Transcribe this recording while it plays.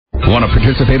Want to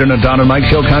participate in a Don and Mike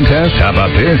Show contest? How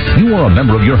about this? You or a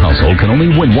member of your household can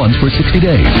only win once for 60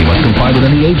 days. You must comply with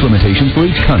any age limitations for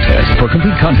each contest. For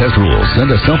complete contest rules, send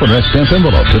a self-addressed stamped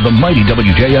envelope to the mighty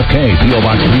WJFK, P.O.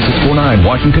 Box 3649,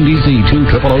 Washington, D.C.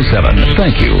 20007.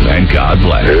 Thank you, and God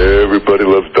bless. Everybody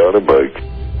loves Don and Mike.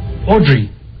 Audrey,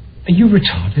 are you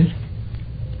retarded?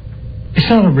 It's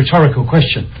not a rhetorical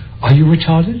question. Are you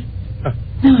retarded?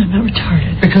 No, I'm not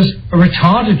retarded. Because a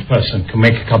retarded person can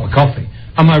make a cup of coffee.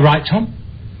 Am I right, Tom?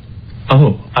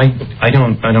 Oh, I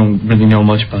don't really know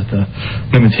much about the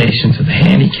limitations of the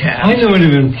handicap. I know of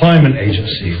an employment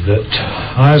agency that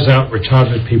hires out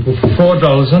retarded people for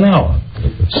 $4 an hour.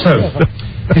 So,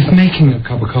 if making a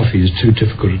cup of coffee is too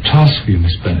difficult a task for you,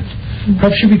 Miss Bennett,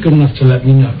 perhaps you'd be good enough to let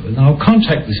me know, and I'll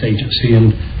contact this agency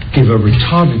and give a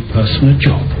retarded person a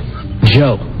job.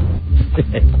 Joe.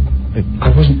 I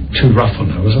wasn't too rough on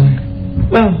her, was I?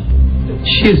 Well,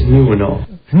 she is new and all.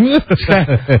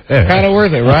 Kind of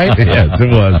worth it, right? Yes, it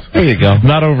was. There you go.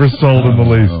 Not oversold in the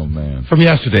least. Oh, man. From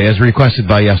yesterday, as requested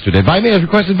by yesterday. By me, as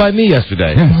requested by me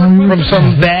yesterday. From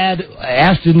some bad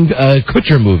Ashton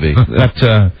Kutcher movie. That,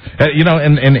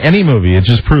 in any movie, it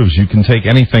just proves you can take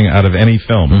anything out of any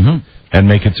film and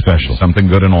make it special. Something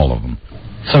good in all of them.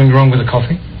 Something wrong with the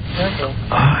coffee?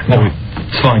 No,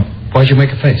 it's fine. Why'd you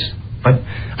make a face?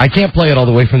 I can't play it all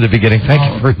the way from the beginning. Thank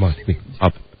you for reminding me.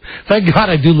 Thank God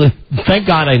I do. Thank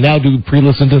God I now do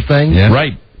pre-listen to things. Yeah.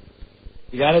 Right.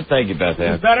 You got it? Thank you, Beth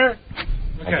Ann. Better?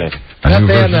 Okay.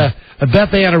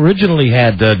 Beth Ann originally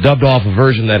had dubbed off a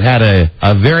version that had a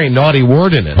very naughty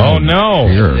word in it. Oh, no.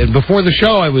 And before the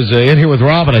show, I was in here with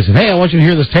Rob, and I said, hey, I want you to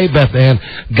hear this tape Beth Ann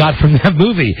got from that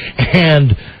movie.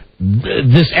 And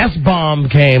this S-bomb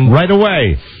came right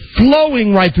away.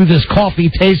 Flowing right through this coffee,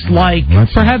 tastes like...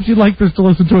 Perhaps you'd like this to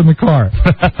listen to in the car.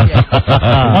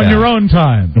 On your own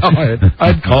time.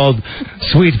 I'd called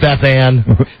Sweet Beth Ann,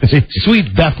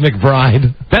 Sweet Beth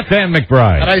McBride. Beth Ann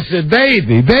McBride. And I said,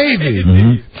 baby,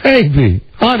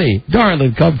 honey,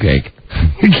 darling cupcake.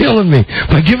 You're killing me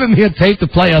by giving me a tape to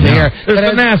play on the air. There's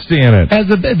the nasty in it. Has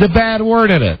the bad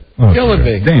word in it. Oh, killing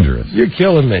me. Dangerous. You're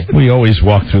killing me. We always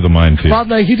walk through the minefield. Bob,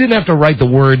 he didn't have to write the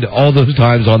word all those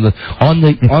times on the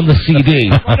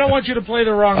CD. I don't want you to play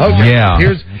the wrong one. one. Yeah.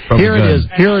 Here it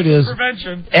is.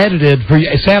 Prevention. Edited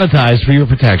sanitized for your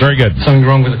protection. Very good. Something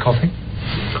wrong with the coffee?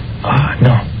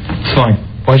 No, it's fine.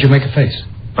 Why'd you make a face?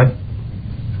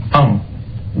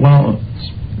 Well,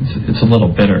 it's a little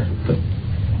bitter, but...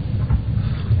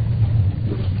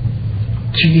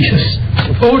 Jesus.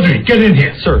 Audrey, get in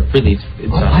here. Sir, really, it's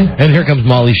And here comes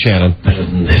Molly Shannon. better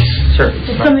than this. Sir,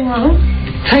 Is something wrong?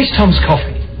 Taste Tom's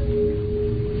coffee.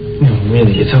 no,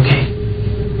 really, it's okay.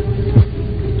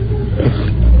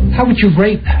 How would you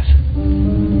rate that?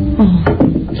 Oh,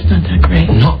 it's not that great.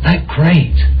 Not that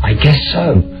great. I guess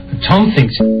so. Tom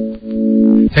thinks...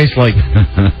 Tastes like...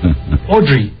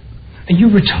 Audrey, are you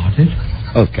retarded?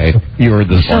 Okay, you heard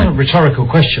this It's not a line. rhetorical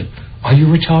question. Are you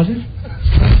retarded?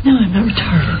 No, I'm not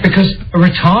retarded. Because a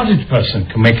retarded person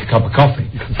can make a cup of coffee.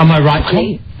 Am I right,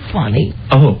 Tom? Funny.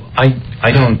 Oh, I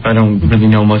don't really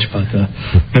know much about the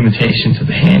limitations of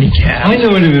the handicap. I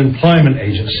know of an employment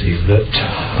agency that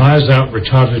hires out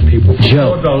retarded people for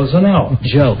 $4 an hour.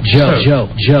 Joe.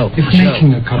 If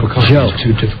making a cup of coffee is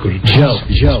too difficult a task,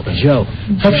 Joe.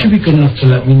 perhaps you'd be good enough to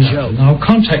let me know, and I'll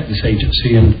contact this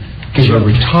agency and give a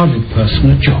retarded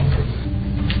person a job.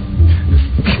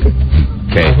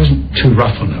 Okay. I wasn't too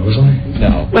rough on her, was I?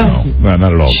 No. Well, No,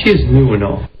 not at all. she is new and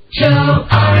all.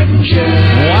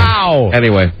 Wow.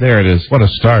 Anyway, there it is. What a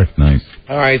start. Nice.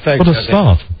 All right, thanks. What a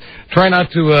stuff. Try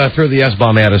not to throw the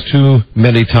S-bomb at us too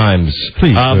many times.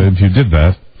 Please, if you did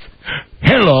that.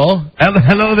 Hello.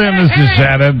 Hello there, Mr.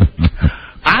 Shannon.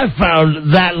 I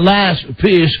found that last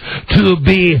piece to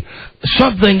be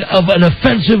something of an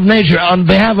offensive nature. On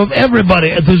behalf of everybody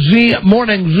at the Z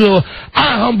Morning Zoo,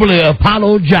 I humbly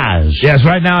apologize. Yes,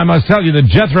 right now I must tell you that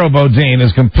Jethro Bodine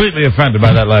is completely offended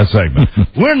by that last segment.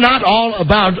 We're not all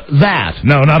about that.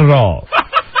 No, not at all.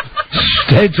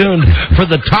 Stay tuned for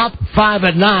the top 5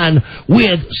 at 9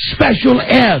 with Special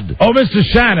Ed. Oh, Mr.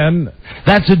 Shannon.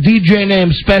 That's a DJ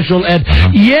named Special Ed.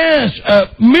 Yes,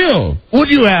 Mill. Would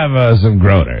you have some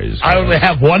groaners? I only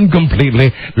have one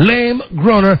completely lame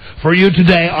groaner for you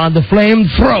today on the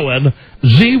flame-throwing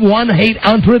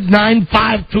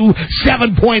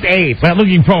Z1-800-952-7.8. Well,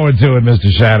 looking forward to it,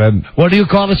 Mr. Shannon. What do you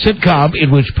call a sitcom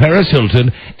in which Paris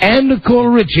Hilton and Nicole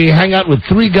Richie hang out with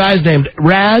 3 guys named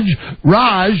Raj.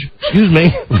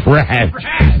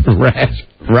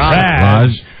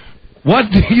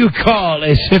 What do you call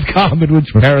a sitcom in which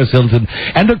Paris Hilton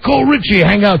and Nicole Richie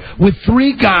hang out with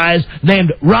 3 guys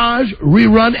named Raj,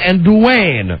 Rerun, and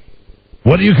Dwayne?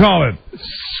 What do you call it?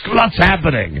 What's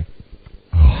happening?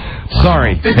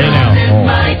 Sorry. Hey now.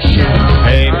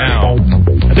 Hey now.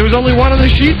 There was only one on the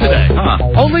sheet today.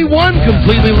 Only one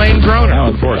completely lame groaner. How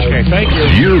unfortunate. Thank you.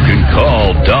 You can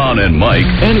call Don and Mike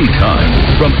anytime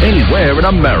from anywhere in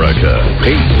America.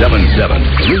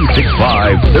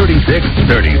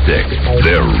 877-365-3636.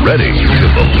 They're ready to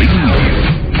believe you.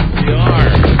 They are.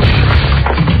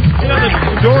 You know, the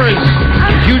door is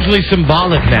hugely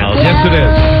symbolic now. Yes, it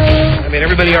is. I mean,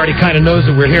 everybody already kind of knows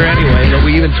that we're here anyway, that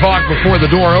we even talk before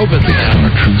the door opens. Based on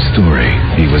a true story,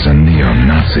 he was a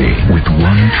neo-Nazi with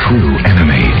one true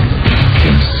enemy.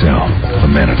 Himself. A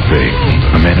man of faith,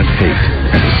 a man of hate,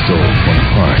 and a soul one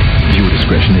heart. Viewer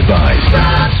discretion advised.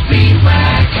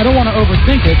 I don't want to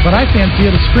overthink it, but I fancy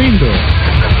it a screen door.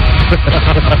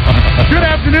 Good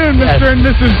afternoon, Mr. and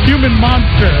Mrs. Human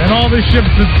Monster and all the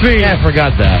ships at sea. Yeah, I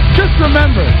forgot that. Just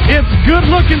remember, it's good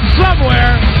looking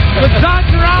somewhere, but Don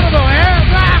Geronimo here.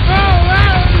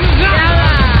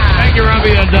 Thank you,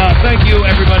 Robbie, and thank you,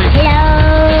 everybody. Hello.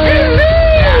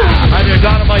 Hi there,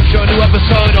 Don and Mike Show, new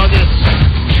episode on this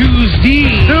Tuesday.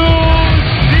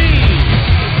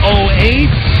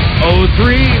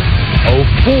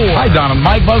 08-03-04. Hi, Don and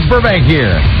Mike. Buzz Burbank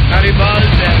here. Howdy, Buzz.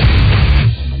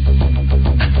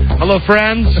 Hello,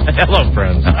 friends. Hello,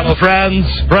 friends. Hello, friends.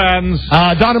 Friends.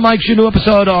 Don and Mike Show, new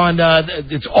episode on,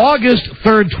 it's August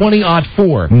 3rd,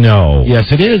 2004. No.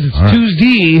 Yes, it is. It's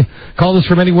Tuesday. Call us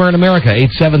from anywhere in America.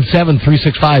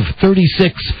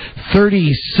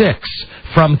 877-365-3636.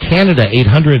 From Canada,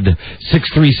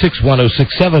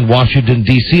 800-636-1067. Washington,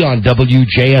 D.C. on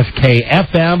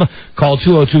WJFK-FM. Call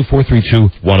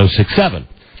 202-432-1067.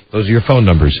 Those are your phone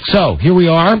numbers. So, here we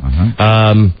are.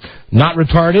 Not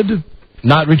retarded.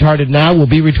 Not retarded now. We'll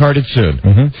be retarded soon.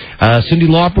 Cyndi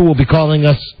Lauper will be calling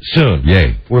us soon.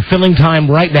 Yay. We're filling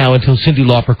time right now until Cyndi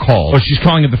Lauper calls. Oh, she's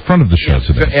calling at the front of the show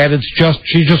today. And it's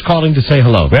she's just calling to say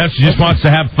hello. Well, she just wants to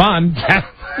have fun.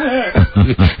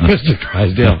 Mr.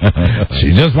 Drysdale.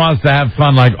 She just wants to have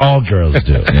fun like all girls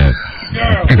do. Yes.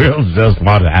 Girls just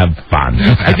want to have fun.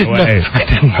 I didn't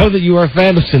know that you were a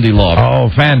fan of Cyndi Lauper. Oh,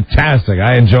 fantastic.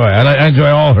 I enjoy it. I enjoy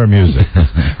all her music.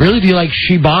 Really? Do you like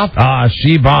She Bop?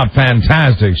 She Bop,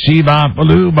 fantastic. She Bop,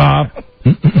 Baloo Bop.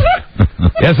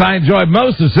 Yes, I enjoyed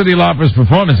most of Cyndi Lauper's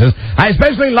performances. I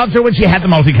especially loved her when she had the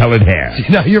multicolored hair.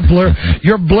 Now you're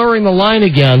blurring the line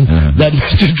again. That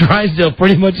Mr. Drysdale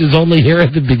pretty much is only here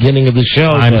at the beginning of the show.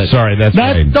 I'm sorry, that's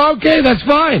right. Okay, that's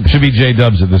fine. Should be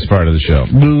J-Dubs at this part of the show.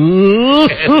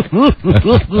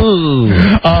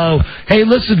 Hey,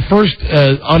 listen, first,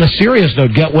 on a serious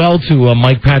note, get well to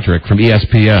Mike Patrick from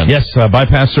ESPN. Yes,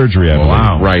 bypass surgery, I believe.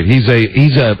 Wow. Right. He's a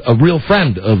real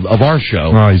friend of our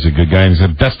show. Oh, he's a good guy. He's the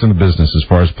best in the business as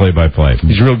far as play-by-play.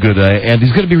 He's real good, and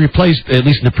he's going to be replaced, at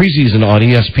least in the preseason, on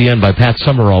ESPN by Pat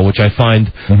Summerall, which I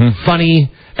find funny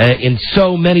in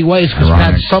so many ways, because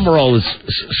Pat Summerall is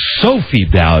so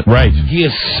feed out. Right. He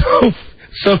is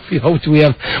so we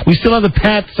have. We still have the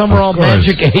Pat Summerall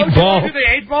magic 8-ball. The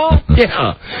 8-ball?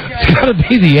 Yeah. It's got to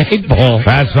be the 8-ball.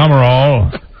 Pat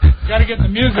Summerall. Got to get the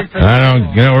music for I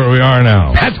don't know where we are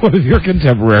now. That's one of your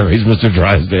contemporaries, Mr.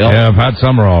 Drysdale. Yeah, Pat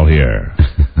Summerall here.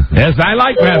 Yes, I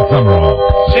like Pat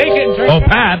Summerall. Shake it and drink Oh,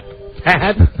 Pat.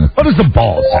 Pat? What does the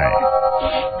ball say?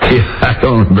 I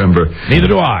don't remember. Neither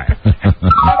do I.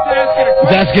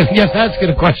 Yes, asking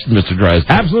a question, Mr. Drysdale.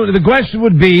 Absolutely. The question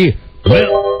would be,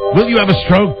 will you have a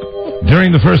stroke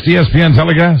during the first ESPN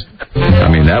telecast? I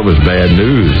mean, that was bad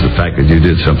news, the fact that you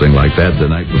did something like that the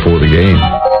night before the game.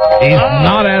 He's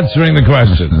not answering the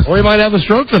question. Or he might have a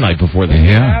stroke the night before the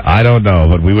Yeah, I don't know,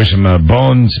 but we wish him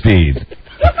bone speed.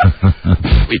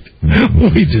 We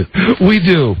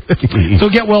do. So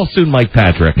get well soon, Mike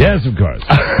Patrick. Yes, of course.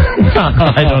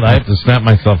 I don't. I have to snap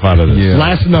myself out of this. Yeah.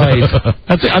 Last night.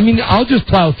 I'll just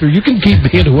plow through. You can keep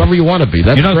being whoever you want to be.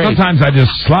 That's great. Sometimes I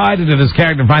just slide into this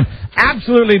character and find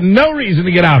absolutely no reason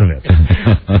to get out of it.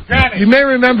 You may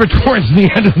remember towards the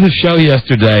end of the show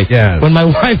yesterday, when my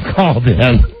wife called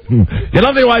in. Your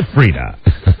lovely wife, Frida.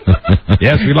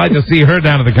 Yes, we'd like to see her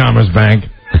down at the Commerce Bank.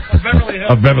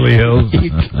 Of Beverly Hills. You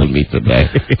told me today.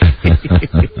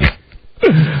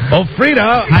 Oh,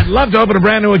 Frida, I'd love to open a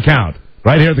brand new account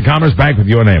right here at the Commerce Bank with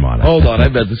your name on it. Hold on, I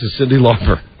bet this is Cyndi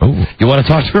Lauper. Oh, you want to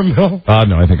talk to her, Mill?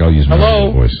 No, I think I'll use my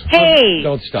regular voice. Hey.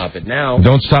 Don't stop it now.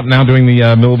 Don't stop now doing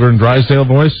the Milburn Drysdale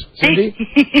voice. Cyndi?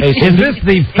 Hey, is this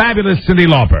the fabulous Cyndi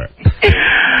Lauper?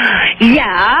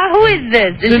 Yeah, who is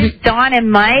this? Is this Don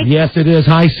and Mike? Yes, it is.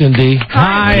 Hi, Cyndi.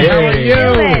 Hi, how are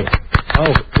you?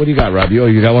 Oh, what do you got, Robbie? Oh,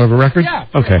 you got one of her records? Yeah.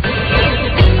 Okay. Of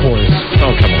course.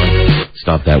 Oh, come on.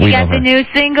 Stop that. You We got know the her. new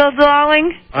single,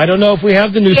 darling? I don't know if we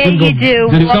have the new Yeah, single. you do.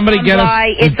 Did Walk somebody on get us-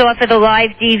 by. It's off of the live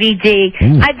DVD.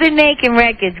 I've been making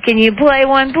records. Can you play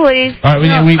one, please? All right,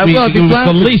 I will, it was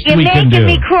the least You're we can do.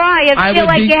 making me cry. I I feel would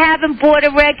like be- you haven't bought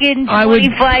a record in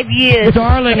 25 years.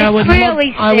 Darling, it's I would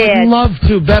really I sad. would love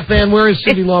to. Beth Ann, where is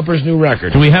Cyndi Lauper's new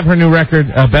record? Do we have her new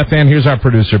record? Beth Ann, here's our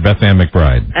producer, Beth Ann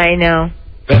McBride. I know.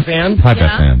 Beth Ann? Hi,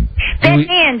 Beth Ann. Beth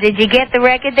Ann, did you get the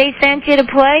record they sent you to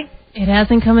play? It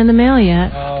hasn't come in the mail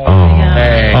yet.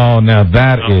 Oh, now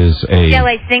that is a... Shall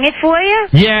I sing it for you?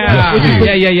 Yeah.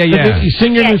 You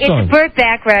sing your new It's song. a Burt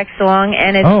Bacharach song,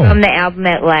 and it's Oh. from the album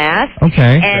At Last.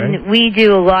 Okay. And we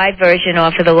do a live version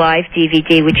off of the live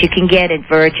DVD, which you can get at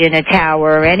Virgin, a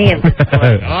Tower, or any of them,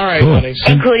 All right, Cool. honey.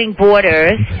 including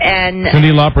Borders. And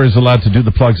Cyndi Lauper is allowed to do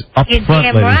the plugs up You're front,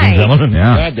 damn ladies right. and gentlemen.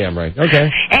 Yeah. Goddamn right.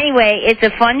 Okay. anyway, it's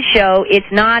a fun show.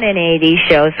 It's not an 80s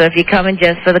show, so if you're coming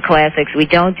just for the classics, we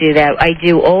don't do that. I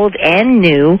do old and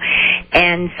new,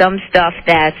 and some stuff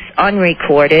that's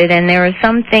unrecorded, and there are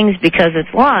some things, because it's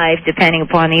live, depending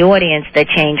upon the audience, that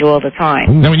change all the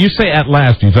time. Now, when you say At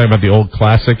Last, you talking about the old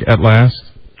classic At Last?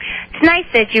 It's nice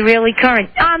that you're really current.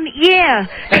 Yeah.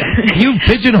 You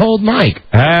pigeonholed Mike.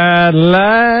 At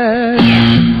Last.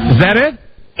 Is that it?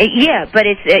 Yeah, but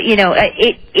it's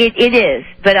it is,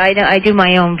 but I do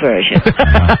my own version.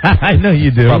 I know you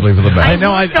do. Probably for the best. I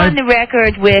worked on the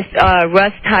record with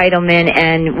Russ Titleman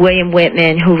and William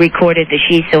Whitman, who recorded the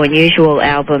She's So Unusual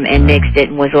album and mixed it,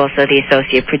 and was also the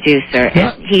associate producer.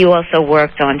 Yeah. And he also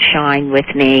worked on Shine with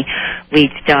me.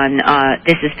 We've done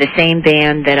this is the same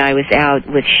band that I was out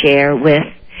with Cher with.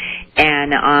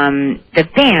 And the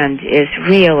band is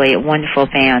really a wonderful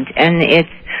band, and it's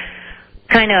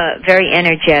kind of very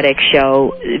energetic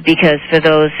show, because for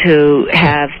those who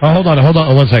have... Oh, hold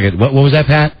on 1 second. What was that,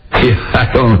 Pat? Yeah, I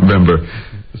don't remember.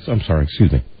 I'm sorry, excuse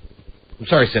me. I'm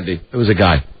sorry, Cyndi. It was a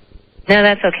guy. No,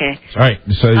 that's okay. All right.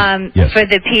 So, yes. For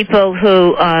the people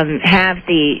who have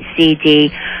the CD...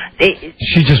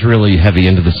 She's just really heavy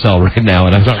into the cell right now,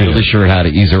 and I'm not really sure how to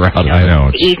ease her out of it. I know.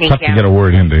 It's Evening tough to get a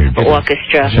word into.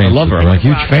 Orchestra. I love her. I'm a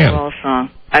huge Rock fan. and roll song.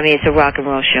 I mean, it's a rock and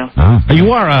roll show.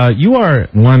 You are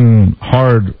one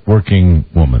hard-working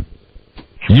woman.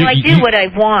 Well, I do what I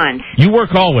want. You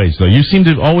work always, though. You seem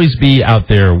to always be out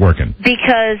there working.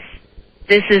 Because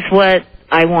this is what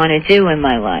I want to do in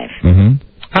my life. Mm-hmm.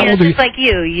 How old are you? Just like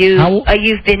you.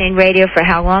 You've been in radio for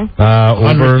how long?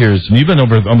 100 years. You've been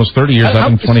over almost 30 years.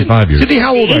 I've been 25 years. Cyndi,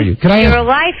 how old are you? Can I You're ask? a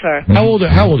lifer. How old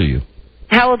are you?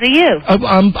 How old are you?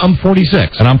 I'm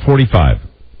 46. And I'm 45.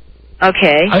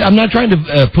 Okay. I'm not trying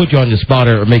to put you on the spot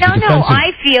or make you defensive. No,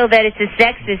 I feel that it's a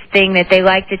sexist thing that they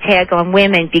like to tag on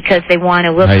women because they want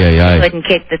to look Aye, aye, aye. good and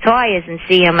kick the tires and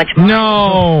see how much money.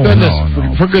 No.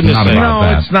 For goodness Not sake. about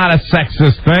that. It's not a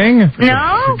sexist thing.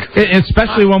 No?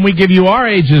 Especially when we give you our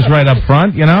ages right up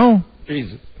front, you know?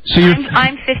 Jesus. So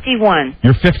I'm 51.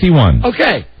 You're 51.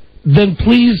 Okay. Then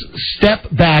please step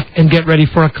back and get ready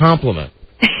for a compliment.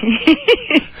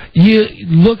 You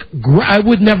look I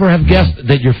would never have guessed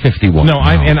that you're 51. No,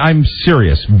 I'm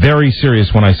serious, very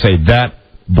serious when I say that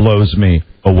blows me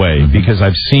away because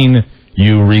I've seen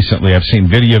you recently. I've seen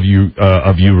video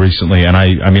of you recently, and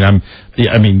I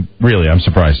mean, really, I'm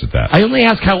surprised at that. I only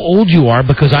ask how old you are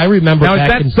because I remember. Now,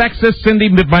 is that sexist, Cyndi,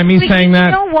 by me saying that?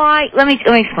 You know why? Let me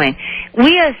explain.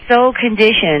 We are so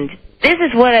conditioned. This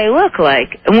is what I look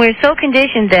like. And we're so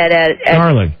conditioned that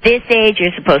at this age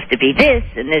you're supposed to be this,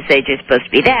 and this age you're supposed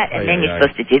to be that, and then you're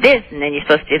supposed to do this, and then you're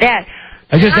supposed to do that.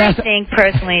 I think,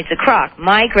 personally, it's a crock.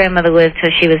 My grandmother lived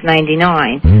till she was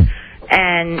 99,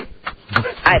 and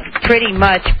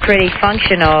pretty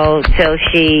functional till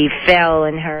she fell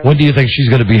in her... When do you think she's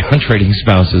going to be on Trading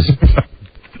Spouses?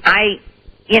 I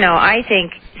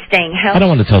think staying healthy... I don't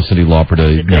want to tell Cyndi Lauper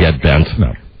to get bent.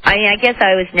 No. I guess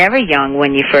I was never young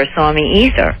when you first saw me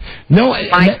either. No.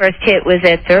 My first hit was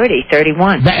at 30,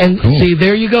 31. See,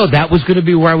 there you go. That was going to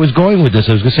be where I was going with this.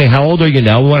 I was going to say, how old are you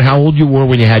now? How old you were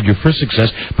when you had your first success?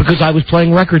 Because I was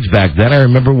playing records back then. I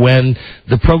remember when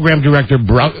the program director,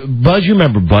 Buzz, you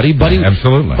remember Buddy?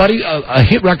 Absolutely. Buddy, a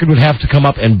hit record would have to come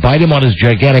up and bite him on his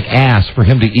gigantic ass for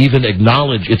him to even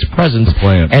acknowledge its presence.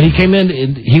 And he came in,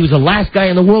 and he was the last guy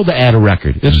in the world to add a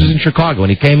record. This was in Chicago, and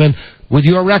he came in with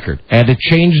your record, and it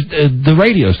changed the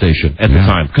radio station at the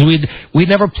time, because we'd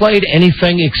never played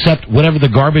anything except whatever the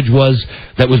garbage was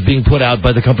that was being put out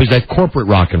by the companies that corporate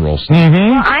rock and roll stuff.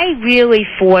 Well, I really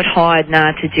fought hard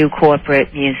not to do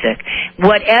corporate music.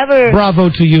 Whatever... Bravo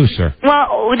to you, sir.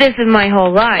 Well, this is my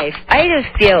whole life. I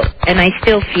just feel, and I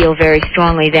still feel very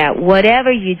strongly, that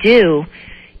whatever you do,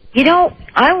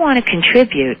 I want to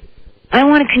contribute. I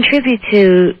want to contribute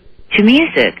to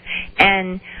music.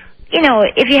 And...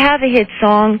 if you have a hit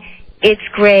song, it's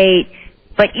great,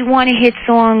 but you want a hit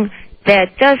song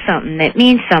that does something, that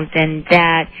means something,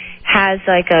 that has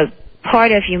like a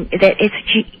part of you, that it's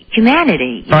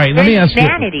humanity. All right, let me ask you.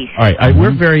 All right,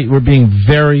 we're being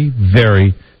very,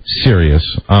 very serious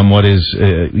on what is,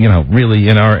 really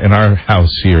in our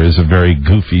house here is a very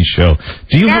goofy show.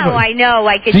 Do you have I know.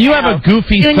 I could. Do you have a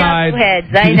goofy side?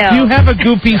 I know. Do you have a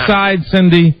goofy side,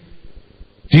 Cindy?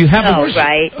 Do you have no,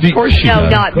 right? Of course she does. No,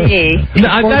 not me.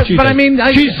 But I mean,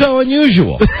 she's so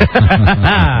unusual.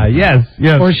 Yes,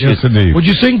 indeed. Would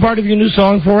you sing part of your new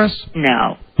song for us?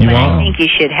 No. You but won't? I think you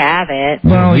should have it.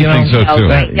 Well, you think so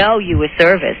too. I know you were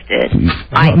serviced it.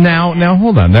 Now,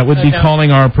 hold on. That would be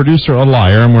calling our producer a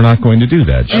liar, and we're not going to do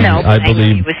that. I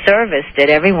believe you were serviced it.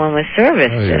 Everyone was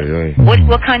serviced it.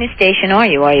 What kind of station are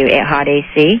you? Are you at Hot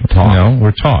AC? Talk. No,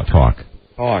 we're Talk.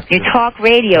 You talk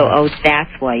radio. Oh,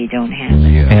 that's why you don't have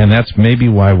it. Yeah. And that's maybe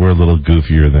why we're a little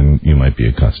goofier than you might be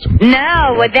accustomed.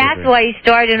 No, well, that's why you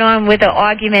started on with an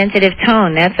argumentative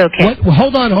tone. That's okay. What?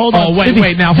 Hold on. Oh,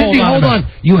 wait, now, hold on.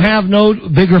 You have no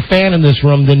bigger fan in this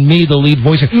room than me, the lead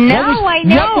voice. No, I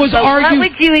know. What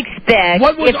would you expect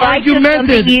if I took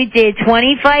something you did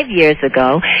 25 years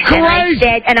ago,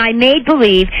 and I made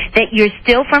believe that you're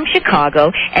still from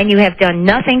Chicago, and you have done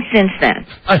nothing since then?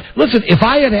 Listen, if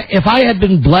I had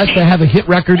been blessed to have a hit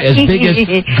record as big as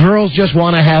Girls Just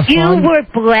Want to Have Fun. You were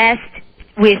blessed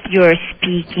with your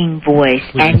speaking voice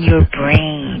and your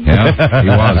brain. Yeah, he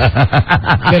was.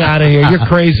 Get out of here. You're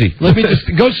crazy. Let me just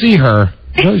go see her.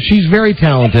 No, she's very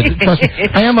talented. Trust me.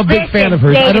 I am a big fan of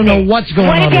hers. I don't know what's going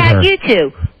on with her.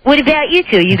 What about you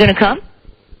two? You going to come?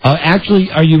 Actually,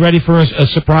 are you ready for a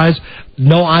surprise?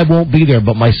 No, I won't be there,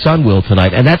 but my son will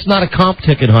tonight. And that's not a comp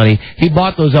ticket, honey. He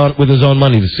bought those out with his own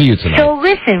money to see you tonight. So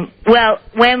listen, well,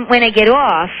 when I get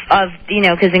off of,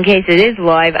 because in case it is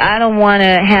live, I don't want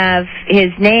to have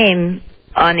his name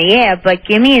on the air, but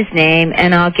give me his name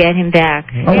and I'll get him back.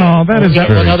 Oh, that is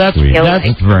very sweet.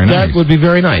 That's very nice. That would be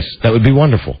very nice. That would be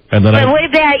wonderful. And then what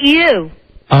about you?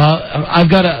 I've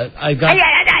got. I'm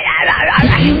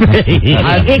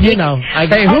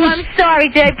sorry,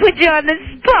 did I put you on the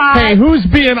spot? Hey, who's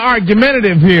being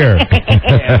argumentative here?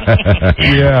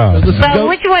 Yeah. Well,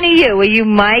 which one are you? Are you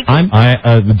Mike?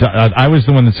 I was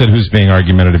the one that said who's being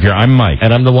argumentative here. I'm Mike.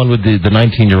 And I'm the one with the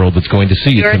 19-year-old that's going to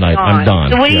see you tonight. I'm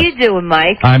Don. So what are you doing,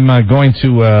 Mike? I'm going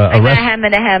to a restaurant.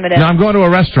 No, I'm going to a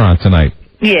restaurant tonight.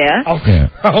 Yeah. Okay.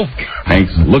 Oh,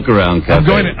 thanks. Look around,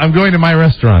 Cafe. I'm going to my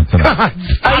restaurant tonight.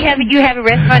 You have a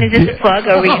restaurant? Is this a plug?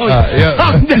 Or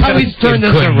Please turn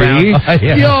this around.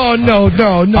 No.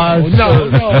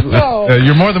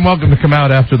 You're more than welcome to come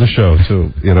out after the show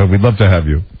too. We'd love to have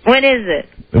you. When is it?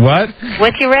 What?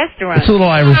 What's your restaurant? It's a little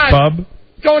Irish pub.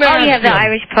 Don't ask. Oh, you have the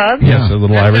Irish pub? Yes, a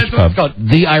little Irish pub. It's called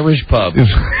the Irish Pub.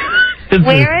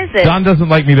 Where is it? Don doesn't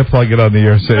like me to plug it on the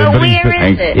air.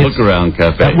 Where is it? Look around,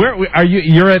 Cafe. Where are you?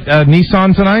 You're at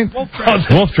Nissan tonight? Wolf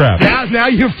Trap. Now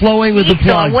you're flowing with the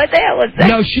plug. What the hell is that?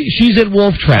 No, she's at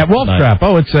Wolf Trap. At Wolf Trap.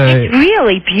 Oh, it's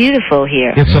really beautiful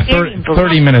here. It's a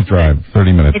 30-minute drive.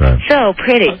 30-minute drive. It's so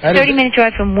pretty. 30-minute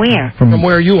drive from where? From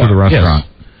where you are. To the restaurant.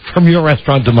 Yes. From your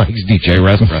restaurant to Mike's DJ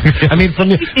restaurant. I mean,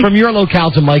 from your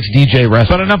locale to Mike's DJ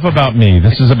restaurant. But enough about me.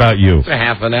 This is about you. It's a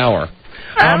half an hour.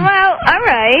 Well, all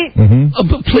right.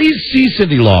 But please see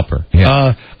Cyndi Lauper.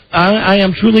 Yeah. I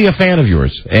am truly a fan of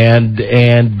yours, and.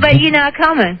 But you're not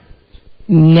coming.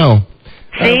 No.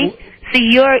 See,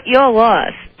 you're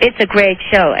lost. It's a great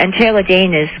show, and Taylor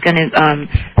Dane is going to.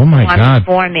 Oh my God.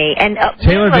 For me, and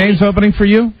Taylor Dane's opening for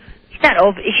you. Not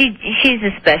open. She's a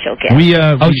special guest.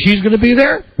 She's going to be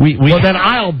there? Well, then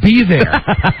I'll be there.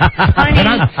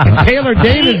 Honey, Taylor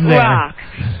Dane is there. Rock.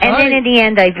 And then in the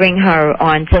end, I bring her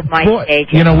on to my stage.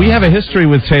 We have a history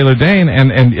with Taylor Dane,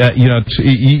 and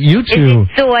you two. Is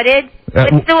it sorted?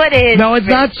 It's sorted. No, it's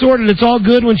not sorted. It's all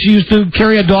good when she used to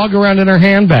carry a dog around in her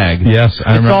handbag. Yes,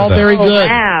 I remember It's all that. very good.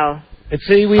 Wow.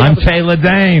 I'm Taylor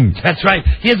Dane. That's right.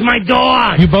 Here's my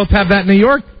dog. You both have that New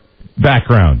York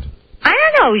background. I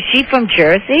don't know. Is she from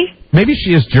Jersey? Maybe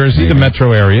she is Jersey, the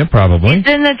metro area, probably. It's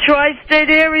in the tri-state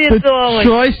area, darling.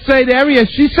 Tri-state area.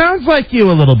 She sounds like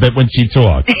you a little bit when she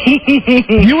talks.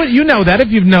 you know that if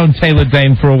you've known Taylor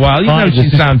Dane for a while. You know she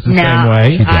sounds the same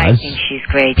way. She does. I think she's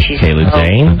great. She's Taylor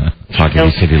Dane. Talking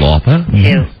to Cyndi Lauper.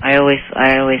 I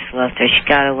always loved her. She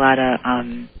got a lot of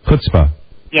chutzpah.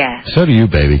 Yeah. So do you,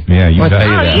 baby. Yeah, you bet.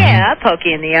 I'll poke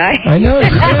you in the eye. I know.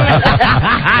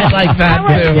 I like that, too.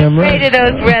 I wasn't afraid of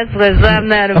those wrestlers. I'm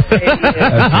not afraid of you.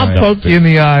 I'll poke you in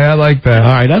the eye. I like that.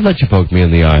 All right, I'd let you poke me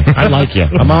in the eye. I like you.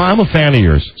 I'm a fan of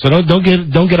yours. So don't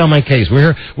get on my case.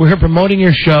 We're here promoting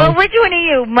your show. Well, which one are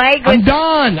you, Mike? I'm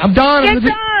Don. You're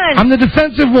Don. I'm the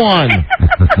defensive one.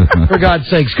 For God's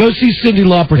sakes, go see Cyndi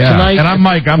Lauper tonight. And I'm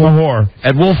Mike. I'm a whore.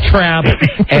 At Wolf Trap.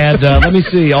 And let me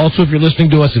see. Also, if you're listening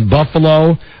to us in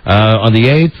Buffalo on the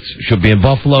 8th, she'll be in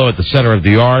Buffalo at the Center of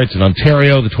the Arts. In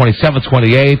Ontario, the 27th,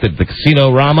 28th at the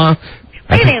Casino Rama.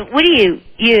 Wait a minute. What are you?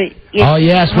 Oh,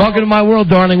 yes. Welcome to my world,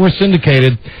 darling. We're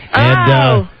syndicated.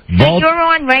 And, so you're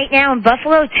on right now in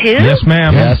Buffalo, too? Yes,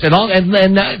 ma'am. Yes,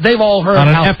 and they've all heard on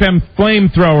an FM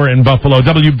flamethrower in Buffalo,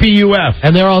 WBUF.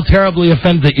 And they're all terribly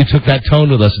offended that you took that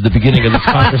tone with us at the beginning of this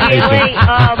conversation. Really?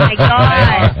 Oh, my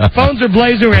God. Phones are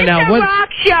blazing right now. It's a rock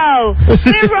show.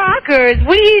 We're rockers.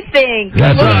 What do you think?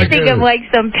 That's what do you think of, like,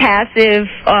 some passive...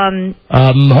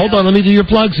 hold on. Let me do your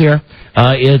plugs here.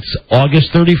 It's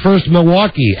August 31st,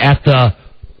 Milwaukee, at the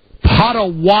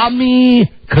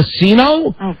Potawatomi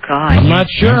Casino? Oh, God. I'm not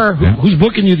sure who's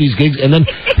booking you these gigs. And then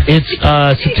it's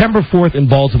September 4th in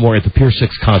Baltimore at the Pier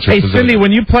 6 concert. Hey, Cyndi,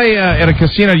 when you play at a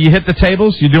casino, you hit the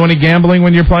tables? You do any gambling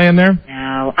when you're playing there?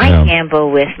 No, I gamble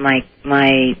with my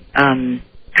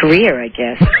career, I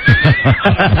guess.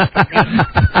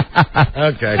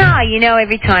 Okay. No, you know,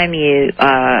 every time you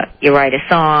write a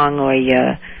song or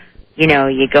you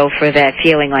go for that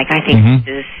feeling like, I think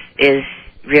this is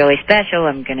really special,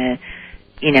 I'm going to,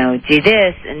 do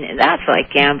this, and that's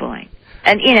like gambling.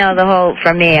 And,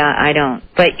 for me, I don't.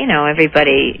 But,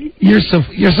 everybody... You're so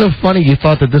funny. You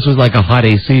thought that this was like a hot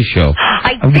AC show.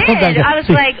 I did. I was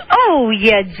like, oh,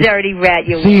 you dirty rat,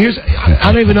 you... See,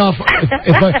 I don't even know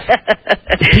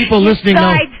if people listening know...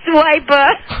 Side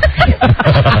swiper.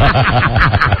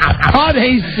 Hot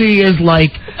AC is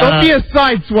like... Don't be a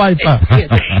side swiper.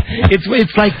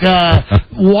 It's like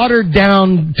watered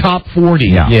down top 40.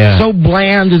 Yeah. So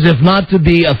bland as if not to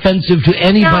be offensive to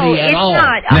anybody at all. No,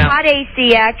 it's not. A hot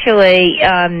AC actually,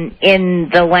 in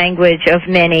the language of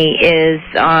many, is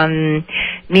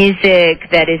music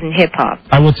that isn't hip hop.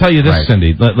 I will tell you this,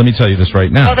 Cyndi. Let me tell you this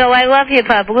right now. Although I love hip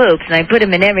hop loops and I put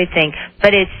them in everything,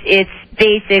 but it's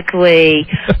basically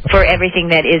for everything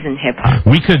that isn't hip hop.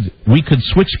 We could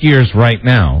switch gears right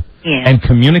now and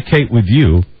communicate with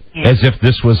you as if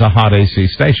this was a hot AC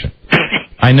station.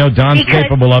 I know Don's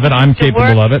capable of it. I'm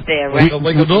capable of it. There, right?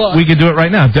 We could do it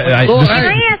right now. Can I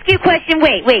ask you a question?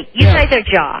 Wait. You guys are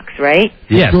jocks, right?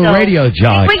 Yes. We're radio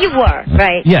jocks. Well, you were,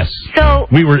 right? Yes. So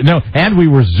we were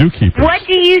zookeepers. What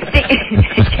do you think?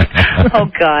 Oh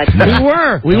God.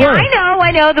 We were.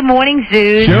 I know the morning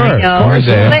zoos. Sure. I know.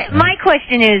 But my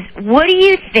question is, what do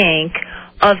you think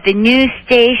of the new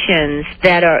stations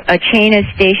that are a chain of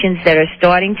stations that are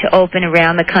starting to open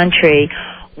around the country,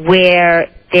 where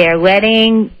they're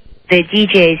letting the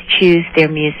DJs choose their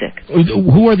music?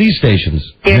 Who are these stations?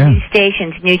 They're new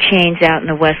stations, new chains out in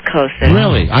the West Coast.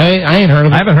 Really? I ain't heard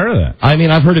of it. I haven't heard of that. I mean,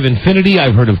 I've heard of Infinity.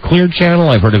 I've heard of Clear Channel.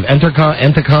 I've heard of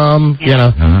Entercom.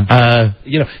 Yeah.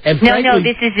 And no,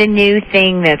 this is a new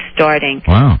thing that's starting.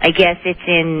 Wow. I guess it's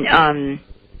in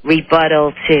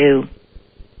rebuttal to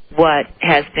what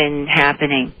has been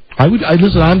happening.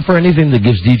 Listen, I'm for anything that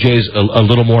gives DJs a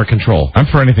little more control. I'm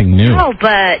for anything new. No,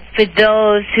 but for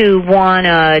those who want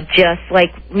to just,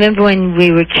 remember when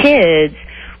we were kids,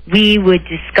 we would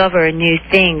discover new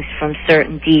things from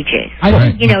certain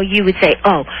DJs. You would say,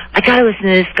 oh, I got to listen to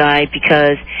this guy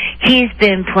because he's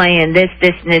been playing this,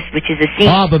 and this, which is a scene.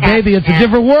 Oh, but baby, it's a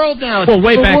different world now. Well,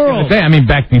 way back in the day. I mean,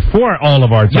 back before all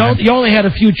of our time. You only had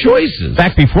a few choices.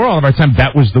 Back before all of our time,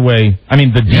 that was the way. I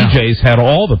mean, the DJs had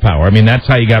all the power. I mean, that's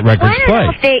how you got records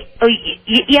played.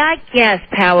 I guess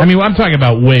power. I mean, I'm talking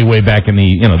about way back in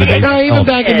the, the days. No, even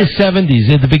back in the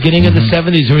 70s. At the beginning of the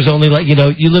 70s, there was only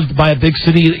you lived by a big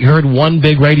city. You heard one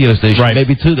big radio station,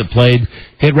 maybe two, that played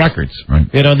hit records. Right.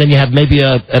 Then you had maybe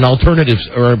an alternative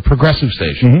or a progressive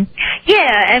station.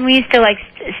 Yeah, and we used to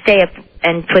stay up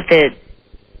and put the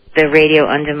radio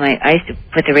under my. I used to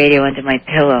put the radio under my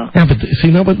pillow. Yeah, but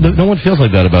see, no one feels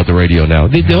like that about the radio now.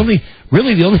 The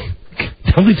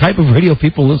only type of radio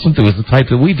people listen to is the type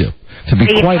that we do. To be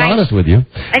quite honest with you,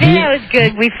 I think that was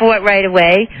good. We fought right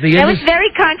away. That was very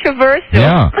controversial.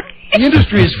 Yeah. The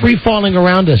industry is free falling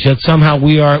around us, yet somehow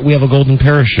we have a golden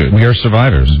parachute. We are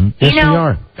survivors. Yes, we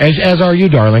are. As are you,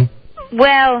 darling.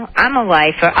 Well, I'm a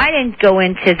lifer. I didn't go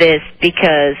into this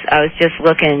because I was just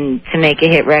looking to make a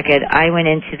hit record. I went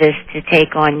into this to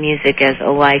take on music as a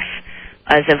life,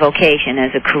 as a vocation,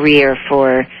 as a career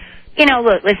for,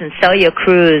 look, listen, Celia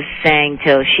Cruz sang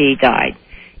till she died.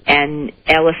 And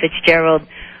Ella Fitzgerald,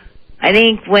 I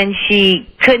think when she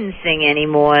couldn't sing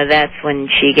anymore, that's when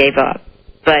she gave up.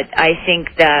 But I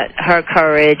think that her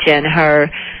courage and her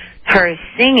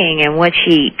singing and what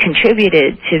she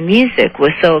contributed to music was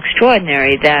so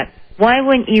extraordinary that why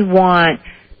wouldn't you want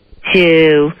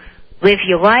to live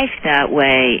your life that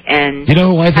way and you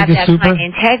know who I think have is that super? kind of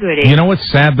integrity. You know what's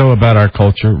sad though about our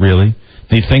culture, really?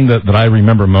 The thing that I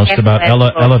remember most about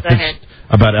Ella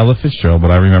Fitzgerald,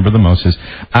 what I remember the most is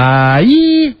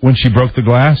when she broke the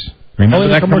glass. Remember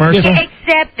that commercial?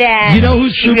 Except that you know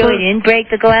who's she really didn't break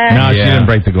the glass. No, she didn't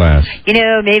break the glass. You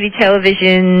know, maybe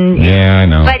television. Yeah, I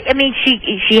know. But I mean,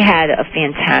 she had a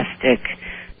fantastic,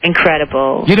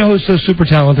 incredible. You know who's so super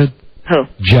talented? Who?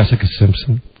 Jessica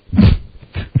Simpson.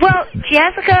 Well,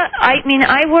 Jessica,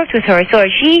 I worked with her. I saw her.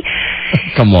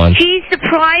 Come on. She's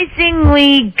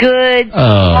surprisingly good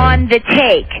on the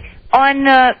take. In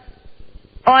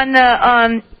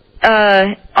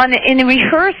the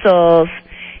rehearsals,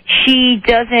 she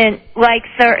doesn't, like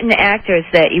certain actors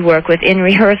that you work with, in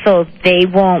rehearsals, they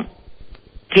won't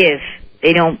give.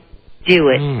 They don't do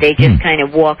it. They just kind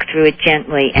of walk through it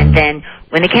gently, and then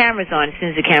when the camera's on, as soon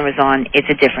as the camera's on, it's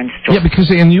a different story. Yeah, because,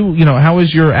 and you know, how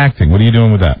is your acting? What are you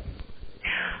doing with that?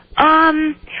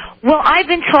 Well, I've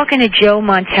been talking to Joe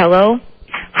Montello,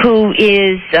 who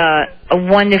is a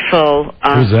wonderful...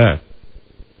 Who's that?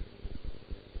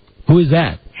 Who is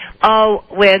that? Oh,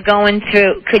 we're going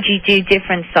through... Could you do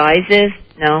different sizes?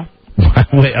 No.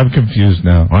 Wait, I'm confused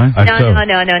now. What? No.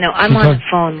 I'm on the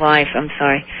phone live. I'm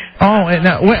sorry. Oh,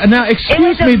 now,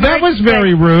 excuse me, that was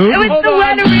very rude. It was the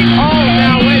lettering. Oh,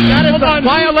 now, wait, that is a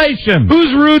violation. Who's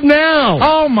rude now?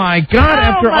 Oh, my God,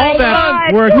 after all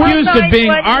that, we're accused of being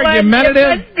argumentative.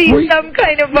 There must be some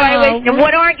kind of violation.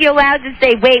 What aren't you allowed to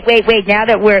say? Wait, now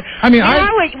that we're... I'm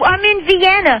in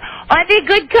Vienna. Are there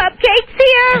good cupcakes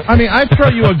here? I mean, I throw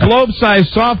you a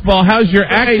globe-sized softball. How's your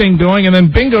acting doing? And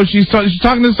then bingo, she's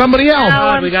talking to somebody else.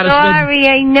 No, I'm sorry.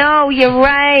 I know. You're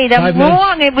right. I'm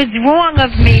wrong. It was wrong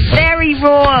of me. Very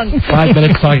wrong. 5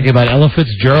 minutes talking about Ella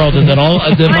Fitzgerald, and then all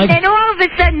of a sudden,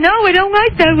 no, I don't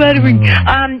like that lettering.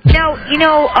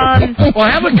 Well,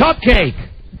 have a cupcake.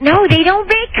 No, they don't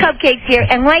make cupcakes here.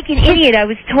 And like an idiot, I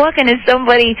was talking to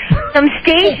somebody, some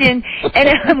station, and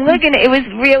I'm looking at, it was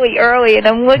really early, and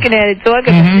I'm looking at it,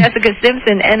 talking to Jessica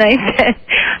Simpson, and I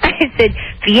said,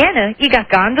 Vienna, you got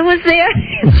gondolas there?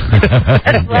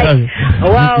 Like,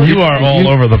 well, you are all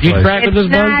over the place. You cracking this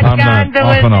bone? I'm not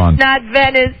gondolas, it's not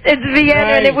Venice, it's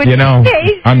Vienna, and it was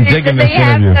I'm digging this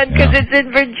interview. Because it's in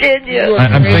Virginia.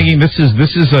 I'm thinking this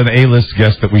is an A-list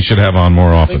guest that we should have on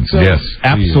more often. So. Yes,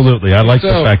 absolutely. I like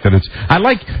the fact that it's... I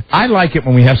like it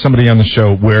when we have somebody on the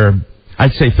show where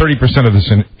I'd say 30% of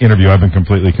this interview I've been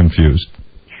completely confused.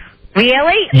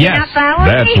 Really? Yes. You're not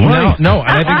following me? Right. No,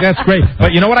 and I think that's great.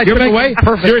 But you know what I took away?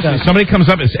 Seriously, somebody comes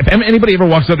up, if anybody ever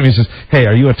walks up to me and says, hey,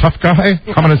 are you a tough guy?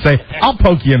 I'm going to say, I'll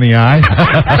poke you in the eye.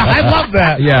 I love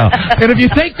that. Yeah. And if you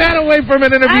take that away from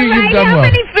an interview, you've done well.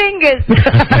 How many fingers?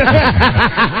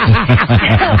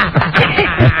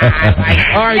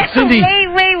 All right, Cyndi.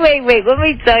 Wait. Let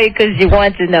me tell you because you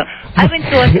want to know. I've been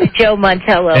talking to Joe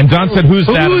Montello. And Don said, who's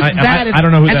that? I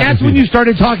don't know who that is. And that's when you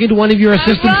started talking to one of your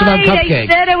assistants about cupcakes.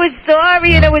 I said I was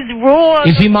sorry and I was wrong.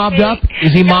 Is he mobbed up?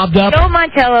 Joe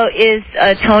Montello is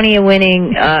a Tony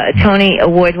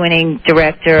Award-winning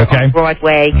director on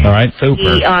Broadway. All right,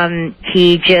 super.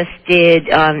 He just did.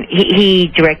 He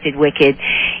directed Wicked.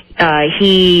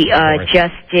 He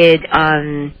just did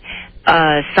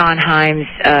Sondheim's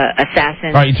Assassin.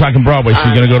 All right, you're talking Broadway. So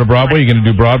you're going to go to Broadway? You're going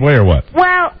to do Broadway or what?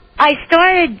 Well, I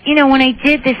started, when I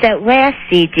did this at last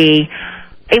CD,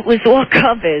 it was all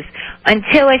covers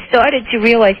until I started to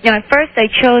realize, at first I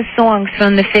chose songs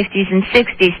from the 50s and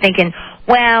 60s thinking,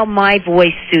 well, my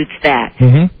voice suits that.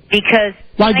 Mm-hmm. Because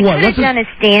I could have done a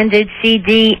standard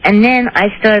CD, and then I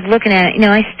started looking at it.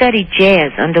 I studied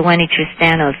jazz under Lenny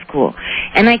Tristano's school,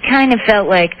 and I kind of felt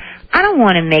like, I don't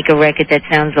want to make a record that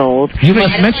sounds old. You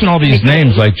must mention all these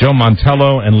names like Joe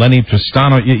Montello and Lenny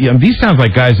Tristano. These sound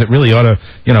like guys that really ought to,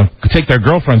 take their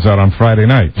girlfriends out on Friday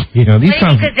night. These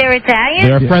sound because they're Italian?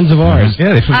 They're friends of ours.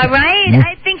 Yeah. All right.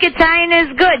 I think Italian is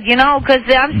good, because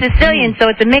I'm Sicilian, so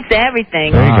it's a mix of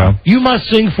everything. There you go. You must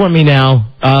sing for me now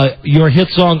your hit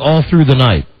song, All Through the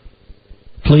Night.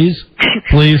 Please?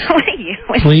 Please?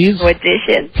 Please?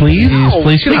 Audition? Please?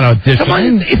 Please, you're not auditioning. Come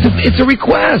on, it's a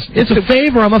request. It's a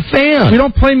favor. I'm a fan. We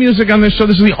don't play music on this show.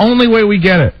 This is the only way we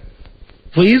get it.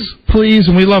 Please? Please,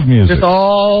 and we love music. Just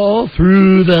all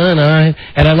through the night.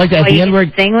 And I like that at the end where...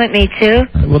 sing with me, too?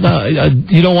 Well, no,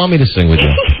 you don't want me to sing with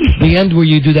you. The end where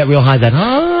you do that real high, that...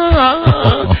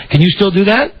 Can you still do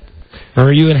that? Or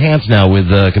are you enhanced now with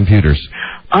computers?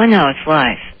 Oh, no, it's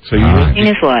live. So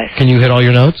it's live. Can you hit all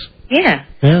your notes? Yeah.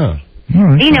 Yeah.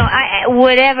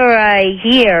 Whatever I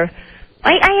hear,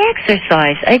 I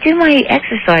exercise. I do my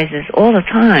exercises all the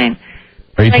time.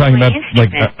 Are you talking my about like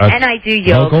instrument. And I do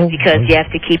yoga vocal? because you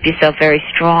have to keep yourself very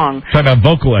strong. Talking about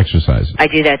vocal exercises. I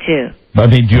do that too. I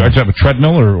mean, do you have a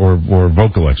treadmill or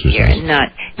vocal exercises? You're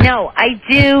not. No, I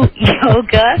do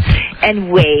yoga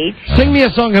and weights. Sing me a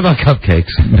song about cupcakes.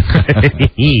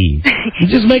 You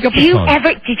just make up a song.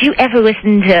 Did you ever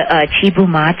listen to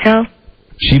Chibumato?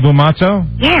 Chibumato?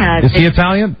 Yeah. Is he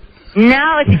Italian?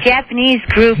 No, it's a Japanese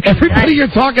group. Everybody you're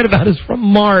talking about is from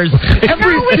Mars.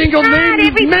 Every single name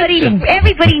you mentioned.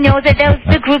 Everybody knows that was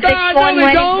the group that Sean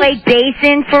went and played bass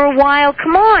in for a while.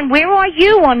 Come on, where are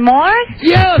you, on Mars?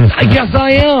 Yes, I guess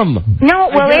I am.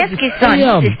 No, well, ask your son.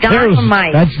 Is Don or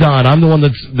Mike? That's Don. I'm the one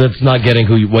that's not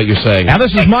getting what you're saying. Now,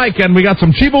 this is Mike, and we got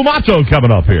some Chibumato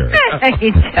coming up here.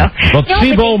 Well,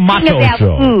 Chibumato about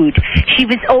show. Food. She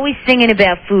was always singing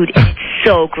about food. It's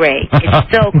so great.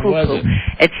 It's so cool.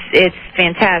 It's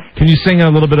fantastic. Can you sing a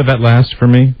little bit of that last for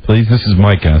me, please? This is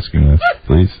Mike asking this,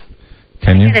 please.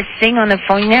 Can you? You're going to sing on the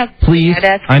phone now? Please.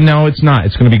 I know it's not.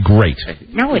 It's going to be great.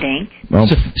 No, it ain't. Well,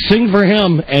 sing for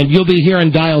him, and you'll be here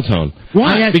in dial tone.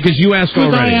 Why? Because you asked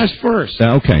already. I asked first.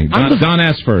 Okay. Don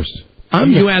asked first.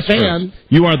 You asked fan. First.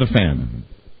 You are the fan.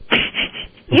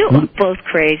 You are both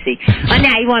crazy.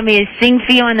 Now you want me to sing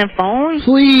for you on the phone?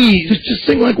 Please. Just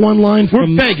sing like one line. We're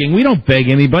begging. We don't beg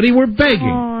anybody. We're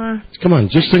begging. Come on,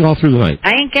 just sing all through the night.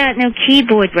 I ain't got no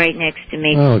keyboard right next to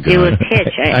me to do a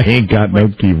pitch. I ain't got no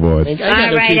keyboard. All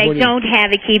right, I don't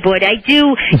have a keyboard. I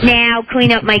do now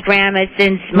clean up my grammar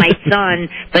since my son,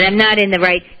 but I'm not in the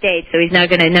right state, so he's not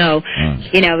going to know,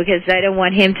 because I don't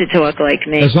want him to talk like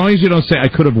me. As long as you don't say, I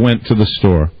could have went to the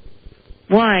store.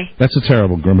 Why? That's a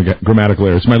terrible grammatical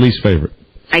error. It's my least favorite.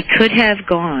 I could have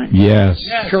gone. Yes.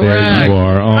 Correct. There you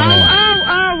are.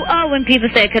 Oh, when people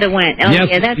say I could have went. Oh, yes,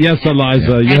 yeah, that's yes,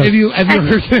 Eliza. And have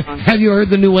you heard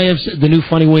the new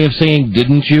funny way of saying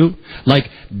didn't you? Like,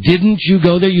 didn't you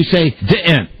go there? You say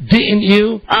didn't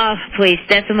you? Oh, please,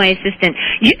 that's what my assistant.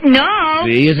 No,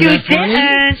 see, isn't that funny?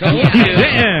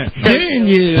 Didn't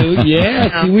you?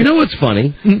 Yeah, see, we know it's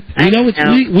funny.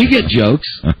 We get jokes.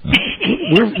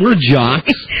 We're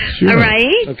jocks. Sure. All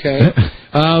right. Okay.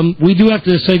 We do have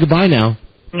to say goodbye now.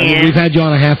 Yeah. I mean, we've had you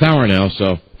on a half hour now,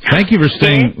 so. Thank you for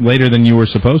staying later than you were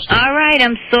supposed to. All right,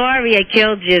 I'm sorry I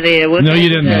killed you there. No, you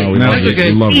didn't. No, that's okay.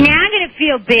 See, now I'm going to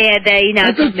feel bad that you're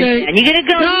not coming down. You're going to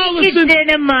go eat your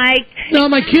dinner, Mike. No,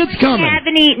 my kid's coming. I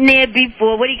haven't eaten there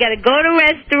before. What, you got to go to a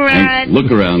restaurant?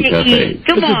 Look around cafe.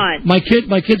 Come on. My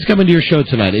kid's coming to your show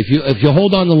tonight. If you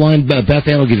hold on the line, Beth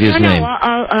Ann will give you his name.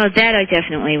 That I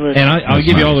definitely will. And I'll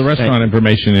give you all the restaurant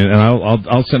information, and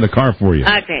I'll send a car for you.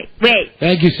 Okay, wait.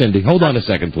 Thank you, Cyndi. Hold on a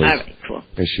second, please. All right, cool.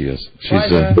 There she is. She's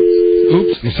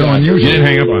oops. You're so unusual. You didn't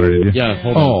hang up on her, did you? Yeah,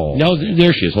 hold on. No,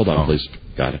 there she is. Hold on, please.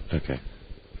 Got it. Okay.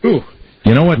 Ooh.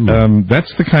 You know what?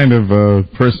 That's the kind of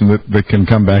person that can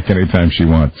come back anytime she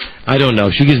wants. I don't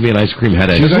know. She gives me an ice cream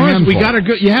headache. We got her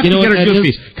good. You have to get her good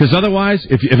piece. Because otherwise,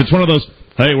 if it's one of those,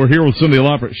 hey, we're here with Cyndi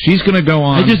Lauper, she's going to go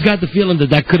on. I just got the feeling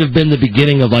that could have been the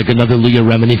beginning of like another Leah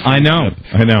Remini. I know.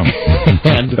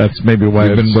 And that's maybe why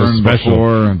it's been so special.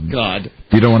 Before, God.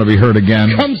 You don't want to be hurt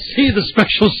again. Come see the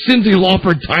special Cyndi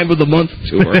Lauper Time of the Month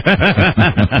tour.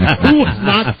 Who was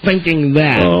not thinking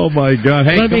that? Oh, my God.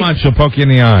 Hey, come on, she'll poke you in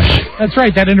the eye. That's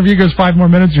right. That interview goes 5 more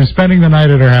minutes. You're spending the night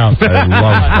at her house. I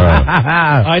love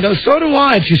her. I know. So do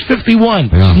I. She's 51.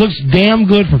 Yeah. She looks damn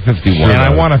good for 51. And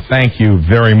I want to thank you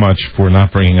very much for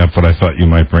not bringing up what I thought you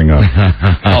might bring up.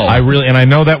 I really, and I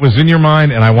know that was in your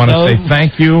mind, and I want to say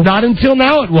thank you. Not until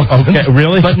now it was. Okay,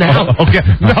 really? But now. Okay.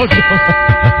 No.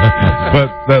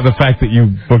 But the fact that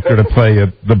you booked her to play at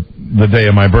the day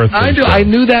of my birthday. I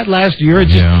knew that last year.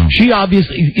 She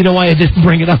obviously, you know why I didn't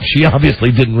bring it up? She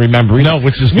obviously didn't remember. No,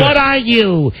 which is good. What are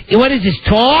you? What is this,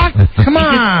 talk? Come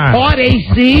on. Hot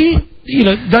AC?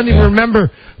 Doesn't even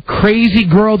remember. Crazy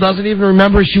girl doesn't even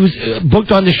remember she was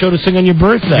booked on the show to sing on your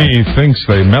birthday. He thinks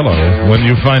they mellow when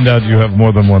you find out you have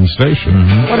more than one station.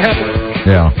 Mm-hmm. What happened?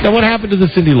 Yeah. Now, what happened to the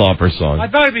Cyndi Lauper song? I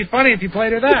thought it'd be funny if you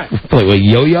played her that. Wait,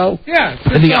 Yo-Yo? Yeah.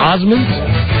 And the Osmonds?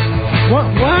 What?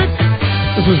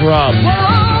 This was Rob.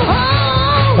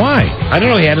 Why? I don't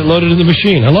know. He had it loaded in the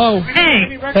machine. Hello?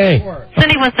 Hey.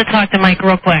 Cyndi wants to talk to Mike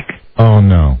real quick. Oh,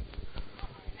 no.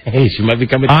 Hey, she might be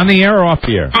coming. On the air or off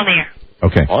the air? On the air.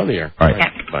 Okay. On the air. All right. Okay.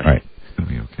 All right. It'll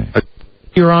be okay.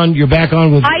 You're back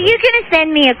on with... Are you going to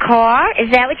send me a car? Is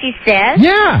that what you said?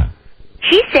 Yeah.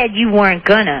 She said you weren't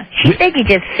gonna. She said you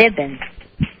just fibbing.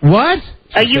 What?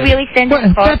 Are you really sending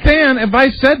a car? Beth Ann, if I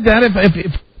said that,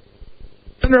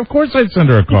 of course I'd send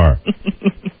her a car.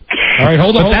 All right,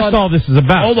 hold on. But that's all this is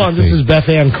about. Hold on, this is Beth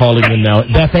Ann calling in now.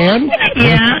 Beth Ann?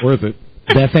 Yeah. Worth it.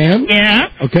 Beth Ann? Yeah.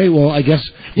 Okay, well, I guess...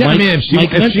 Yeah, Mike,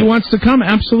 if she wants to come,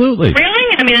 absolutely.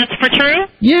 Really? I mean, that's for true?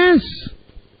 Yes.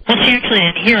 Well, she actually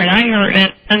didn't hear it. I heard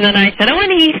it, and then I said, "Oh,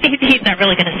 and he's not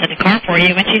really going to send a car for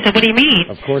you." And she said, "What do you mean?"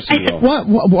 Of course he will.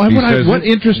 What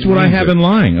interest would I have in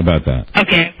lying about that?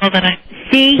 Okay, well then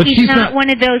See, But he's she's not not- one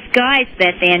of those guys,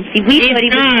 Beth Ann. See, we thought he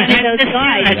was one of those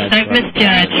guys. I've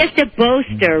misjudged. He's just a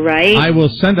boaster, right? I will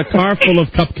send a car full of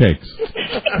cupcakes.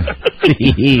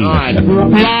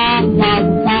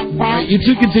 You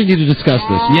two continue to discuss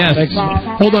this. Yes. Thanks.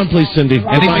 Hold on, please, Cyndi.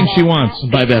 Anything she wants.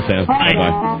 Bye, Beth Ann.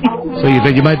 Bye. So you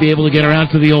think you might be able to get her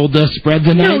out to the old spread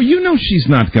tonight? No, you know she's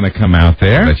not going to come out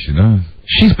there. Bet she does.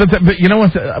 But you know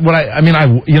what?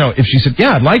 If she said,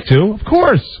 yeah, I'd like to, of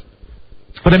course.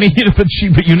 But I mean,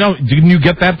 didn't you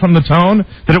get that from the tone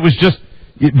that it was just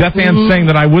Beth Ann saying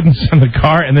that I wouldn't send the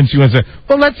car, and then she went,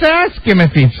 well, let's ask him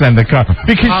if he'd send the car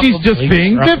because she's just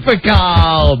being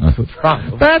difficult.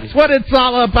 That's what it's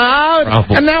all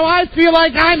about. And now I feel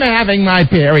like I'm having my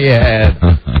period.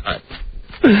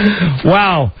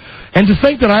 Wow. And to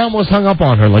think that I almost hung up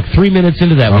on her like 3 minutes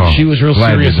into that when she was real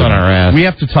serious on our ass. We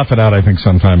have to tough it out, I think,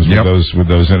 sometimes with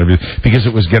those interviews because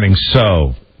it was getting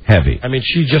so heavy. I mean,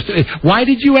 she just... Why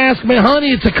did you ask me?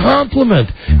 Honey, it's a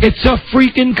compliment. It's a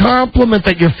freaking compliment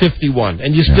that you're 51,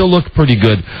 and you still look pretty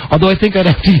good. Although I think I'd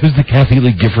have to use the Kathy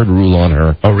Lee Gifford rule on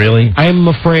her. Oh, really? I'm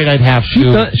afraid I'd have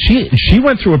to. She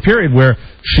went through a period where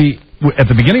at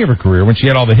the beginning of her career, when she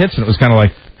had all the hits, and it was kind of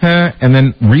like, and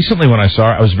then recently when I saw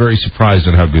her, I was very surprised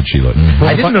at how good she looked. Well,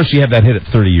 I didn't know she had that hit at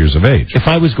 30 years of age. If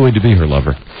I was going to be her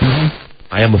lover...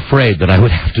 I am afraid that I would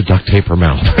have to duct tape her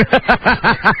mouth.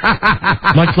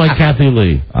 Much like Kathy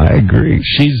Lee. I agree.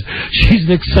 She's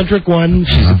an eccentric one.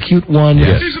 She's a cute one.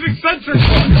 Yes. She's an eccentric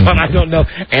one. But I don't know.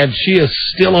 And she is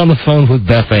still on the phone with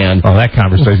Beth Ann. Oh, that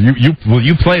conversation.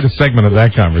 You played a segment of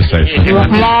that conversation.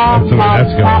 That's the way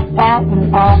that's going.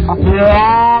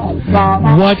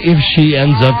 What if she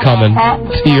ends up coming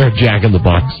to your Jack in the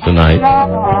Box tonight?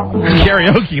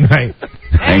 Karaoke night.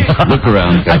 Hank, look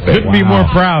around, I couldn't be more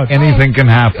proud. Anything can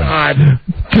happen.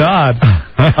 God.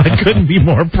 I couldn't be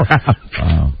more proud.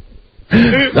 Wow.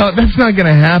 No, that's not going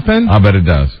to happen. I bet it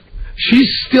does. She's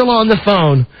still on the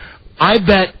phone. I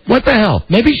bet. What the hell?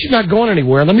 Maybe she's not going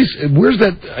anywhere. Let me see. Where's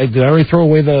that? Did I already throw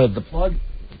away the plug?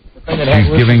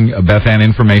 He's giving Beth Ann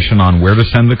information on where to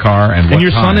send the car and what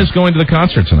your time. son is going to the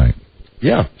concert tonight.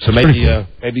 Yeah. So maybe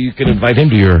you could invite him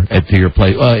to your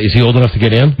place. Is he old enough to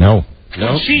get in? No.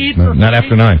 No? Would she eat No, for not free?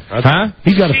 after 9. Huh?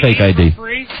 He's got a fake ID.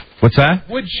 What's that?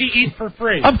 Would she eat for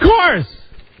free? Of course.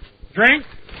 Drink?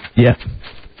 Yeah.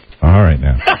 All right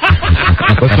now.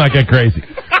 Let's not get crazy.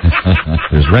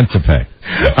 There's rent to pay.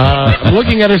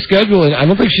 Looking at her schedule, I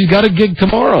don't think she's got a gig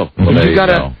tomorrow. Well, there you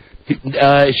go.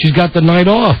 She's got the night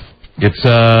off. It's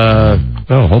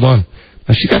hold on.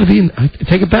 She's got to be in.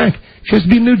 Take it back. She has to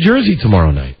be in New Jersey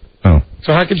tomorrow night. Oh.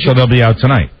 So how can she? So they'll be out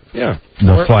tonight. Yeah.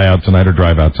 They'll fly out tonight or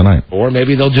drive out tonight. Or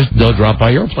maybe they'll drop by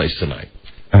your place tonight.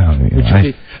 Oh,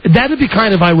 yeah. That'd be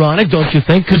kind of ironic, don't you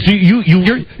think? Because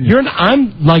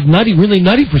I'm like really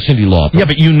nutty for Cyndi Lauper. Yeah,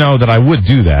 but you know that I would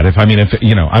do that if I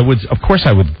would. Of course,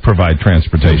 I would provide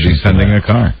transportation. She's sending a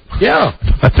car. Yeah.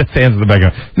 But the fans in the back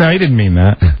go, no, he didn't mean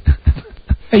that.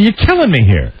 Hey, you're killing me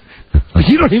here.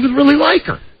 You don't even really like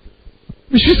her.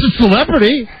 She's a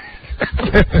celebrity.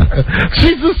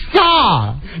 She's a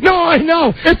star. No, I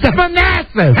know. It's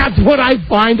Manassas. That's what I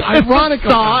find ironic.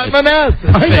 Star Manassas.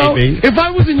 I know. If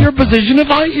I was in your position, if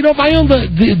I owned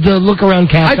the look around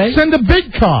cafe, I'd send a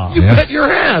big car. You bet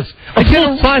your ass. A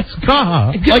full-size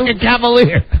car, like a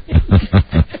Cavalier.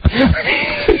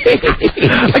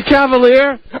 A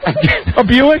Cavalier, a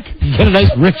Buick, get a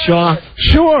nice rickshaw.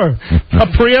 Sure, a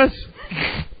Prius.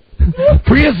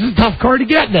 Prius is a tough car to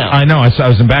get now. I know. I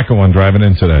was in back of one driving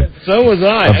in today. So was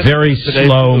I. A very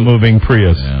slow-moving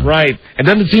Prius. Yeah. Right. And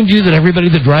doesn't it seem to you that everybody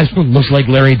that drives one looks like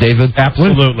Larry David?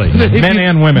 Absolutely. Men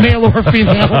and women. Male or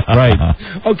female. Right.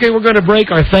 Okay, we're going to break.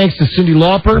 Our thanks to Cyndi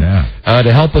Lauper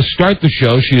to help us start the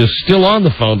show. She is still on the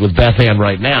phone with Beth Ann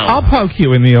right now. I'll poke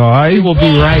you in the eye. We will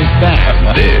be right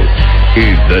back. This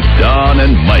is the Don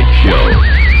and Mike Show.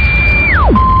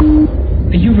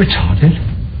 Are you retarded?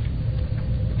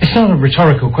 It's not a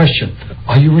rhetorical question.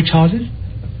 Are you retarded?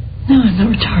 No, I'm not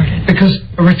retarded. Because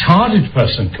a retarded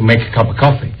person can make a cup of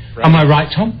coffee. Right. Am I right,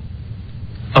 Tom?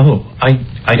 Oh, I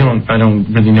don't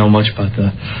really know much about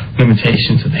the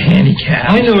limitations of the handicap.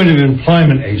 I know an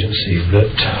employment agency that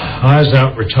hires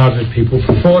out retarded people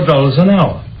for $4 an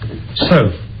hour.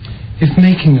 So, if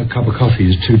making a cup of coffee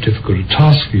is too difficult a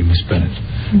task for you, Miss Bennett,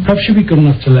 perhaps you'd be good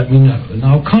enough to let me know, and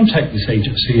I'll contact this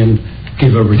agency and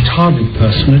give a retarded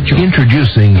person a job.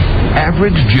 Introducing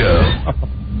Average Joe.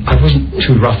 I wasn't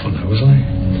too rough on her, was I?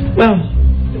 Well,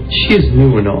 she is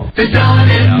new and all. The Don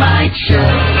and Mike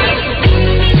Show.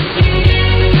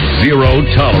 Zero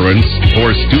tolerance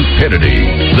for stupidity.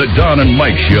 The Don and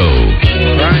Mike Show.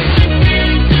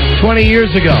 Right. 20 years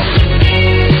ago.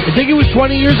 I think it was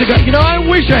 20 years ago. You know, I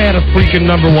wish I had a freaking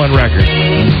 ¡1 record.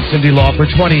 Cyndi Lauper,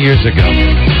 20 years ago.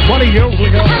 20 years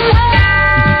ago.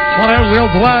 I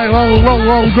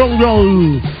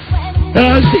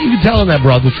was even telling that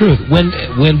broad the truth. When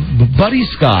Buddy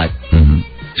Scott,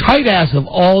 tight-ass of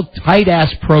all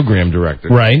tight-ass program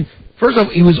directors. Right. First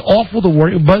off, he was awful to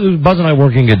work. Buzz and I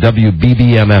working at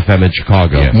WBBM-FM in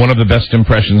Chicago. Yeah. One of the best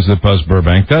impressions that Buzz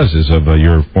Burbank does is of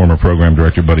your former program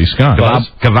director, Buddy Scott.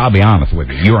 Because I'll be honest with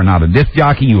you. You are not a disc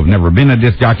jockey, you have never been a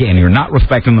disc jockey, and you're not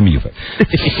respecting the music.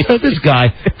 So this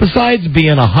guy, besides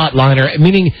being a hotliner,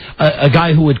 meaning a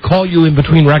guy who would call you in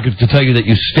between records to tell you that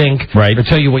you stink, right, or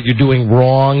tell you what you're doing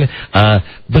wrong,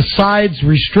 besides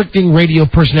restricting radio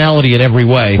personality in every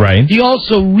way, right, he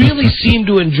also really seemed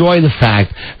to enjoy the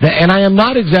fact that, and I am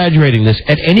not exaggerating this,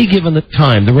 at any given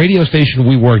time, the radio station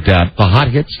we worked at, the Hot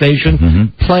Hit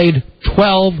station, played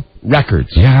 12 records.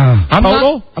 Yeah.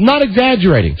 I'm not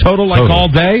exaggerating. Total, like all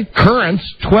day? Currents,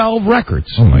 12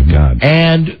 records. Oh, my God.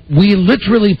 And we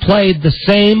literally played the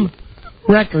same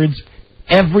records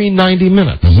every 90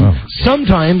 minutes.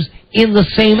 Sometimes in the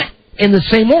same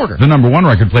order. The #1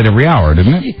 record played every hour,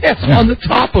 didn't it? Yes, on the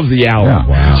top of the hour. Yeah.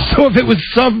 Wow. So if it was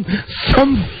some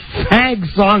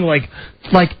fag song like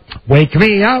Wake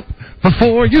Me Up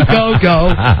Before You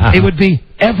Go, it would be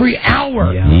every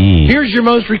hour. Yeah. Here's your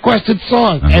most requested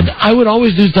song. And I would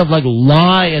always do stuff like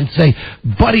lie and say,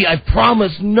 Buddy, I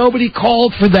promise nobody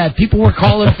called for that. People were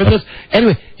calling for this.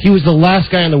 Anyway, he was the last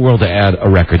guy in the world to add a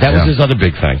record. That was his other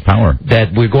big thing. Power.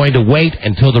 That we're going to wait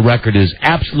until the record is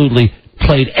absolutely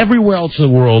played everywhere else in the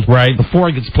world before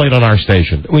it gets played on our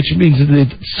station, which means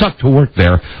it sucked to work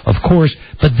there, of course,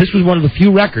 but this was one of the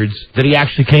few records that he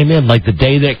actually came in, like the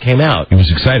day that it came out. He was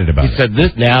excited about it. He said,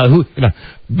 this now,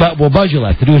 Buzz, you'll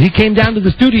have to do it. He came down to the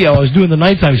studio, I was doing the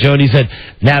nighttime show, and he said,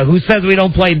 now, who says we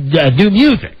don't play new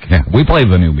music? Yeah, we play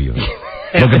the new music.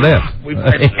 Look at this.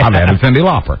 I've added Cyndi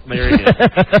Lauper.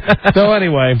 So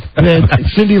anyway,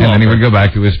 Cyndi Lauper. And then he would go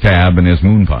back to his tab and his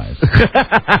moon pies.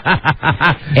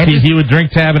 And he would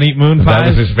drink tab and eat moon pies? That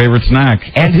was his favorite snack.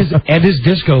 And his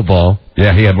disco ball.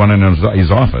 Yeah, he had one in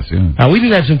his office, yeah. Now, we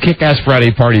did have some kick-ass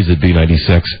Friday parties at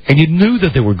B96, and you knew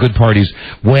that there were good parties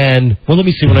when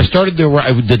I started there,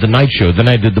 I did the night show, then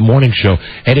I did the morning show,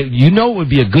 and it would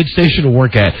be a good station to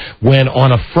work at when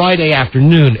on a Friday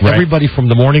afternoon, everybody from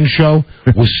the morning show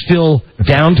was still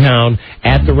downtown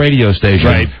at the radio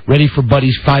station, ready for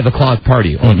Buddy's 5 o'clock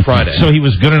party on Friday. So he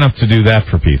was good enough to do that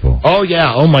for people. Oh,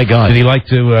 yeah. Oh, my God. Did he like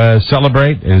to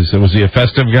celebrate? Was he a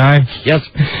festive guy?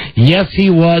 Yes, he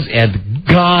was, and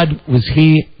God, was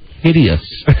he hideous.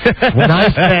 When I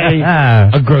say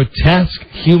a grotesque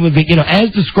human being,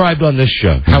 as described on this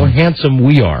show, how handsome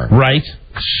we are. Right.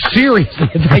 Seriously,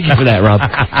 thank you for that, Rob.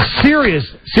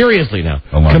 Seriously now,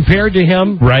 compared to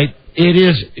him, it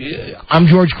is, I'm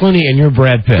George Clooney and you're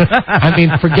Brad Pitt. I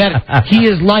mean, forget it. He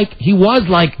was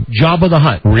like Jabba the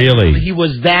Hutt. Really? He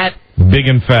was that big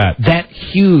and fat. That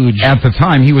huge. At the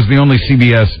time, he was the only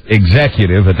CBS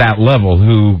executive at that level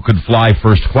who could fly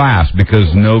first class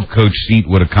because no coach seat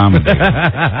would accommodate him.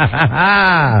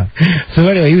 So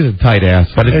anyway, he was a tight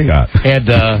ass. What did he got? And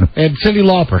Cyndi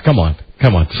Lauper, come on.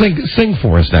 Sing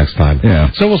for us next time. Yeah.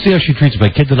 So we'll see how she treats my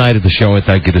kid tonight at the show. I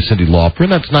thank you to Cyndi Lauper,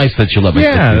 and that's nice that she'll let me do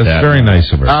that. Yeah, that's very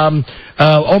nice of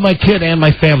her. My kid and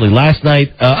my family. Last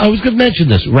night, I was going to mention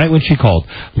this right when she called.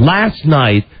 Last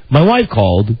night, my wife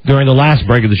called during the last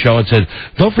break of the show and said,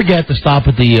 don't forget to stop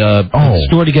at the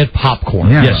store to get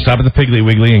popcorn. Yeah, stop at the Piggly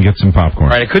Wiggly and get some popcorn.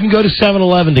 Right, I couldn't go to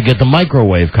 7-Eleven to get the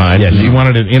microwave kind. Yes, you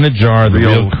wanted it in a jar, the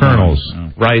real kernels.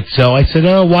 Right, so I said,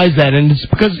 oh, why is that? And it's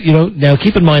because, now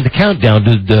keep in mind the countdown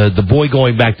to the boy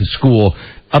going back to school,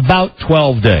 about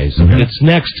 12 days. It's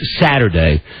next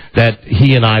Saturday that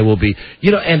he and I will be,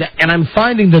 and I'm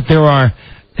finding that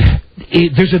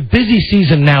there's a busy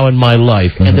season now in my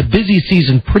life, and the busy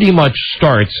season pretty much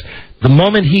starts the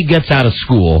moment he gets out of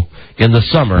school in the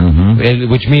summer,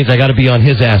 which means I got to be on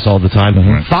his ass all the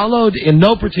time, followed in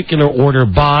no particular order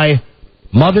by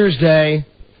Mother's Day,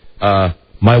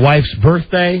 my wife's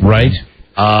birthday. Right.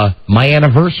 My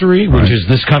anniversary, which is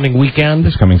this coming weekend.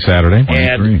 This coming Saturday.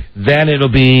 And then it'll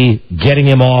be getting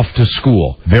him off to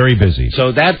school. Very busy.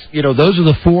 So that's, those are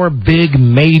the 4 big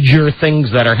major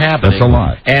things that are happening. That's a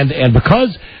lot. And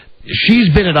because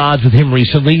she's been at odds with him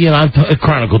recently, I've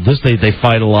chronicled this, they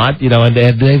fight a lot, and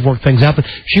they've worked things out, but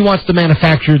she wants to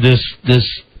manufacture this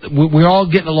we're all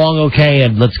getting along okay,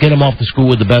 and let's get him off to school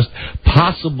with the best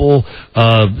possible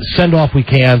send-off we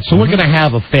can. So we're going to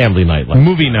have a family night.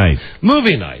 Movie night.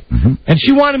 And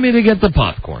she wanted me to get the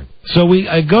popcorn. So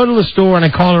I go to the store, and I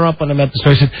call her up when I'm at the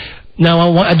store. I said,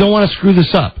 now, I don't want to screw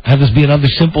this up. Have this be another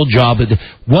simple job.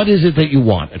 What is it that you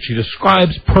want? And she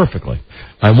describes perfectly.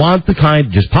 I want the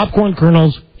kind, just popcorn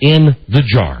kernels in the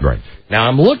jar. Right. Now,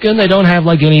 I'm looking. They don't have,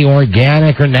 like, any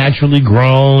organic or naturally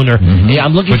grown or... Yeah,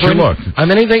 I'm looking for... I'm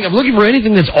looking for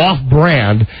anything that's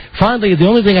off-brand. Finally, the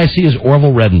only thing I see is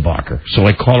Orville Redenbacher. So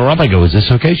I call her up. I go, is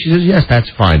this okay? She says, yes, that's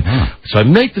fine. So I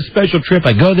make the special trip.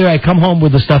 I go there. I come home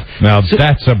with the stuff. Now,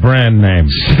 that's a brand name.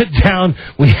 Sit down.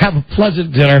 We have a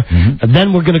pleasant dinner. And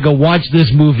then we're going to go watch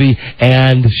this movie.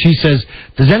 And she says,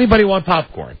 does anybody want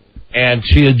popcorn? And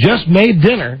she had just made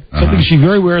dinner, something she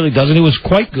very rarely does, and it was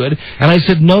quite good. And I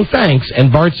said, no thanks.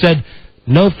 And Bart said,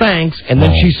 no thanks. And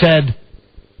then she said,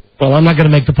 well, I'm not going to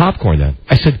make the popcorn then.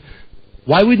 I said,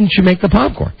 why wouldn't you make the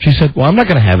popcorn? She said, well, I'm not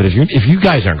going to have it if you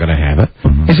guys aren't going to have it.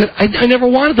 I said, I never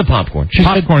wanted the popcorn.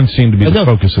 Popcorn seemed to be the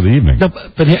focus of the evening. No,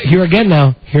 but here again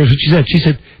now, here's what she said. She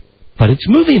said, but it's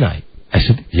movie night. I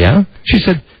said, yeah? She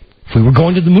said, if we were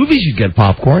going to the movies, you'd get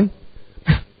popcorn.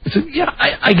 I said, yeah,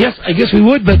 I guess we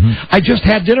would, but I just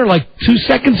had dinner like 2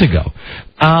 seconds ago.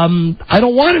 I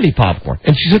don't want any popcorn.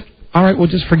 And she said, all right, well,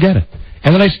 just forget it.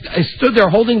 And then I stood there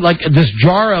holding like this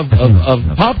jar of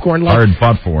popcorn. Like, hard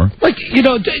fought for. Like, you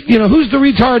know, who's the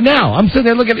retard now? I'm sitting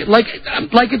there looking at it like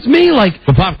it's me. Like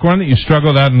the popcorn that you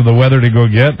struggled out into the weather to go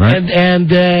get, right?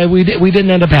 And we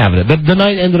didn't end up having it. But the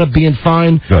night ended up being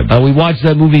fine. Good. We watched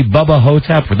that movie Bubba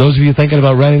Hotep. For those of you thinking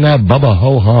about renting that, Bubba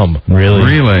Ho Hum.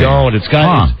 Really? Don't. It's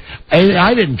got.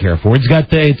 I didn't care for it. It's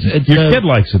got your kid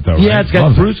likes it though. Yeah, right? It's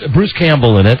got Bruce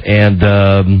Campbell in it,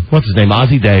 and what's his name?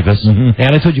 Ozzie Davis. And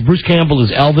I told you Bruce Campbell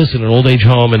is Elvis in an old age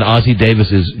home, and Ozzie Davis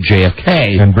is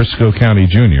JFK. And Briscoe County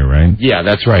Jr., right? Yeah,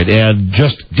 that's right. And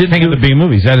just didn't think of the B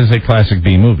movies. That is a classic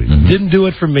B movie. Didn't do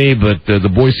it for me, but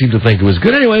the boys seemed to think it was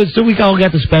good. Anyway, so we all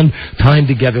got to spend time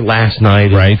together last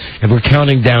night. Right. And we're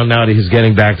counting down now to his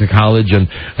getting back to college. And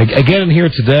I get in here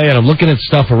today, and I'm looking at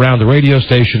stuff around the radio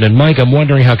station. And Mike, I'm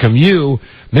wondering how come you,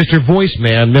 Mr. Voice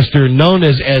Man, Mr. known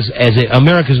as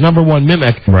America's #1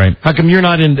 mimic, right? How come you're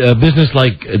not in business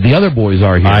like the other boys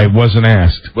are here? I wasn't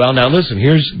asked. Well, now listen.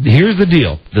 Here's the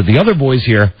deal. The other boys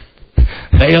here,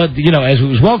 they as it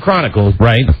was well chronicled,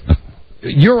 right?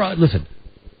 Listen.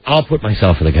 I'll put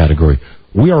myself in the category.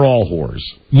 We are all whores.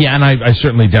 Yeah, and I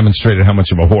certainly demonstrated how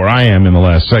much of a whore I am in the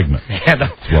last segment.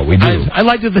 That's what we do. I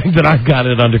like to think that I've got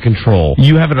it under control.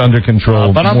 You have it under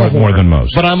control, but more than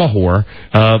most. But I'm a whore.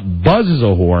 Buzz is a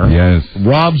whore. Yes.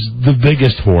 Rob's the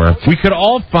biggest whore. We could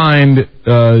all find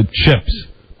chips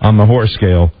on the whore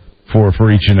scale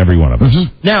for each and every one of us.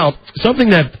 Now, something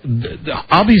that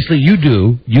obviously you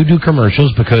do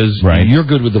commercials because you're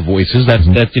good with the voices. That's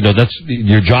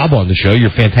your job on the show.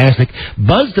 You're fantastic.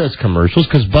 Buzz does commercials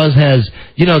because Buzz has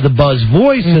the Buzz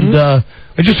voice, and I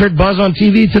just heard Buzz on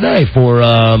TV today for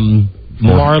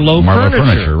Marlowe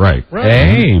Furniture. Right.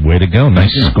 Hey, way to go!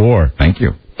 Nice score. Thank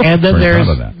you. And then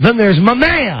there's my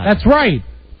man. That's right.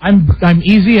 I'm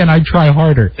easy and I try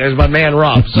harder. There's my man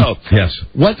Rob. So yes,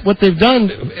 what they've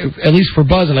done, at least for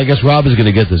Buzz, and I guess Rob is going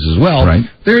to get this as well. Right.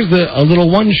 There's a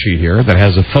little one sheet here that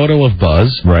has a photo of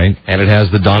Buzz. Right. And it has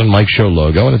the Don and Mike Show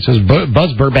logo, and it says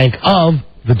Buzz Burbank of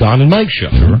the Don and Mike Show.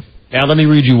 Sure. Now let me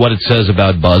read you what it says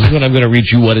about Buzz, and then I'm going to read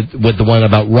you what the one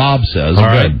about Rob says. All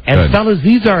right. And fellas,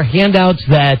 these are handouts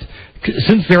that,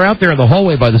 since they're out there in the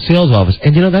hallway by the sales office,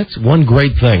 and that's one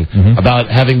great thing about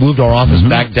having moved our office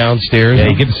back downstairs. Yeah,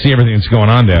 you get to see everything that's going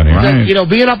on down here. Right.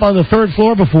 Being up on the third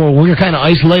floor before, we were kind of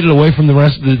isolated away from the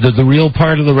rest of the real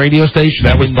part of the radio station.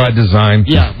 That was by design.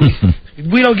 Yeah.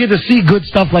 We don't get to see good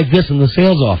stuff like this in the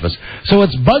sales office. So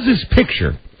it's Buzz's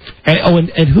picture.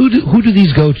 And who do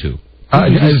these go to?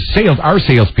 Our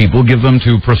salespeople give them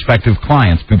to prospective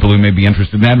clients, people who may be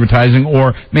interested in advertising,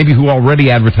 or maybe who already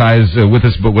advertise with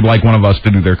us but would like one of us to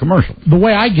do their commercial. The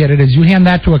way I get it is you hand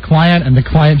that to a client, and the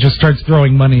client just starts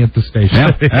throwing money at the station.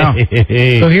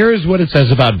 Yeah. So here's what it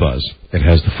says about Buzz. It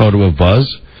has the photo of Buzz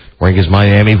wearing his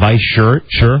Miami Vice shirt.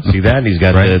 Sure. See that? And he's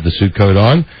got the suit coat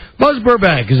on. Buzz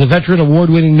Burbank is a veteran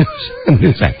award-winning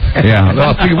news anchor. Yeah.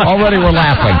 Well, see, already we're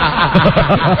laughing.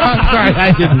 I'm sorry,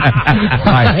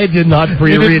 I did not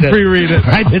pre-read it. Pre-read it.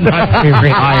 I did not pre-read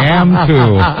it. I am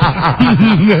too.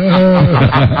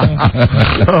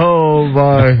 Oh,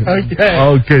 my.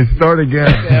 Okay, start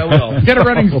again. Yeah, well. Get a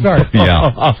running start.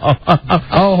 Yeah.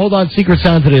 Oh, hold on. Secret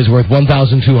Sound today is worth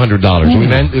 $1,200. We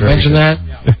mentioned that?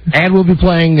 And we'll be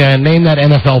playing Name That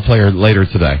NFL Player later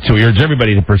today. So we urge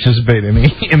everybody to participate in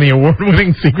the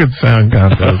award-winning Secret Sound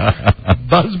contest.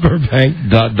 Buzz Burbank, ...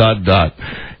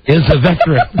 is a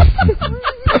veteran.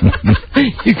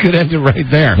 You could end it right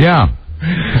there. Yeah.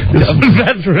 Is a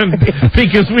veteran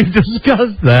because we've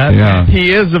discussed that. Yeah.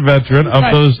 He is a veteran of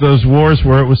those wars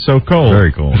where it was so cold.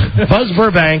 Very cool. Buzz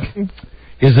Burbank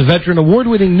is a veteran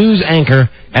award-winning news anchor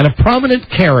and a prominent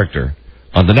character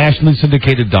on the nationally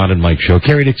syndicated Don and Mike show,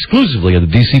 carried exclusively in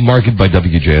the D.C. market by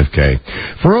WJFK.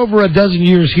 For over a dozen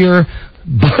years here,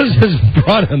 Buzz has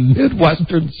brought a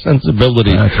Midwestern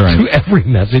sensibility to every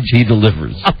message he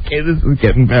delivers. Okay, this is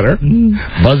getting better.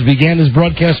 Buzz began his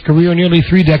broadcast career nearly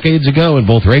 3 decades ago in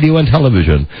both radio and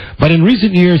television, but in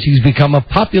recent years he's become a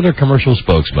popular commercial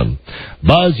spokesman.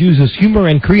 Buzz uses humor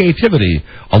and creativity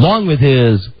along with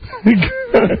his... I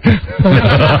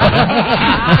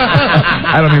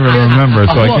don't even remember,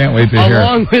 so I can't wait to hear it.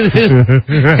 Along with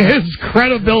his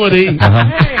credibility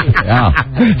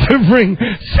to bring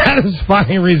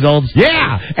satisfying results.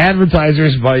 Yeah!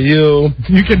 Advertisers by you.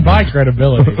 You can buy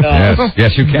credibility.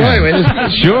 Yes, you can. Anyway,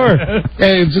 sure.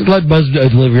 Hey, just let Buzz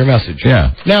deliver your message.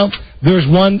 Yeah. Now, there's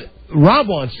one... Rob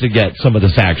wants to get some of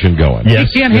this action going.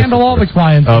 Yes. He can't handle all the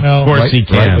clients. Of course he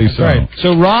can. Right.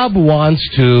 So Rob wants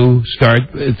to start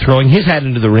throwing his hat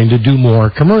into the ring to do more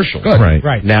commercials. Good.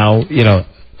 Right. Now,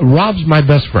 Rob's my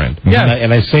best friend. Yeah.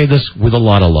 And I say this with a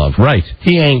lot of love. Right.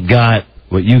 He ain't got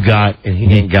what you got, and he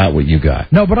ain't got what you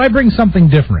got. No, but I bring something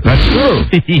different. That's true.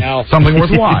 Something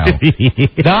worthwhile.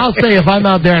 Now, I'll say if I'm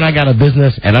out there and I got a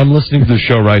business and I'm listening to the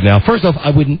show right now, first off,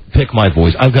 I wouldn't pick my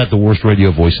voice. I've got the worst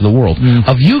radio voice in the world.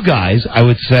 Of you guys, I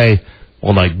would say,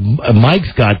 well, like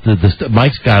Mike's got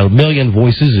Mike's got a million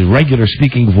voices, a regular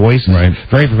speaking voice, right?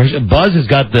 Very professional. Buzz has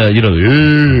got the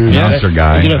the announcer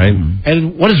guy, right?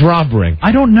 And what does Rob bring?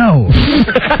 I don't know.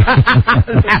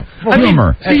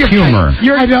 Humor. Humor.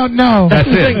 I don't know. That's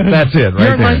it.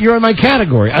 Right You're in my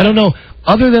category. I don't know.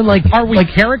 Other than are we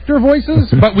character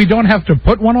voices, but we don't have to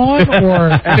put one on? Or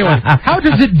anyway, how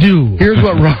does it do? Here's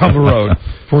what Rob wrote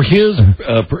for his,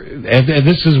 and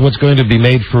this is what's going to be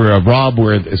made for Rob,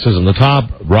 where it says on the top,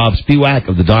 Rob Spiewak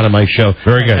of the Don and Mike Show.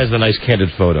 Very good. Has a nice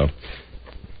candid photo.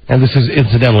 And this is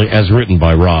incidentally as written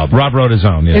by Rob. Rob wrote his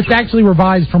own. Yes. It's actually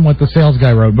revised from what the sales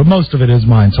guy wrote, but most of it is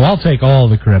mine, so I'll take all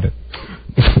the credit.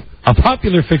 A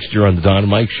popular fixture on the Don and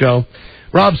Mike Show,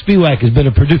 Rob Spiewak has been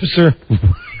a producer,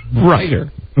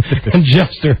 writer, and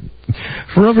jester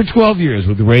for over 12 years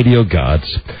with the Radio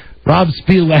Gods. Rob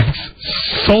Spiewak's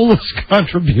soulless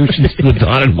contributions to the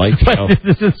Don and Mike Show.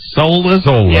 This is soulless?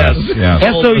 Soulless. Yeah.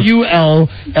 SOULLESS.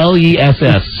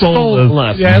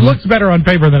 Soulless. Yeah, it looks better on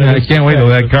paper than it is. I can't wait till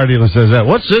that car dealer says that.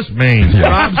 What's this mean?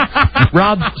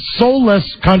 Rob's soulless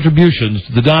contributions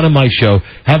to the Don and Mike Show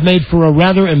have made for a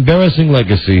rather embarrassing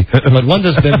legacy, but one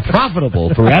that's been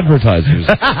profitable for advertisers.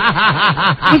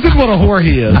 Listen what a whore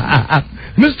he is.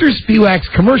 Mr. Spiewak's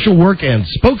commercial work and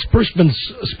spokesperson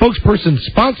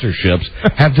sponsorships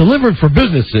have delivered for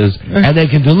businesses, and they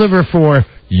can deliver for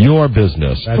your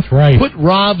business. That's right. Put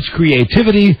Rob's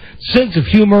creativity, sense of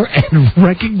humor, and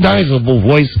recognizable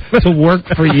voice to work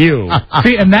for you.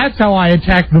 See, and that's how I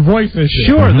attack the voice issue.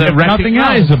 Sure, they're nothing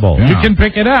recognizable. else. You can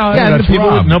pick it out. Yeah, that's people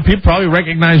Rob. people probably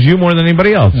recognize you more than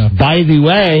anybody else. Yeah. By the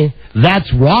way,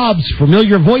 that's Rob's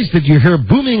familiar voice that you hear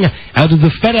booming out of the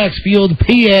FedEx Field,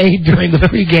 PA, during the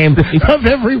pregame of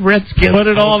every Redskins. Put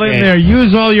it all in there.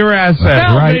 Use all your assets.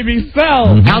 Sell, right? baby,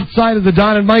 sell. Outside of the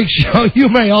Don and Mike Show, you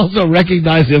may also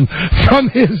recognize him from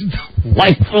his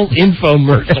delightful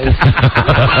infomercials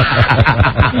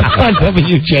on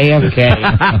WJFK.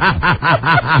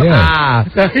 Yeah.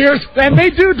 And they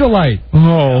do delight.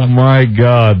 Oh, my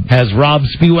God. Has Rob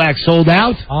Spiewak sold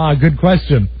out? Ah, good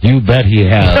question. You bet he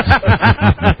has.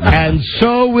 And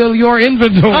so will your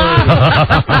inventory.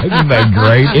 Isn't that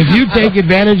great? If you take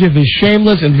advantage of his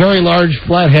shameless and very large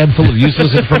flat head full of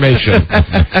useless information.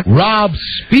 Rob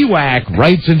Spiewak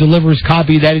writes and delivers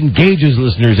copy that engages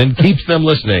listeners and keeps them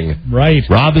listening. Right.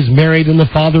 Rob is married and the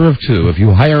father of 2. If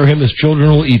you hire him, his children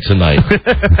will eat tonight.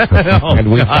 And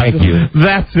we thank you.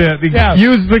 That's it. Yeah.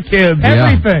 Use the kids.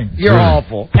 Everything. You're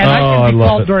awful. And I can be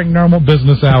called during normal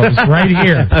business hours right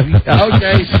here.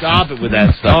 Okay, stop it with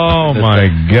that stuff. Oh, my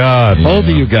God. Both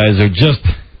of you guys are just...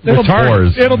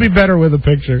 It'll be better with a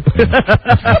picture.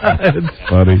 It's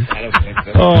funny.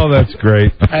 Oh, that's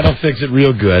great. That'll fix it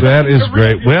real good. That is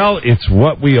great. Well, it's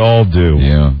what we all do.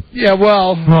 Yeah. Yeah,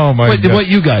 well, oh my God. What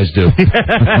you guys do.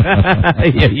 Yeah,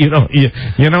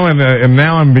 and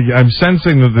now I'm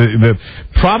sensing that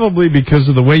probably because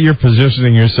of the way you're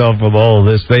positioning yourself with all of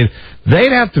this, they'd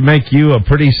have to make you a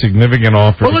pretty significant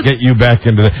offer to get you back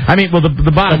into the... I mean, well,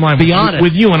 the bottom line,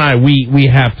 with you and I, we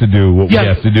have to do what we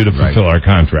have to do to fulfill our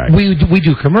contract. We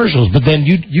do commercials, but then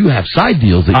you have side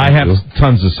deals that you I have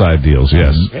tons of side deals,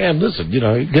 yes. Man, listen,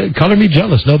 color me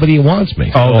jealous. Nobody wants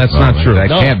me. Oh, that's not true. That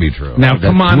can't be true. Now,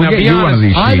 come on, we'll be honest. one of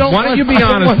these sheets. Why don't you be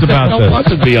honest about this?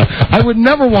 I would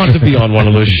never want to be on one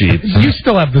of those sheets. You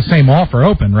still have the same offer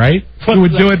open, right? You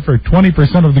would do it for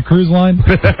 20% of the cruise line?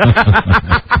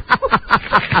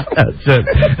 That's it.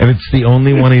 And it's the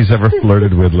only one he's ever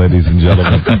flirted with, ladies and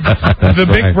gentlemen. The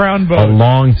big brown boat. A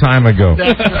long time ago.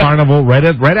 Carnival, right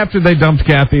after they dumped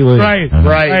Kathy Lee.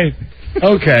 Right.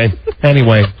 Okay.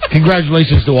 Anyway,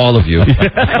 congratulations to all of you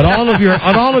on all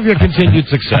of your continued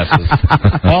successes.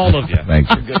 All of you. Thank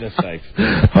you. For goodness sakes.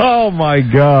 Oh my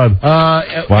God.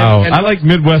 Wow. I like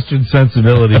Midwestern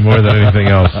sensibility more than anything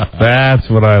else. That's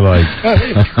what I like.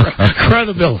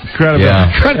 Credibility.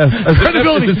 Yeah.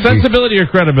 Credibility. Is it sensibility or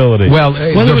credibility? Well,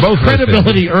 there was both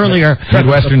credibility earlier.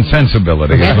 Midwestern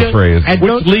sensibility is the phrase.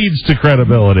 Which leads to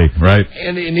credibility, right?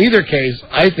 And in either case,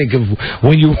 I think of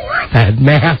when you wore that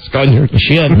mask on your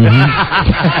chin. No,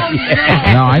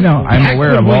 I know. I'm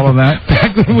aware of all of that.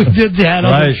 Back when we did that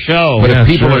on the show. But if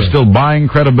people are still buying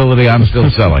credibility, I'm still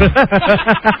selling.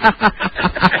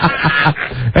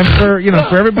 And for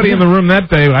everybody in the room that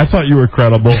day, I thought you were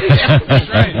credible.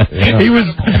 He was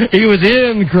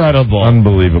incredible.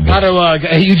 Unbelievable.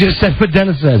 You just said what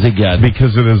Dennis says again.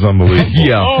 Because it is unbelievable.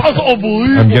 Yeah.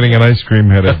 Unbelievable. I'm getting an ice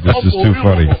cream headache. This is too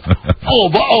funny.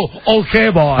 Okay,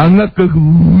 boy. I'm not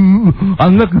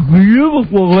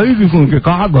beautiful lady from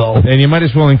Chicago. And you might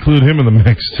as well include him in the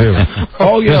mix too.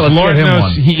 Oh yeah, let's Lord get him knows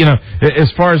one. he,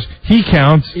 as far as he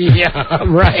counts. Yeah,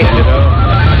 right.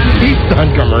 He's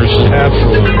done commercials.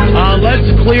 Absolutely.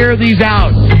 Let's clear these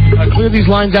out. Clear these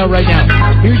lines out right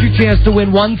now. Here's your chance to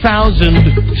win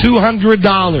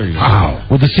 $1,200. Wow.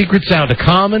 With the secret sound, a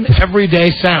common,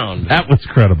 everyday sound. That was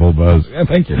credible, Buzz. Yeah,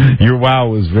 thank you. Your wow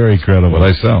was very credible. What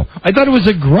I sell. I thought it was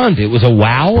a grunt. It was a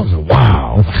wow? It was a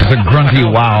wow. It's a grunty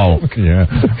wow. Yeah.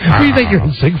 What do you think you're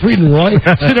in Siegfried and Roy?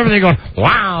 Sitting over there going,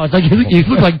 wow. It's like you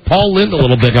look like Paul Lynde a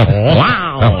little bit. Going,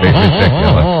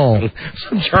 wow.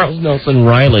 Some Charles Nelson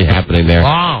Riley happening there.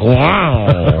 Wow.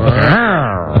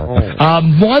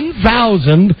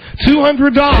 $1,200.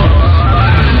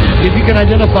 If you can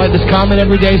identify this common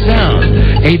everyday sound.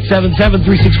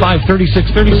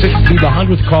 877-365-3636. Be the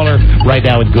 100th caller right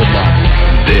now, and good luck.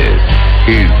 This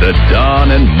is the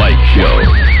Don and Mike Show.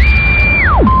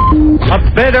 A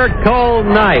bitter cold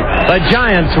night. The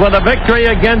Giants, with a victory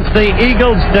against the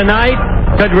Eagles tonight,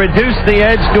 could reduce the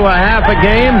edge to a half a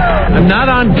game. I'm not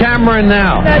on camera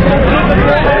now.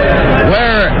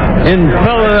 We're in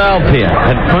Philadelphia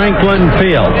at Franklin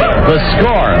Field. The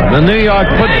score, the New York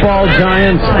Football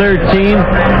Giants 13,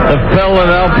 the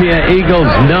Philadelphia Eagles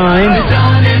 9. The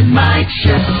Don and Mike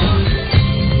Show.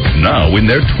 Now in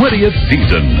their 20th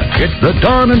season, it's the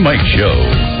Don and Mike Show.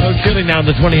 No kidding, now in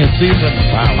the 20th season.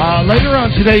 Wow. Later on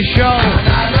today's show,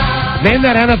 name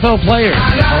that NFL player.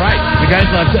 All right. The guys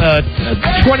left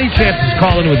 20 chances to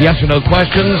call in with yes or no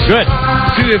questions. Good.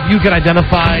 See if you can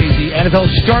identify the NFL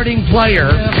starting player.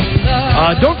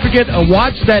 Don't forget,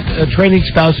 watch that Training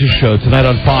Spouses show tonight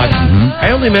on Fox.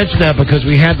 I only mention that because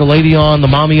we had the lady on, the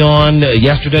mommy on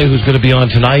yesterday, who's going to be on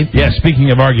tonight. Yeah, speaking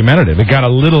of argumentative, it got a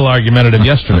little argumentative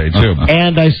yesterday, too.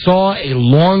 And I saw a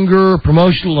longer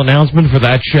promotional announcement for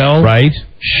that show. Right.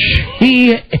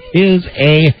 She is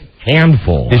a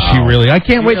handful. Is she really? I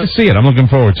can't wait to see it. I'm looking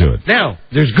forward to it. Now,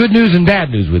 there's good news and bad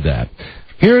news with that.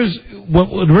 Here's what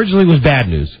originally was bad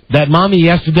news. That mommy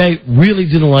yesterday really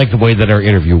didn't like the way that our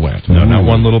interview went. No, not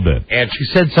one little bit. And she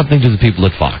said something to the people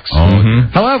at Fox. Mm-hmm.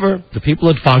 However, the people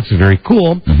at Fox are very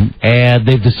cool, and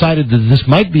they've decided that this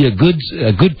might be a good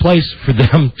place for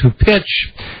them to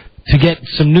pitch to get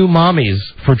some new mommies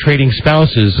for Trading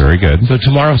Spouses. Very good. So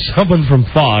tomorrow, someone from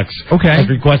Fox has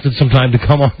requested some time to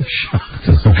come on the show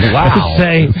to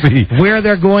say where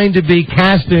they're going to be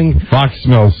casting. Fox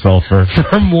smells sulfur.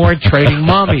 For more trading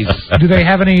mommies. Do they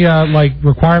have any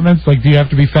requirements? Like, do you have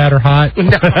to be fat or hot?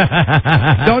 No.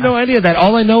 Don't know any of that.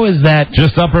 All I know is that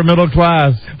just upper middle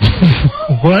class.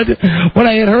 What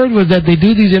I had heard was that they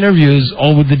do these interviews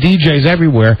all with the DJs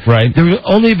everywhere. Right. There have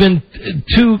only been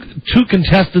two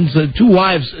contestants, two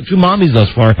mommies thus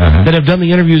far, that have done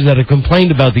the interviews that have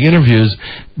complained about the interviews.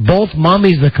 Both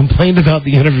mommies that complained about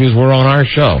the interviews were on our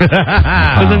show.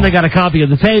 So then they got a copy of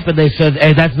the tape, and they said,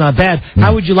 hey, that's not bad.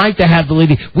 How would you like to have the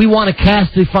lady? We want to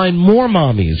cast to find more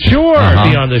mommies. Sure.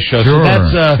 Be on this show. Sure.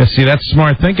 So that's, see, that's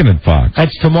smart thinking at Fox.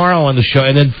 That's tomorrow on the show.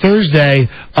 And then Thursday,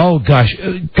 oh, gosh,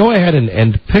 go ahead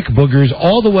and pick boogers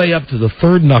all the way up to the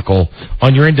third knuckle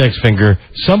on your index finger.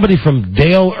 Somebody from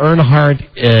Dale Earnhardt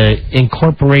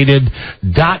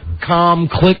Incorporated.com,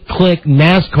 click,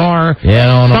 NASCAR,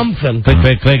 something.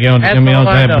 Click. You don't have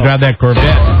to drive that Corvette.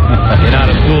 You're out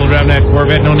of school driving that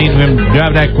Corvette. No need to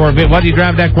drive that Corvette. What do you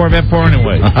drive that Corvette for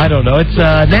anyway? I don't know. It's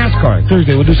NASCAR.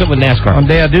 Thursday, we'll do something with NASCAR. On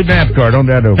day I do NASCAR. Don't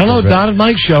drive Hello, Corvette. Don and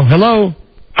Mike Show. Hello.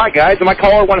 Hi, guys. Am I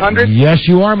caller 100? Yes,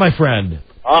 you are, my friend.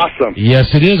 Awesome.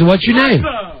 Yes, it is. What's your name?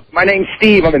 My name's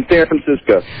Steve. I'm in San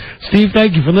Francisco. Steve,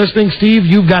 thank you for listening. Steve,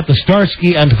 you've got the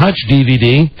Starsky and Hutch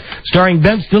DVD, starring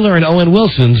Ben Stiller and Owen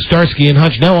Wilson, Starsky and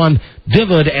Hutch, now on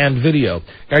Vivid and video.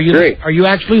 Are you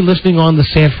actually listening on the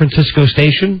San Francisco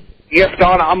station? Yes,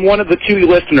 Don, I'm one of the 2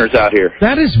 listeners out here.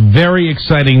 That is very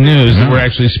exciting news that we're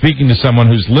actually speaking to someone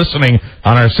who's listening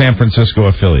on our San Francisco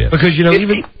affiliate. Because, you know,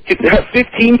 it's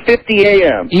 15:50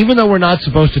 a.m. Even though we're not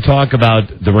supposed to talk about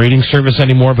the rating service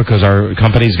anymore because our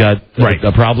company's got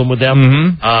a problem with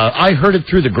them, I heard it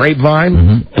through the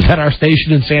grapevine that our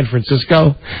station in San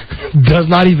Francisco does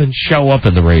not even show up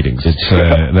in the ratings. It's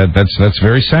that's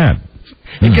very sad.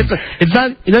 It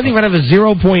doesn't even have a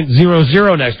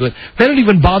 0.00 next to it. They don't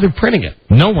even bother printing it.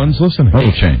 No one's listening.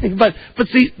 Total change. But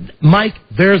see, Mike,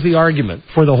 there's the argument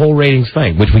for the whole ratings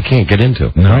thing, which we can't get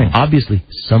into. No. Obviously,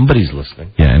 somebody's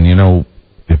listening. Yeah, and you know,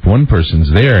 if one person's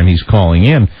there and he's calling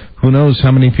in, who knows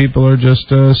how many people are just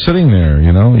sitting there,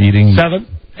 you know, eating 7,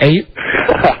 8.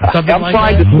 I'm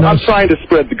trying to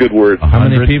spread the good word. How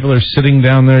many people are sitting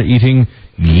down there eating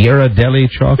Ghirardelli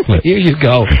chocolate? Here you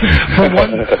go. For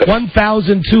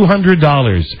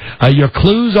 $1,200. Your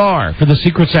clues are, for the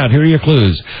secret sound, here are your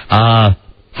clues.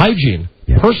 Hygiene,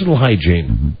 personal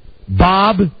hygiene,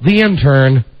 Bob the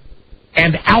intern,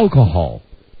 and alcohol.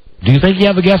 Do you think you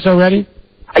have a guess already?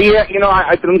 Yeah, you know,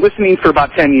 I've been listening for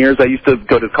about 10 years. I used to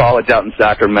go to college out in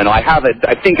Sacramento. I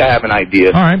think I have an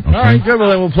idea. All right, good. Well,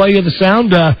 then we'll play you the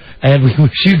sound, and we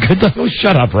wish you good luck. Oh,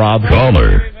 shut up, Rob.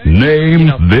 Caller,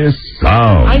 name this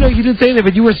sound. I know you didn't say that,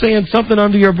 but you were saying something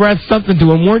under your breath, something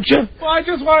to him, weren't you? Well, I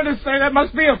just wanted to say that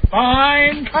must be a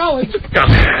fine college.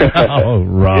 Oh,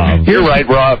 Rob. You're right,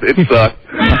 Rob. It sucks.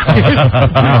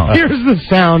 Here's the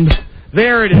sound.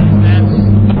 There it is.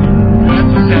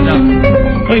 That's the sound.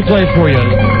 Let me play it for you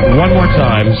one more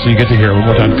time so you get to hear it one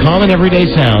more time. Common everyday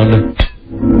sound.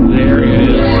 There it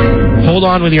is. Hold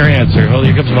on with your answer. Oh,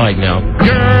 here comes Mike now.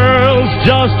 Girls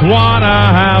just wanna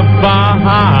have fun.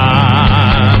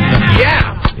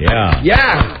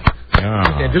 Yeah.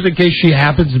 Okay, just in case she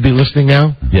happens to be listening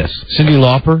now. Yes. Cyndi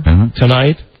Lauper,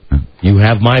 tonight, you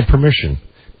have my permission.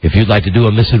 If you'd like to do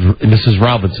a Mrs.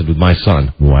 Robinson with my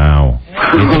son. Wow.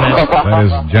 That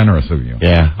is generous of you.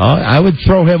 Yeah. I would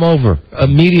throw him over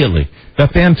immediately.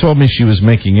 That fan told me she was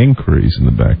making inquiries in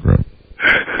the back room.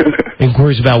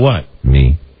 Inquiries about what?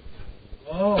 Me.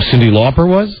 Oh. Cyndi Lauper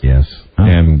was? Yes. Oh.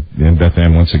 And Beth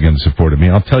Ann once again supported me.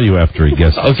 I'll tell you after he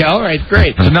gets Okay, all right,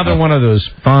 great. It's another one of those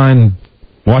fine,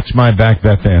 watch my back,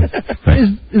 Beth Ann.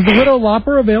 Is the Widow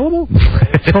Lauper available? For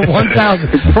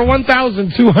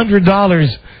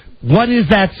 $1,200. What is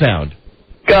that sound?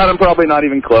 God, I'm probably not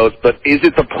even close, but is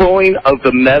it the pulling of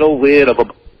the metal lid of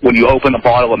when you open a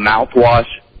bottle of mouthwash?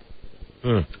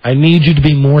 I need you to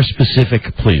be more specific,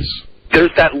 please.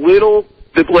 There's that little,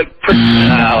 I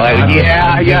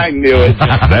knew it.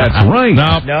 That's right.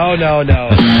 No.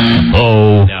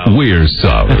 Oh, we're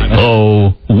sorry.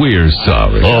 Oh, we're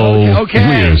sorry. Oh, Okay.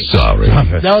 we're sorry.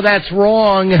 No, that's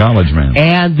wrong. College man.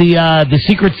 And the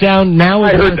secret sound now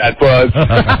is I heard that buzz.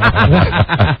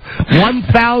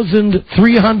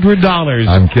 $1,300.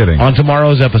 I'm kidding. On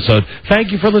tomorrow's episode.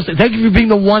 Thank you for listening. Thank you for being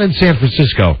the one in San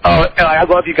Francisco. Oh, I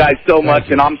love you guys so much,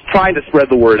 and I'm trying to spread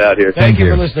the word out here. Thank you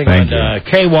for listening on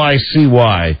KYCY.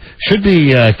 Should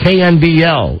be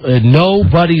KNBL.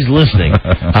 Nobody's listening.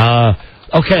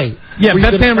 Okay. Yeah,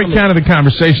 Beth Ann recounted the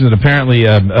conversation that apparently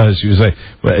she was like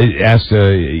asked,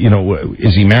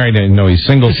 is he married? And no, he's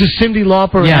single. This is Cyndi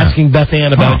Lauper asking Beth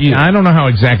Ann about you. I don't know how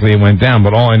exactly it went down,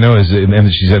 but all I know is,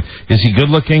 and she said, is he good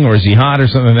looking or is he hot or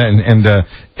something?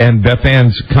 And Beth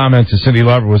Ann's comment to Cyndi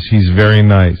Lauper was, he's very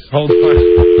nice. Hold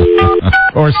on.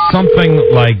 Or something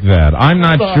like that. I'm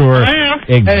not sure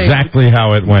exactly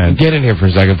how it went. Get in here for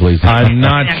a second, please. I'm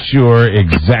not sure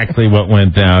exactly what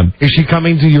went down. Is she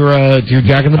coming to your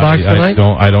Jack in the Box tonight?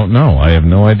 I don't know. I have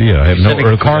no idea. I have no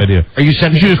earthly idea. Are you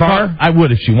sending a car? I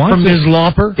would if she wants. From Ms.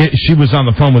 Lauper? She was on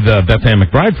the phone with Beth Ann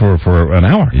McBride for an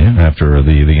hour after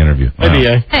the interview.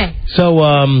 Wow. Hey. So,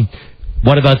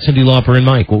 what about Cyndi Lauper and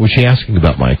Mike? What was she asking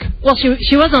about Mike? Well,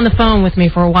 she was on the phone with me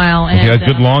for a while. And, a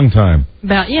good long time.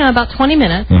 About 20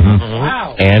 minutes.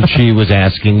 Wow. And she was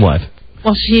asking what?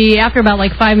 Well, after about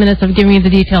 5 minutes of giving me the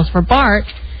details for Bart,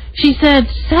 she said,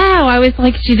 so, I was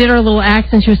she did her little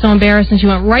accent. She was so embarrassed, and she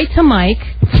went right to Mike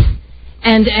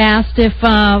and asked if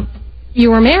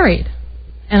you were married.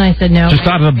 And I said no. Just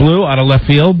out of the blue, out of left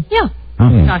field? Yeah.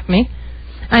 Shocked me.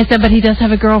 I said, but he does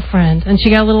have a girlfriend. And she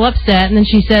got a little upset, and then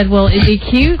she said, well, is he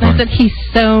cute? And I said, he's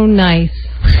so nice.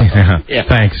 Yeah.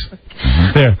 Thanks.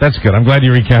 There, that's good. I'm glad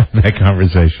you recounted that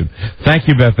conversation. Thank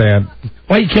you, Beth Ann.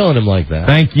 Why are you killing him like that?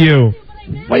 Thank you.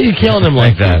 Why are you killing him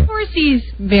like that? Of course he's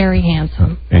very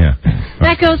handsome. Yeah.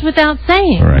 That goes without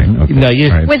saying. All right. Okay. No, you,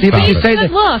 right. you say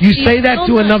that. You say that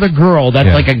to another girl.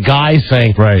 That's like a guy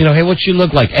saying, hey, what's she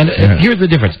look like? And here's the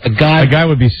difference. A guy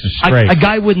would be straight. A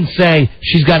guy wouldn't say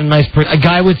she's got a nice. A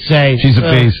guy would say she's a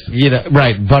beast.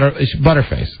 Right?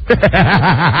 Butterface.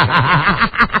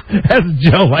 As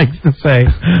Joe likes to say,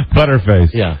 butterface.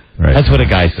 Yeah. Right. That's what a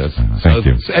guy says. Thank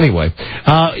you. So anyway,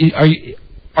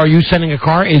 Are you sending a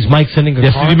car? Is Mike sending a car?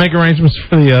 Yes, did you make arrangements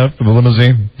for the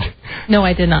limousine? No,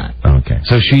 I did not. Okay.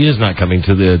 So she is not coming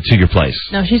to your place.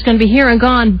 No, she's going to be here and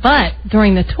gone, but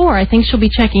during the tour, I think she'll be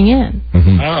checking in.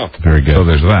 Mm-hmm. Oh. Very good. So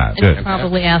there's that. And Good.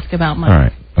 probably ask about Mike. All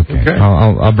right. Okay.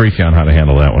 I'll brief you on how to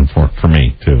handle that one for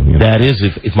me, too. You know? That is,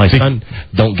 if my son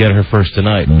don't get her first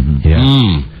tonight. Mm-hmm.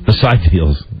 Yeah. The side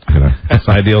deals. The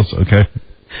side deals, okay.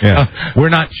 Yeah. We're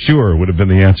not sure would have been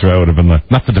the answer. I would have been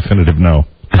not the definitive no.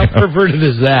 How perverted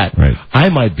is that? Right. I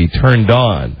might be turned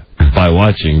on by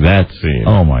watching that scene.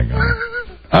 Oh, my God.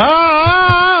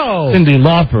 Oh! Cyndi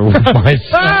Lauper with my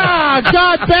son. Ah,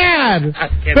 God, bad.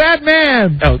 Bad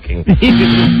man. Joking.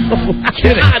 Kidding.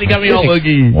 God, he got me all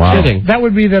boogie. Wow. Kidding. That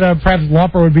would be that perhaps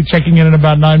Lauper would be checking in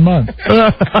about 9 months.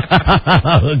 God.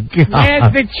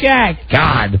 Where's the check?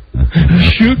 God.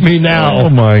 Shoot me now. Oh,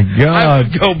 my I God.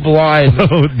 would go blind.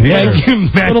 Oh, dear. Thank you,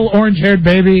 Matt. Little orange-haired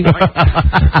baby.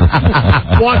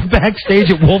 Walk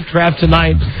backstage at Wolf Trap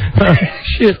tonight.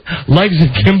 Shit. Legs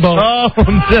akimbo. Oh,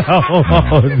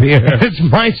 no. Oh, dear. It's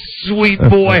my sweet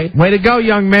boy. Way to go,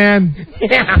 young man.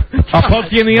 Yeah. I'll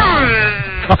poke you in the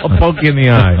eye. I'll poke you in the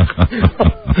eye.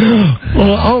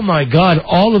 Well, oh, my God.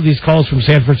 All of these calls from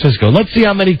San Francisco. Let's see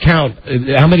how many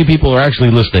people are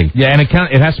actually listening. Yeah, and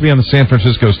it has to be on the San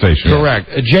Francisco station. Correct.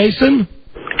 Jason?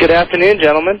 Good afternoon,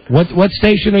 gentlemen. What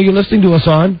station are you listening to us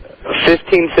on?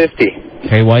 1550.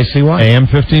 KYCY? AM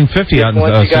 1550. Just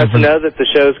want you guys to know that the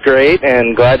show's great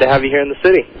and glad to have you here in the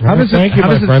city. How does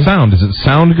it sound? Does it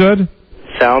sound good?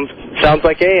 Sounds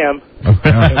like AM. There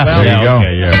you go.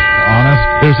 Okay, yeah. Honest.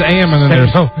 There's AM and then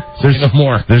there's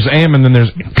more. There's AM and then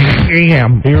there's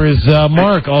AM. Here is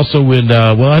Mark, also in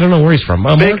I don't know where he's from.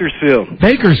 Bakersfield.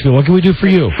 Bakersfield. What can we do for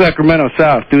you? Sacramento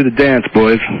South. Do the dance,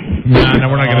 boys. No,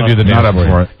 we're not going to do the dance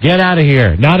for it. Get out of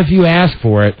here. Not if you ask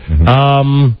for it.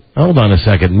 Mm-hmm. Hold on a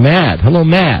second. Matt. Hello,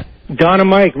 Matt. Don and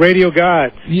Mike, Radio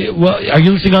Gods. Well, are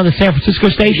you listening on the San Francisco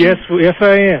station? Yes,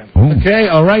 I am. Ooh. Okay,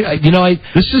 all right.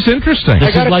 This is interesting.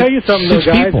 I got to tell you something, though,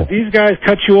 guys. People. These guys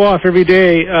cut you off every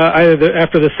day, either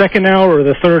after the second hour or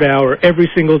the third hour, every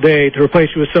single day, to replace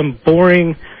you with some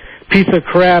boring piece of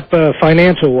crap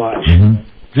financial watch. Mm-hmm.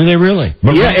 Do they really?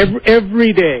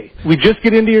 Every day. We just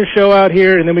get into your show out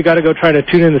here, and then we got to go try to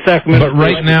tune in the Sacramento. But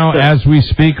right now, as we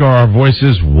speak, are our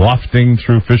voices wafting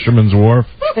through Fisherman's Wharf?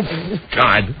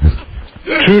 God.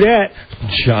 True that.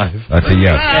 Jive. That's a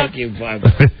yes. Thank you, Bob.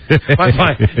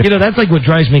 That's like what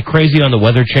drives me crazy on the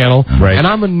Weather Channel. Right. And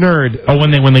I'm a nerd. Oh,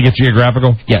 when they get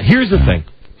geographical? Yeah, here's the thing.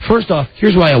 First off,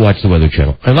 here's why I watch the Weather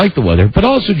Channel. I like the weather, but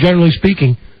also, generally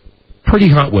speaking, pretty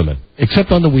hot women.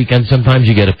 Except on the weekend, sometimes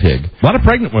you get a pig. A lot of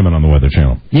pregnant women on the Weather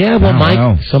Channel. Yeah, well,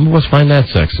 Mike, some of us find that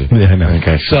sexy. Yeah, I know.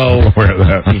 Okay, so,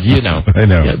 I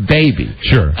know. Yeah, baby.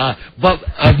 Sure. But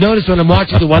I've noticed when I'm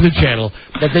watching the Weather Channel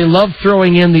that they love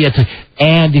throwing in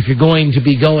and if you're going to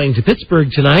be going to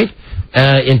Pittsburgh tonight,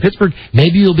 in Pittsburgh,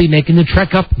 maybe you'll be making the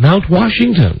trek up Mount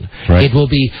Washington. Right. It will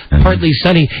be partly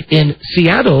sunny in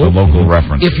Seattle. The local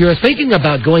reference. If you're thinking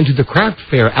about going to the craft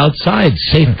fair outside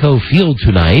Safeco Field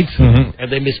tonight,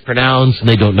 and they mispronounce and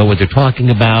they don't know what they're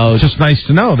talking about. It's just nice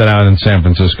to know that out in San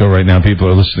Francisco right now, people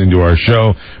are listening to our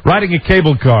show, riding a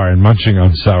cable car and munching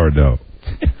on sourdough.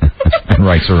 And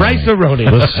rice-a-roni.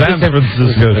 Rice-a-roni. The San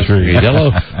Francisco tree.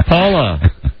 Hello, Paula.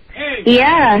 Hey,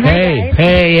 Yeah.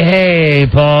 Hey,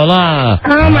 Paula.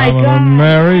 Oh, my I wanna God.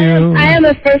 marry you. I am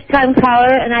a first-time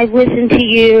caller, and I've listened to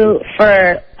you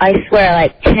for, I swear,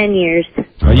 like 10 years.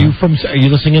 Are you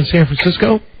listening in San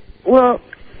Francisco? Well,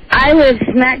 I live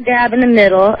smack dab in the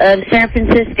middle of San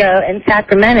Francisco and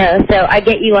Sacramento, so I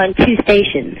get you on 2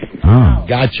 stations. Oh,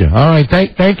 gotcha. All right,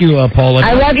 thank you, Paula.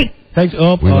 I love you. Thanks. We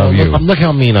love you. Look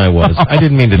how mean I was. I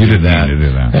didn't mean to do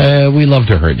that. We love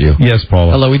to hurt you. Yes,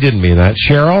 Paula. Hello, we didn't mean that.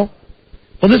 Cheryl?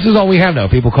 Well, this is all we have now.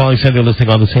 People calling, saying they're listening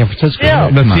on the San Francisco. Yeah.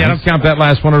 I don't count that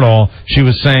last one at all. She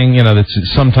was saying, that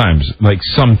sometimes.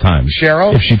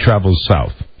 Cheryl? If she travels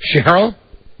south. Cheryl?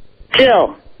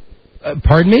 Jill.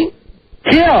 Pardon me?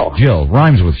 Jill. Jill.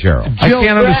 Rhymes with Cheryl. I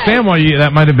can't understand why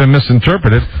that might have been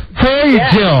misinterpreted. Hey,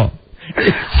 Jill.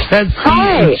 That's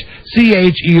Cheryl. Jill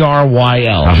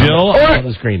on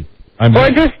the screen. Or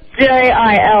just Jill.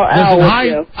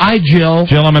 Hi, Jill.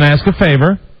 Jill, I'm going to ask a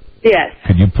favor. Yes.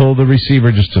 Could you pull the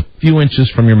receiver just a few inches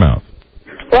from your mouth?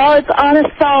 Well, it's on a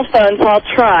cell phone, so I'll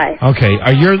try. Okay.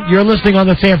 You're listening on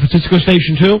the San Francisco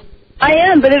station, too? I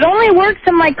am, but it only works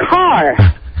in my car.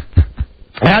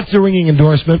 That's a ringing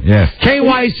endorsement. Yes.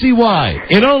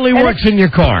 KYCY. It only works in your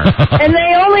car. And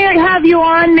they only have you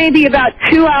on maybe about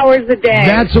 2 hours a day.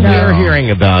 That's what we're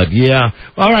hearing about, yeah.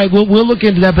 All right, we'll look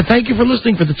into that, but thank you for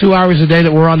listening for the 2 hours a day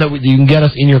that we're on that you can get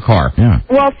us in your car. Yeah.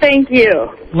 Well, thank you.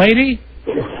 Lady,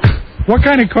 what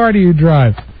kind of car do you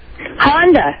drive?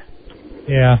 Honda.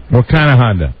 Yeah. What kind of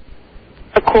Honda?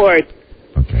 Accord.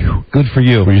 Okay. Good for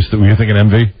you. Were you thinking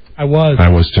MV? I was. I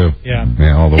was too. Yeah.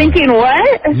 Yeah, all the way. Thinking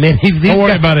what? Don't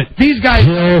worry about it. These guys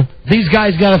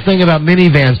got a thing about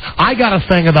minivans. I got a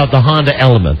thing about the Honda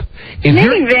Element.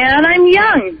 Minivan? I'm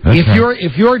young.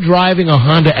 If you're driving a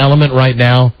Honda Element right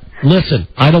now, listen,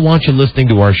 I don't want you listening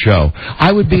to our show.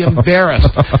 I would be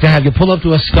embarrassed to have you pull up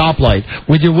to a stoplight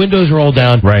with your windows rolled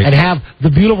down and have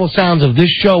the beautiful sounds of this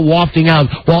show wafting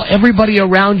out while everybody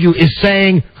around you is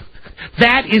saying,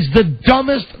 that is the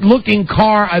dumbest looking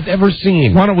car I've ever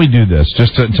seen. Why don't we do this,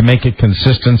 just to make it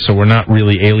consistent so we're not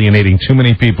really alienating too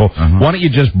many people? Why don't you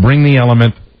just bring the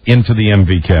Element into the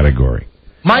MV category?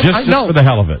 Just for the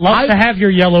hell of it. Love to have your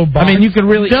yellow box. I mean, you can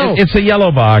really... No. It's a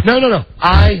yellow box. No.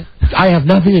 I have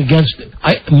nothing against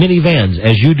minivans,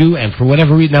 as you do, and for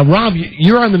whatever reason... Now, Rob,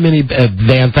 you're on the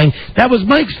minivan thing. That was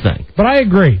Mike's thing. But I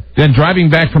agree. Then driving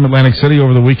back from Atlantic City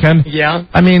over the weekend... Yeah.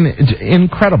 I mean, it's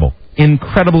incredible.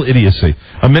 Incredible idiocy.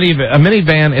 A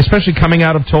minivan, especially coming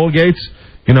out of toll gates...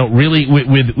 really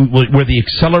where the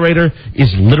accelerator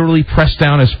is literally pressed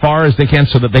down as far as they can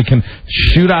so that they can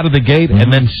shoot out of the gate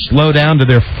and then slow down to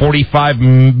their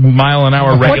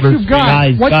 45-mile-an-hour regular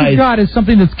speed. What you've got is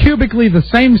something that's cubically the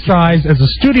same size as a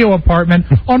studio apartment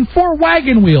on 4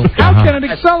 wagon wheels. How can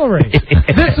it accelerate?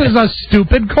 This is a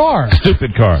stupid car.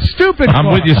 Stupid car.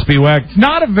 I'm with you, Spiewak. It's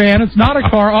not a van. It's not a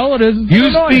car. All it is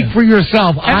You speak for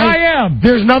yourself. And I am.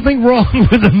 There's nothing wrong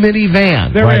with a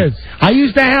minivan. There is. I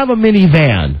used to have a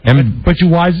minivan. But you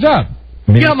wised up.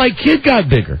 Yeah, my kid got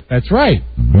bigger. That's right.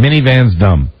 Minivan's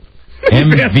dumb.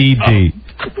 MVD.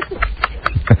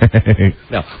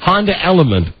 No, Honda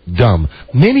Element, dumb.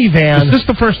 Minivan... Is this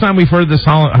the first time we've heard this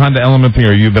Honda Element thing,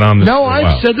 or you've been on this No, for a I've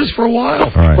while? said this for a while.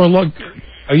 All right.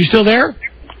 Are you still there?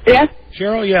 Yeah.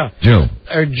 Cheryl, yeah. Jill.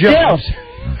 Jill.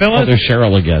 Oh, there's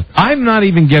Cheryl again. I'm not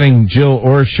even getting Jill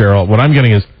or Cheryl. What I'm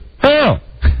getting is, oh!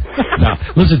 No,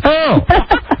 listen. Oh!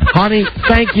 Honey,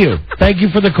 thank you. Thank you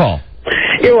for the call.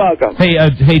 You're welcome.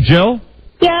 Hey, Jill?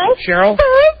 Yes? Cheryl?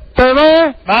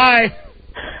 Bye.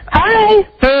 Hi.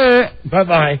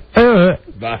 Bye-bye.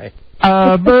 Bye.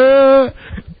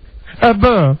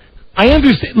 I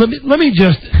understand. Let me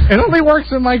just... It only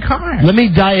works in my car. Let me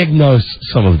diagnose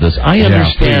some of this. I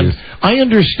understand. I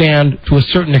understand to a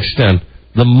certain extent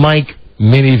the Mike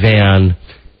minivan.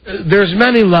 There's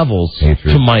many levels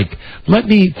to Mike. Let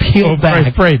me peel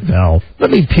back.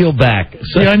 Let me peel back.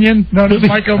 The onion? Known as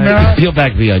Mike O'Mara? Peel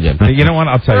back the onion. You know what?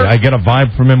 I'll tell you. I get a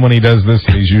vibe from him when he does this,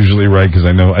 and he's usually right, because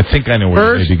I think I know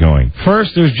where he may be going.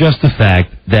 First, there's just the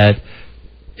fact that,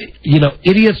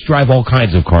 idiots drive all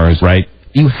kinds of cars. Right.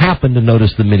 You happen to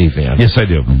notice the minivan. Yes, I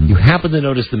do. You happen to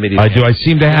notice the minivan. I do. I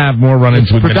seem to have more run-ins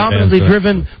with minivans. Predominantly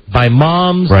driven by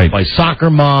moms, by soccer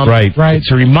moms. Right. It's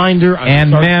a reminder.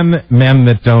 And men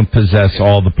that don't possess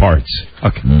all the parts.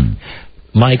 Okay.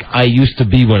 Mike, I used to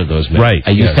be one of those men. Right.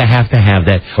 I used to have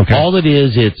that. Okay. All it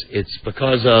is, it's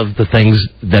because of the things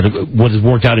what has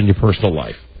worked out in your personal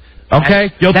life.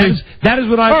 Okay, guilty. That is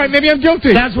what I... All right, maybe I'm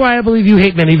guilty. That's why I believe you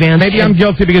hate minivans. Maybe I'm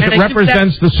guilty because it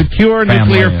represents the secure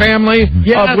nuclear family,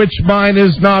 of which mine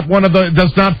is not one of the...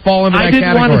 does not fall into that category.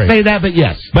 I didn't want to say that, but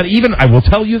yes. But even... I will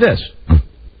tell you this.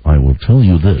 I will tell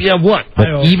you this. Yeah, what?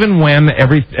 But even when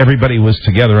everybody was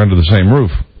together under the same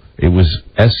roof, it was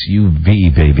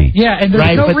SUV, baby. Yeah, and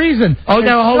there's no reason. Oh,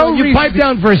 now, hold on. You pipe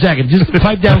down for a second. Just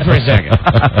pipe down for a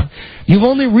second. You've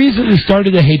only recently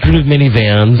started a hatred of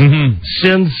minivans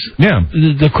since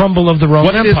the crumble of the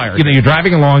Roman Empire. You're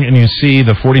driving along and you see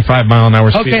the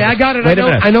 45-mile-an-hour speed. Okay, I got it. Wait a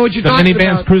minute. I know what you're talking about. The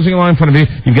minivan's cruising along in front of you.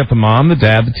 You've got the mom, the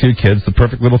dad, the two kids, the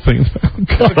perfect little thing.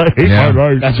 God, I hate my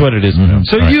life. That's what it is.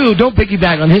 So you don't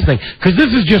piggyback on his thing, because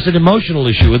this is just an emotional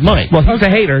issue with Mike. Well, he's a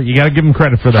hater. You got to give him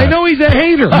credit for that. I know he's a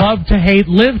hater. Love to hate,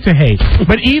 live to hate.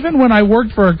 But even when I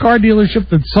worked for a car dealership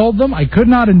that sold them, I could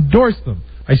not endorse them.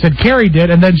 I said Carrie did,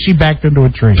 and then she backed into a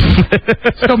tree.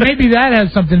 So maybe that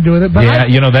has something to do with it. But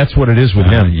that's what it is with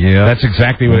him. Yeah, that's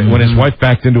exactly what when his wife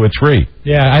backed into a tree.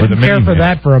 Yeah, I didn't care for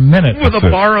that for a minute. With a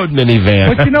borrowed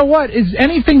minivan. But you know what? Is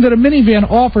anything that a minivan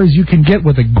offers, you can get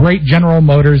with a great General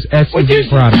Motors SUV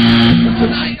product.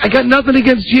 I got nothing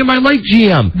against GM. I like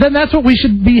GM. Then that's what we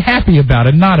should be happy about,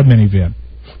 and not a minivan.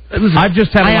 Listen,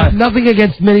 I have nothing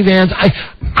against minivans.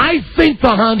 I think the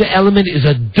Honda Element is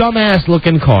a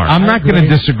dumbass-looking car. I'm not going to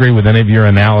disagree with any of your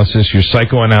analysis, your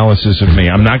psychoanalysis of me.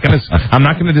 I'm not going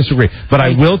to disagree. But I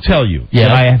will tell you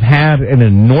that I have had an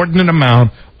inordinate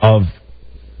amount of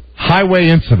highway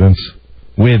incidents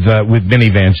with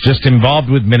minivans, just involved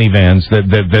with minivans.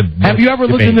 Have you ever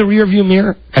looked in the rearview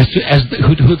mirror as to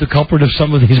who the culprit of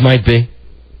some of these might be?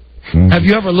 Have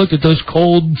you ever looked at those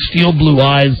cold steel blue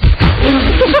eyes?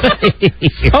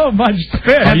 So much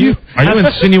spit. Are you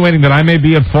insinuating that I may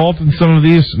be at fault in some of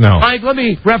these? No. Mike, let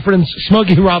me reference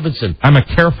Smokey Robinson. I'm a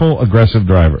careful, aggressive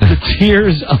driver. The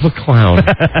tears of a clown.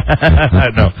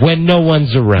 No. When no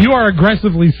one's around. You are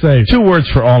aggressively safe. 2 words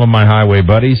for all of my highway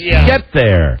buddies. Yeah. Get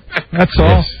there. That's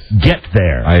all. Yes. Get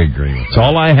there. I agree. That's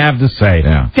all I have to say.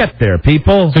 Yeah. Get there,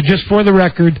 people. So just for the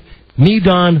record, me,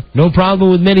 Don, no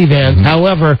problem with minivans.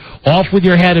 However, off with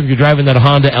your head if you're driving that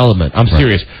Honda Element. I'm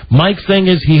serious. Mike's thing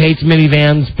is he hates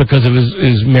minivans because of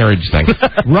his marriage thing.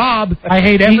 Rob, I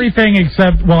hate everything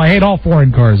except, I hate all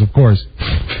foreign cars, of course.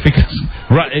 Because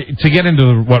to get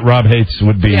into what Rob hates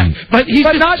would be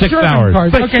but not 6 German hours.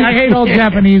 cars. Okay, I hate all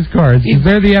Japanese cars because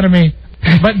they're the enemy.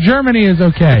 But Germany is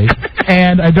okay,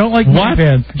 and I don't like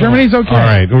minivans. Germany's okay. All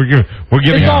right, we're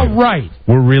getting. It's all right.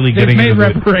 We're really getting. They've made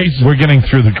reparations. We're getting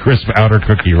through the crisp outer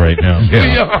cookie right now.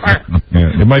 We are.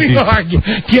 Yeah, it might be.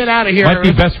 Get out of here. Might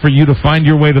be best for you to find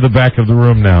your way to the back of the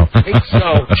room now. I think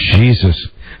so. Jesus.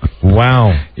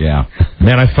 Wow. Yeah.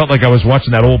 Man, I felt like I was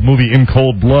watching that old movie In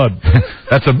Cold Blood.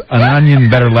 That's an onion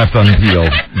better left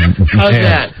unpeeled. How's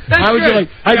that? How'd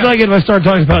you like it if I start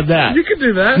talking about that? You can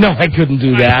do that. No, I couldn't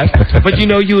do that. But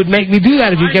you would make me do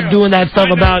that if you kept doing that stuff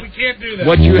about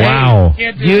what you hate.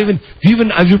 Do you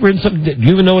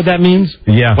even know what that means?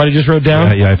 Yeah. What I just wrote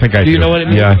down? Yeah, I think I do. Do you know what it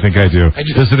means? Yeah, I think I do.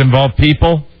 Does it involve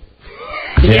people?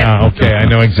 Yeah, okay, I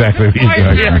know exactly what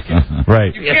you're doing.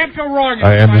 Right. You can't go wrong.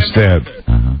 I understand.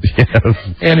 Yes.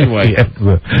 Anyway.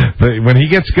 When he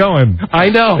gets going. I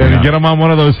know. And you get him on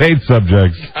one of those hate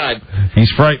subjects. God.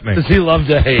 He's frightening. Does he love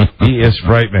to hate? He is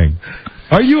frightening.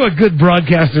 Are you a good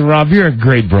broadcaster, Rob? You're a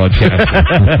great broadcaster.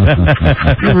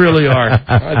 You really are.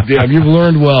 God damn, you've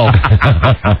learned well.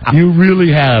 You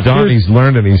really have. Donnie's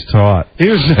learned and he's taught.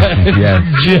 Here's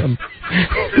Jim.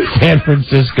 San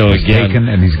Francisco again. Taken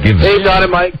and he's given. Hey, Don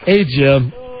and Mike. Hey,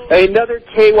 Jim. Another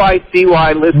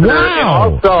KYCY listener.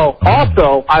 Wow. And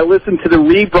also, I listen to the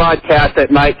rebroadcast at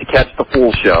night to catch the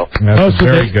full show. That's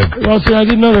very good. Well, see, I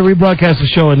didn't know they rebroadcast the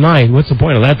show at night. What's the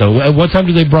point of that, though? What time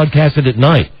do they broadcast it at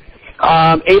night?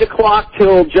 8 o'clock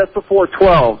till just before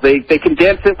 12. They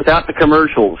condense it without the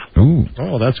commercials. Ooh.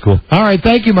 Oh, that's cool. All right,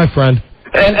 thank you, my friend.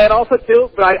 And also, too,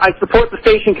 I support the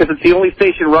station because it's the only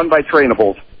station run by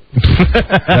trainables.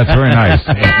 That's very nice.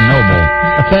 Noble.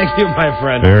 Thank you, my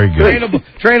friend. Very good.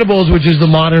 Trainables, which is the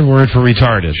modern word for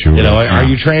retarded. Sure. Are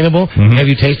you trainable? Mm-hmm. Have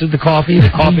you tasted the coffee? The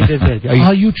coffee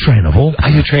are you trainable? Are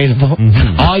you trainable?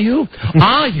 Mm-hmm. Are you?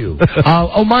 Are you?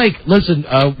 Mike, listen,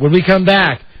 when we come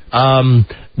back,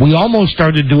 we almost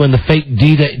started doing the fake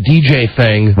DJ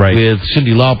thing with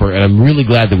Cyndi Lauper, and I'm really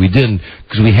glad that we didn't,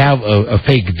 because we have a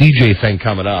fake DJ thing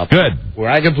coming up. Good. Where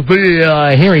I get to be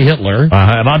Harry Hitler.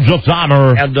 And I'm just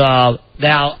Honor. And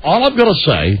now, all I'm going to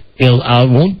say is I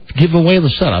won't give away the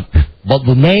setup, but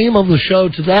the name of the show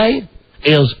today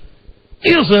is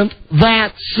Isn't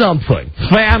That Something?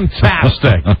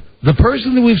 Fantastic. The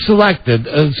person that we've selected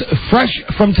is fresh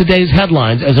from today's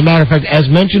headlines. As a matter of fact, as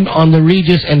mentioned on the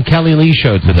Regis and Kelly Lee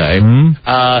show today,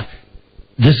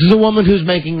 this is a woman who's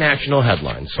making national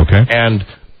headlines. Okay. And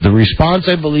the response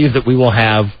I believe that we will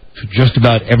have just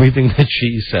about everything that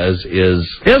she says is...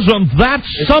 Isn't that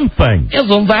something?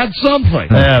 Isn't that something?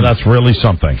 Yeah, that's really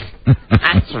something.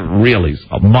 That's really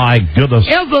something. My goodness.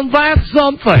 Isn't that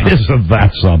something? Isn't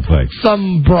that something?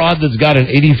 Some broad that's got an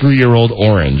 83-year-old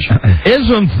orange.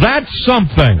 Isn't that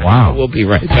something? Wow. We'll be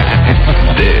right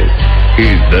back. This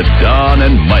is the Don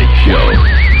and Mike Show.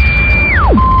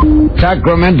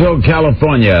 Sacramento,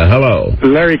 California. Hello.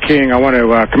 Larry King, I want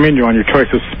to commend you on your choice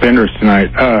of spinners tonight.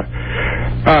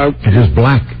 It is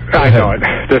black. I know it.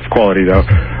 That's quality, though.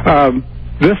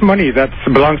 This money that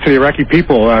belongs to the Iraqi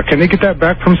people, can they get that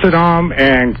back from Saddam?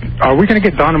 And are we going to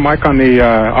get Don and Mike on the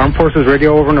Armed Forces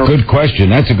radio over and over? Good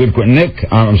question. That's a good question. Nick,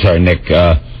 I'm sorry, Nick.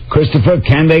 Christopher,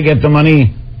 can they get the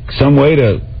money some way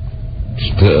to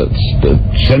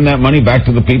send that money back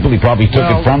to the people? He probably took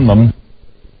it from them.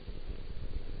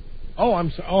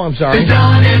 I'm sorry. The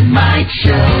Don and Mike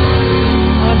Show.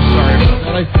 I'm sorry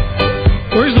about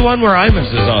that. Where's the one where Imus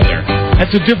is on there?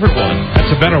 That's a different one.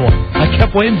 That's a better one. I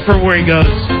kept waiting for where he goes.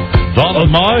 Don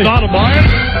and Mike.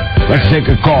 Let's take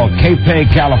a call. Cape,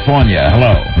 California.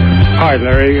 Hello. Hi,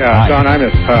 Larry. Hi. Don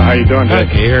Imus. How you doing?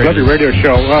 Okay, Love your radio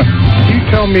show. Can you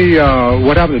tell me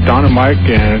what happened to Don and Mike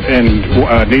in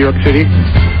New York City?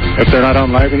 If they're not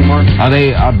on live anymore? Are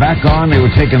they back on? They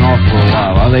were taken off for a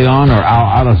while. Are they on or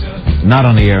out of... Not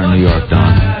on the air in New York, Don.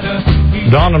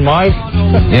 Don and Mike?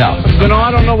 Yeah.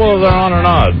 I don't know whether they're on or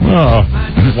not. Oh.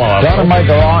 Well, Don and Mike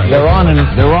are on. They're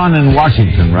on in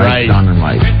Washington, right? Don and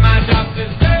Mike.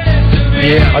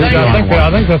 Yeah, I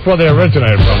think that's where they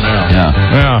originated from.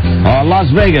 Yeah.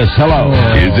 Las Vegas. Hello.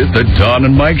 Is it the Don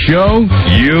and Mike Show?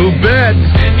 You bet.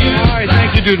 All right,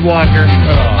 thank you, Dude Walker.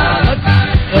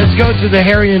 Let's go to the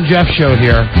Harry and Jeff show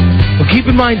here. Well, keep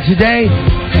in mind, today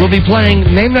we'll be playing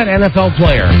Name That NFL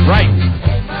Player. Right.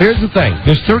 Here's the thing.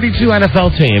 There's 32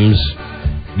 NFL teams.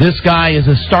 This guy is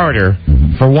a starter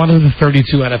for one of the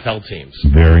 32 NFL teams.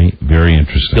 Very, very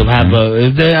interesting. You'll have,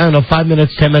 5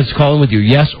 minutes, 10 minutes calling with you.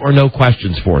 Yes or no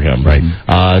questions for him. Right.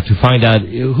 To find out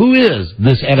who is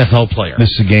this NFL player.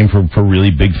 This is a game for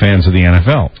really big fans of the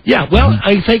NFL. Yeah, well,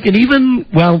 I think it even,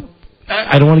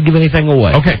 I don't want to give anything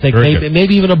away. Okay, I think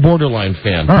maybe even a borderline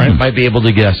fan might be able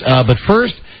to guess. But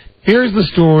first, here's the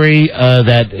story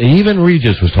that even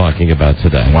Regis was talking about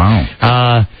today.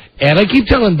 Wow. And I keep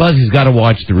telling Buzz he's got to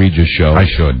watch the Regis show. I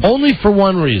should. Only for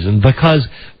one reason, because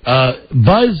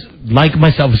Buzz, like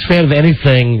myself, is a fan of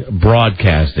anything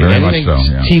broadcasting, anything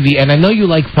TV, and I know you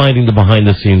like finding the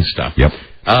behind-the-scenes stuff. Yep.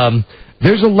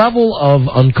 There's a level of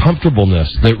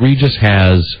uncomfortableness that Regis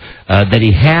has, that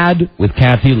he had with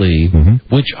Kathy Lee,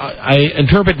 which I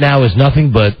interpret now as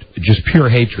nothing but just pure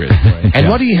hatred. And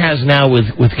what he has now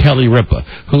with Kelly Ripa,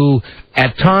 who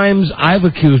at times I've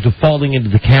accused of falling into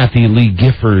the Kathy Lee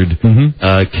Gifford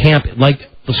camp, like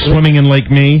swimming in Lake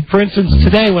Me. For instance,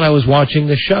 today when I was watching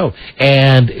the show,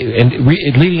 and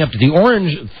leading up to the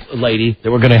orange lady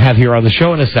that we're going to have here on the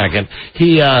show in a second,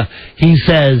 he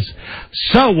says,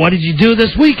 "So, what did you do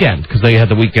this weekend?" Because they had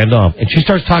the weekend off. And she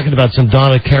starts talking about some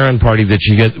Donna Karan party that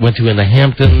she went to in the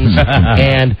Hamptons.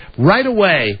 And right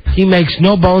away, he makes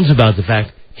no bones about the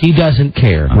fact he doesn't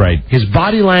care. Right. His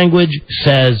body language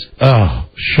says, "Oh,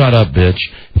 shut up, bitch."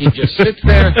 He just sits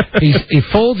there. He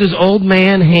folds his old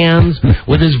man hands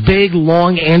with his big,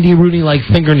 long Andy Rooney-like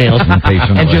fingernails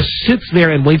and just sits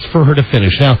there and waits for her to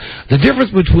finish. Now, the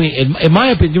difference between, in my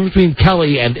opinion, between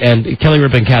Kelly and Kelly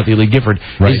Ripa and Kathy Lee Gifford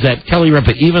is that Kelly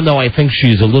Ripa, even though I think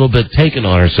she's a little bit taken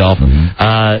on herself,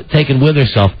 taken with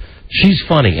herself, she's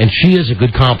funny, and she is a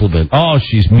good compliment. Oh,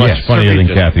 she's much funnier than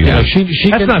Kathy. Yeah,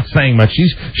 That's not saying much.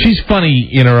 She's funny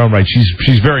in her own right.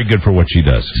 She's very good for what she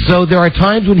does. So there are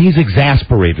times when he's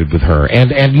exasperated with her,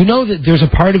 and you know that there's a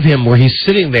part of him where he's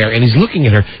sitting there and he's looking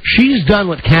at her. She's done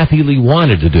what Kathy Lee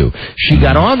wanted to do. She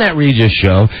got on that Regis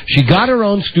show. She got her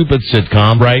own stupid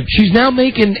sitcom. Right. She's now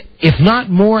making, if not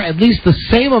more, at least the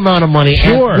same amount of money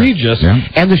as Regis,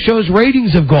 and the show's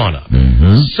ratings have gone up.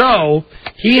 So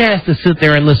he has to sit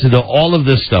there and listen to all of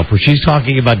this stuff where she's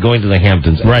talking about going to the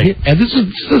Hamptons. Right. And this is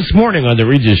this morning on the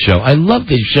Regis show. I love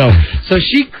this show. So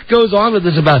she goes on with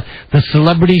this about the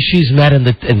celebrities she's met and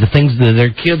the things that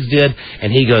their kids did,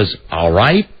 and he goes, "All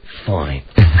right, fine."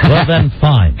 Well, then,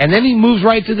 fine. And then he moves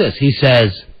right to this. He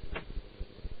says,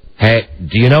 "Hey,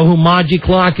 do you know who Margie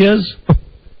Clark is?"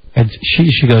 And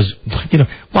she goes,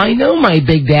 "Well, I know my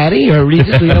big daddy, or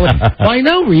Regis. Well, I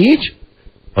know Reg.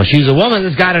 Well, she's a woman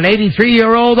that's got an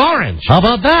 83-year-old orange. How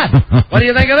about that? What do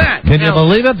you think of that?" Can you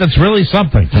believe it? That's really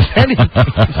something.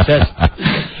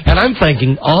 And I'm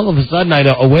thinking, all of a sudden, I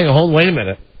know, wait a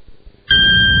minute.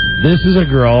 This is a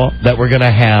girl that we're going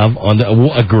to have on the...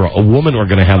 A woman we're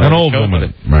going to have on an the old show.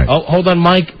 woman. Right. Oh, hold on,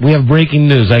 Mike. We have breaking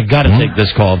news. I got to take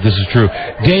this call if this is true.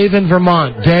 Dave in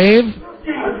Vermont. Dave?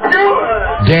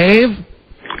 Dave?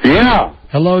 Yeah.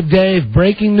 Hello, Dave.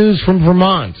 Breaking news from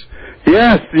Vermont.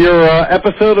 Yes, your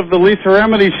episode of the Lisa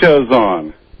Remedy show's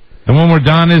on. The one where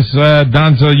Don's a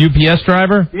UPS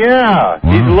driver? Yeah,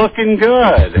 he's looking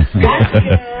good.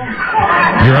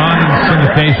 You're on in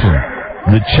syndication.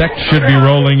 The checks should be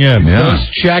rolling in. Yeah. Those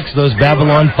checks, those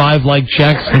Babylon 5-like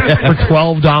checks for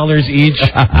 $12 each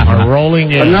are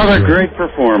rolling in. Another great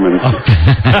performance.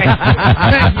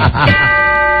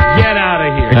 Get out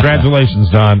of here. Congratulations,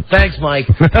 Don. Thanks, Mike.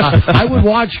 I would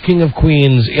watch King of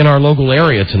Queens in our local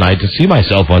area tonight to see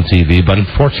myself on TV, but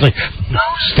unfortunately, no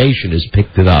station has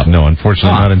picked it up. No,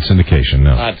 unfortunately, not in syndication,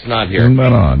 no. It's not here.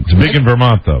 Not on. It's big in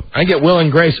Vermont, though. I get Will and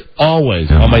Grace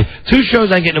always. On my 2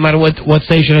 shows I get, no matter what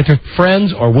station I turn,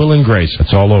 Friends or Will and Grace.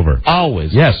 It's all over.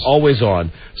 Always. Yes. Always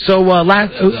on. So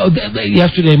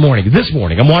yesterday morning, this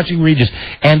morning, I'm watching Regis,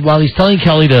 and while he's telling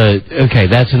Kelly to, okay,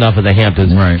 that's enough of the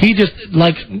Hamptons, he just,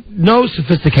 like, no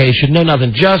sophistication, no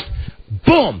nothing, just,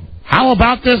 boom, how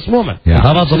about this woman? Yeah.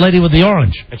 How about the lady with the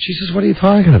orange? And she says, what are you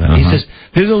talking about? He says,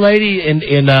 there's a lady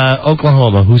in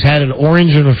Oklahoma who's had an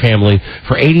orange in her family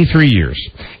for 83 years,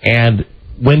 and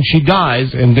when she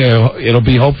dies, and it'll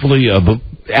be hopefully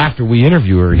after we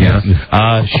interview her again,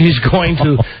 she's going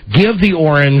to give the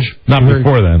orange... Not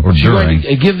before then, or she's during. going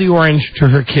to give the orange to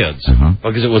her kids,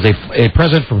 because it was a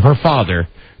present from her father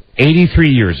 83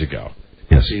 years ago.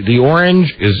 Yes. The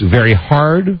orange is very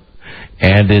hard,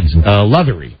 and it's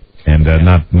leathery. And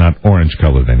not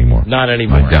orange-colored anymore. Not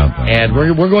anymore. I doubt that. And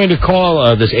we're going to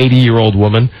call this 80-year-old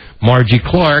woman, Margie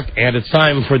Clark, and it's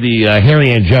time for the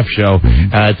Harry and Jeff show.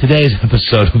 Today's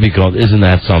episode will be called "Isn't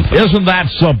That Something?" Isn't that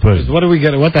something? What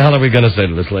the hell are we going to say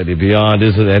to this lady beyond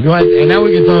 "Isn't that?" And now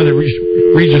we can tell her that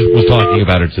Regis was talking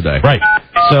about her today. Right.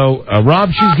 So, Rob,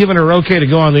 she's given her okay to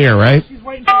go on the air, right? She's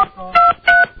waiting for a call.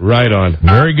 Right on.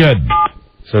 Very good.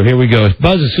 So here we go.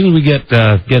 Buzz, as soon as we get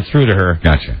through to her,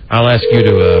 gotcha. I'll ask you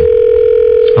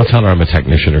to, I'll tell her I'm a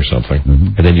technician or something,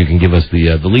 and then you can give us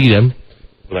the lead-in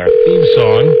with our theme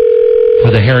song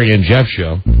for the Harry and Jeff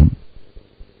show.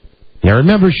 Now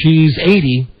remember, she's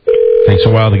 80. Takes a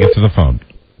while to get to the phone.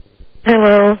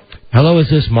 Hello. Hello, is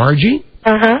this Margie?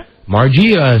 Uh-huh.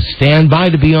 Margie, stand by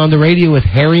to be on the radio with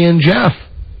Harry and Jeff.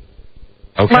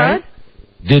 Okay. What?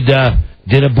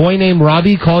 Did a boy named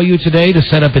Robbie call you today to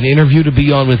set up an interview to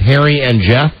be on with Harry and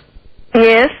Jeff?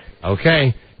 Yes.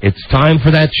 Okay. It's time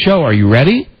for that show. Are you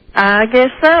ready? I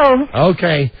guess so.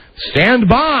 Okay. Stand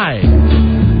by.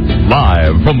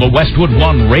 Live from the Westwood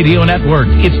One Radio Network,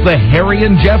 it's the Harry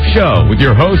and Jeff Show with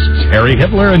your hosts, Harry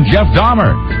Hitler and Jeff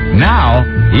Dahmer. Now,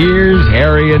 here's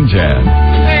Harry and Jeff.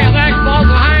 Hey, thanks, folks.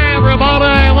 Hi,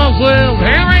 everybody. This is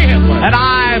Harry Hitler. And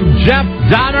I'm Jeff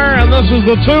Dahmer, and this is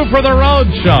the Two for the Road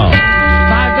show.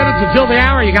 5 minutes until the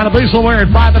hour. You got to be somewhere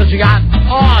in 5 minutes. You got,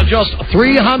 just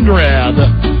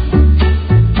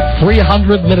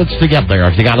 300 minutes to get there.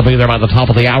 If you got to be there by the top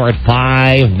of the hour at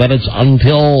 5 minutes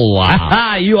until...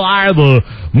 You are the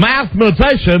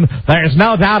mathematician. There's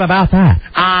no doubt about that.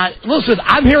 Listen,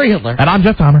 I'm Harry Hitler. And I'm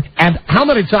Jeff Dahmer. And how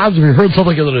many times have you heard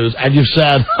something in the news and you've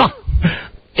said,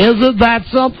 isn't that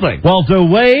something? Well, do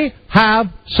we have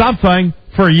something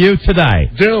for you today?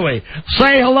 Do we?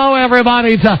 Say hello,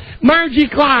 everybody, to Margie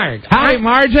Clark. Hi,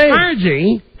 Margie.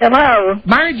 Margie. Hello.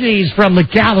 Margie's from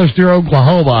McAllister,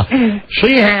 Oklahoma.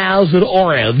 She has an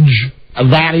orange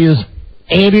that is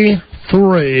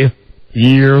 83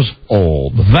 years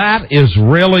old. That is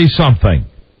really something.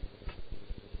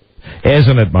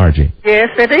 Isn't it, Margie? Yes,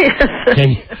 it is.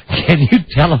 Can you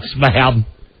tell us, ma'am?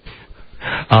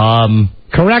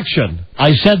 Correction.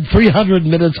 I said 300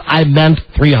 minutes. I meant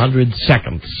 300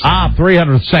 seconds.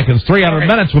 300 seconds. 300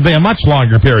 minutes would be a much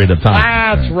longer period of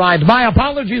time. That's right. My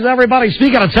apologies, everybody.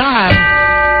 Speaking of time,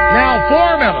 now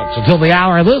 4 minutes until the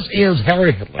hour. This is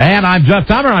Harry Hitler. And I'm Jeff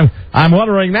Dahmer. I'm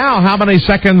wondering now how many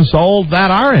seconds old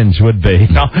that orange would be.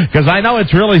 Because I know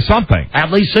it's really something. At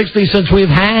least 60 since we've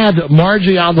had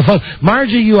Margie on the phone.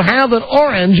 Margie, you have an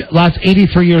orange that's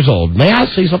 83 years old. May I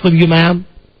say something to you, ma'am?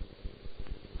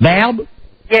 Ma'am?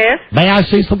 Yes. May I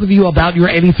say something to you about your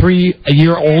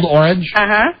 83-year-old orange?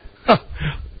 Uh-huh.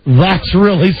 That's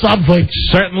really something.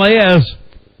 Certainly is.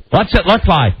 What's it look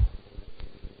like?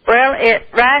 Well,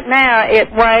 right now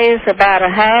it weighs about a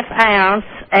 ½ ounce,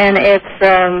 and it's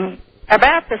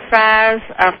about the size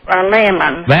of a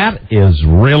lemon. That is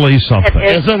really something.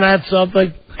 Isn't that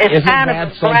something? It's kind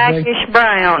of blackish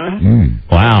brown.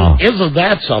 Wow. Isn't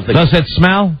that something? Does it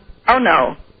smell? Oh,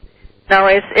 no. No,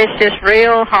 it's just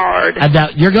real hard. And now,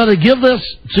 you're going to give this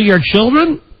to your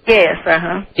children? Yes,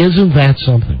 uh-huh. Isn't that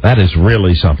something? That is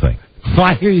really something.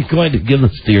 Why are you going to give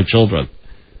this to your children?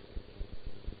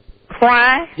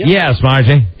 Why? Yes,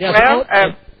 Margie. Yes, well,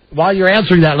 while you're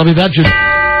answering that, let me mention...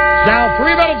 Now,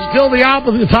 3 minutes till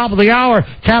the top of the hour.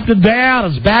 Captain Dan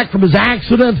is back from his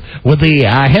accident with the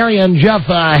Harry and Jeff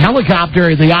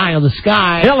helicopter in the eye of the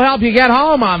sky. He'll help you get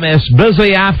home on this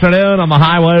busy afternoon on the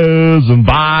highways and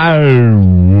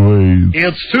byways.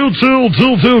 It's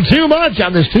too much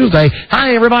on this Tuesday.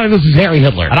 Hi, everybody. This is Harry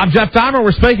Hitler. And I'm Jeff Dahmer.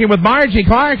 We're speaking with Margie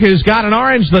Clark, who's got an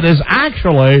orange that is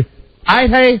actually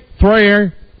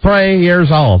 83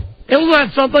 years old. Isn't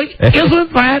that something?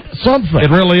 Isn't that something?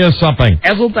 It really is something.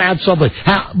 Isn't that something?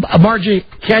 Margie,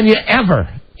 can you ever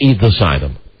eat this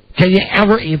item? Can you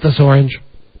ever eat this orange?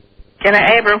 Can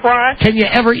I ever what? Can you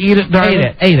ever eat it, darling?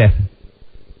 Eat it.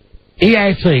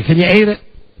 EAC, can you eat it?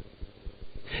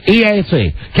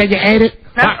 EAC, can you eat it?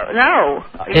 No.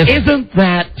 Isn't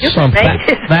that something?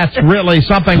 That's really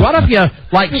something. What if you,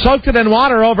 soaked it in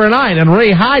water overnight and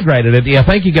rehydrated it? Do you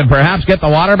think you can perhaps get the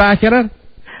water back in it?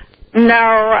 No,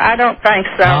 I don't think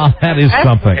so. Oh, that is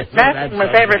something. Nothing was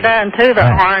ever done to the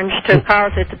orange to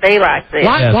cause it to be like this.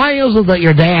 Why is it that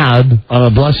your dad,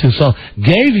 bless his soul,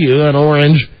 gave you an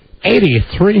orange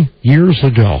 83 years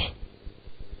ago?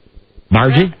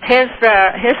 Margie? His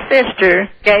sister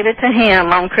gave it to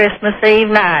him on Christmas Eve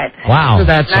night. Wow. So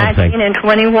that's something.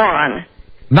 1921.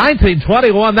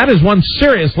 1921, that is one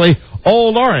seriously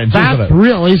old orange, isn't it? That's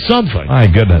really something. My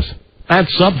goodness.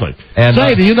 That's something. And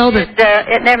say, do you know that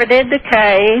it never did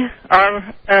decay or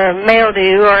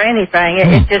mildew or anything?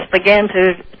 It just began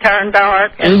to turn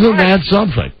dark. Isn't that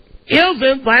something?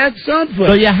 Isn't that something?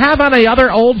 Do you have any other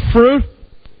old fruit?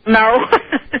 No.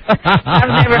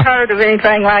 I've never heard of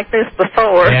anything like this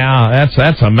before. Yeah,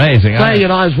 that's amazing. Say,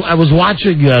 I was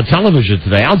watching television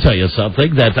today. I'll tell you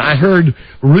something that I heard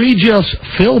Regis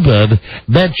Philbin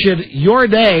mention your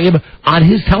name on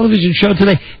his television show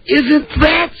today. Isn't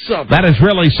that something? That is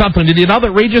really something. Did you know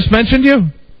that Regis mentioned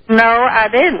you? No, I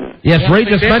didn't. Yes,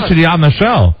 Regis mentioned you on the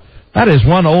show. That is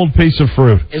one old piece of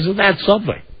fruit. Isn't that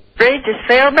something? Regis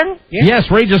Philbin?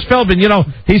 Yes, Regis Philbin. You know,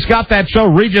 he's got that show,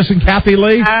 Regis and Kathy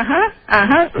Lee.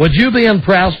 Would you be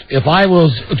impressed if I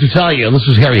was to tell you, this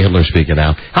is Harry Hitler speaking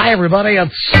now. Hi, everybody.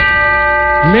 It's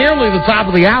nearly the top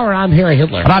of the hour. I'm Harry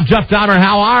Hitler. And I'm Jeff Dahmer.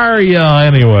 How are you,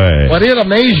 anyway? Would it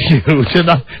amaze you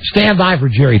to stand by for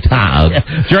Jerry Todd?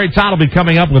 Jerry Todd will be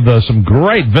coming up with some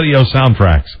great video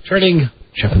soundtracks. Turning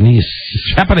Japanese.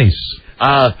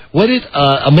 Would it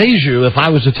amaze you if I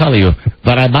was to tell you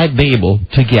that I might be able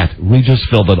to get Regis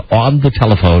Philbin on the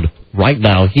telephone right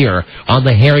now here on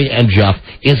the Harry and Jeff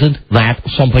Isn't That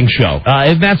Something show?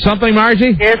 Isn't that something,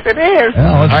 Margie? Yes, it is.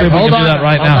 Well, let's see if we can do that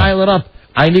right now. I'll dial it up.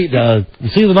 I need, you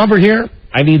see the number here?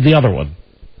 I need the other one.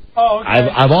 Oh, okay.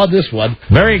 I'm on this one.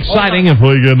 Very exciting if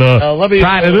we can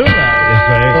try to do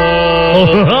that.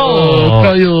 I'll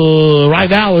tell you right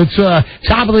now, it's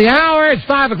top of the hour. It's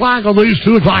 5 o'clock on the East,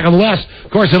 2 o'clock on the West.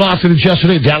 Of course, in Austin it's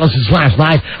yesterday, Dallas is last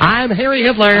night. I'm Harry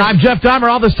Hitler. I'm Jeff Dahmer.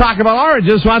 All this talk about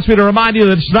oranges wants me to remind you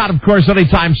that it's not, of course,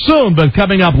 anytime soon, but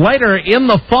coming up later in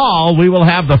the fall, we will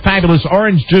have the fabulous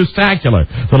Orange Juice-tacular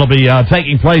that'll be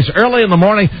taking place early in the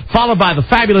morning, followed by the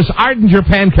fabulous Ardinger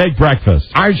Pancake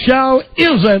Breakfast. Our show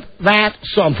Isn't That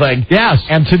Something? Yes.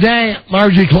 And today,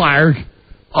 Margie Clark.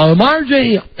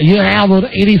 Margie, you have an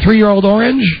 83-year-old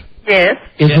orange? Yes.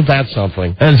 Isn't that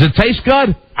something? And does it taste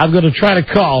good? I'm going to try to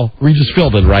call Regis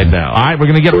Philbin right now. All right, we're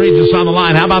going to get Regis on the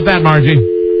line. How about that, Margie?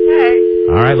 Okay.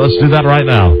 All right, let's do that right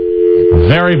now.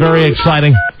 Very, very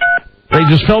exciting.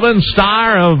 Regis Philbin,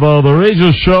 star of the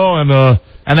Regis Show and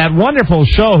that wonderful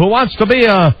show, Who Wants to Be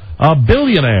a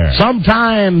Billionaire?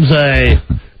 Sometimes a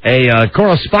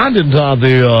correspondent on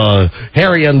the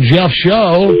Harry and Jeff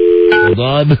show. Hold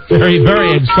on. Very,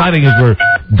 very exciting as we're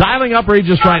dialing up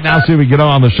Regis right now, see if we can get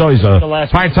on the show. He's a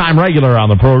part-time regular on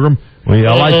the program. We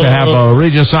like to have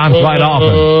Regis on quite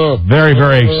often. Very,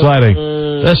 very exciting.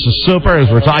 This is super as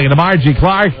we're talking to Margie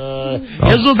Clark.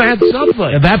 Isn't that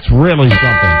something? That's really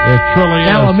something. It truly is.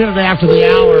 Now a minute after the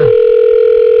hour.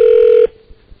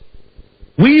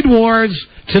 Weed Wars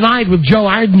tonight with Joe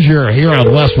Ardinger here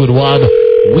on Westwood One.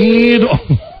 Weed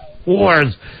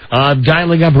Wars.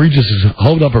 Dialing up Regis'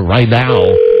 home number right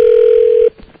now.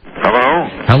 Hello?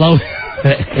 Hello?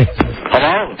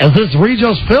 Hello? Is this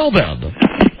Regis Philbin?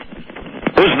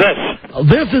 Who's this?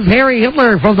 This is Harry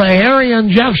Hitler from the Harry and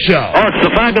Jeff Show. Oh, it's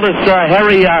the fabulous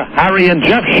Harry and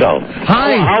Jeff Show.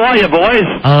 Hi. How are you, boys?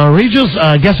 Regis,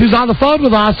 guess who's on the phone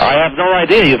with us? I have no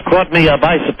idea. You've caught me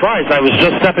by surprise. I was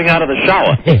just stepping out of the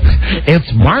shower. It's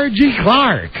Margie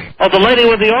Clark. Oh, the lady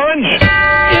with the orange?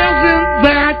 Isn't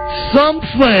that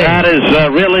something? That is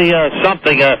really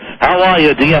something. How are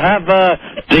you? Do you have the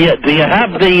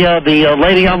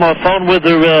lady on the phone with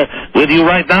you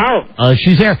right now?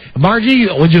 She's there. Margie,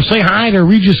 would you say hi to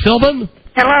Regis Philbin?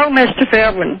 Hello, Mr.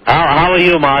 Philbin. How are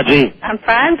you, Margie? I'm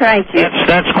fine, thank you.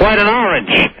 That's quite an orange.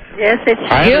 Yes, it's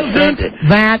Isn't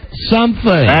that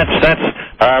something? That's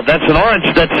an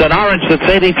orange. That's an orange that's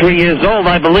 83 years old.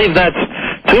 I believe that's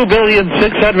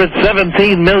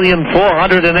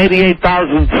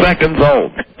 2,617,488,000 seconds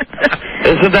old.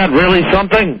 Isn't that really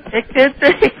something? It could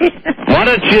be. Why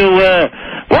don't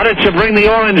you bring the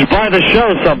orange by the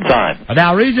show sometime?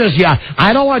 Now, Regis,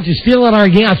 I don't want you stealing our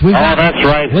guests. That's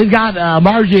right. We've got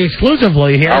Margie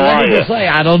exclusively here. Let me just say,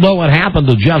 I don't know what happened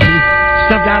to Jeff.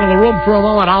 Step down in the room for a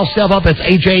moment. I'll step up. It's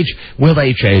HH with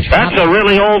HH. That's a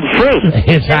really old fruit.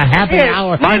 It's a happy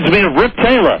hour. Reminds me of Rip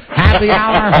Taylor. Happy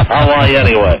hour. How are you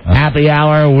anyway? Happy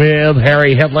hour with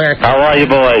Harry Hitler. How are you,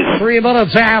 boys? 3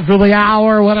 minutes after the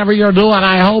hour, whatever you're doing,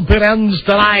 I hope it ends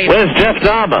tonight. Where's Jeff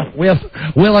Dahmer?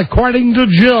 Well, according to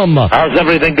Jim. How's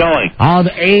everything going? On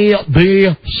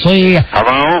ABC.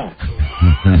 Hello?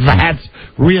 That's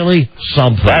really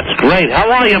something. That's great.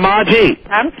 How are you, Margie?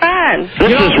 I'm fine.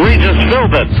 This is Regis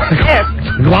Philbin. Yes.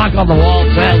 Clock on the wall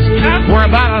says we're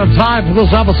about out of time for this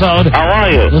episode. How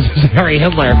are you? This is Harry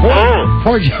Hitler.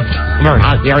 Poor Jeff Dahmer,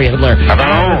 not Harry Hitler. Hello?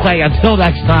 I want to say until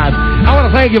next time, I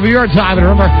want to thank you for your time. And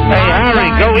remember, hey,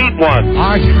 Harry, go eat one.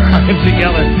 Our time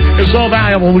together is so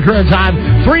valuable. The current time,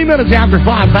 3 minutes after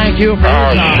 5. Thank you for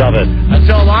your time. Shove it.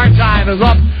 Until our time is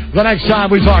up, the next time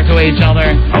we talk to each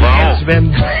other. Hello? It's been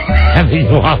having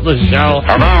you on the show.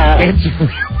 Hello? It's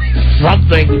really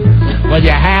something when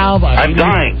you have I'm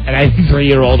dying. An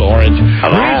 83-year-old orange.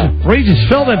 Hello? Regis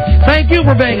Philbin, thank you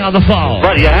for being on the phone.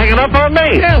 What, you hanging up on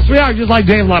me? Yes, we are, just like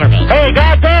Dave Letterman. Hey,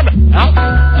 goddammit!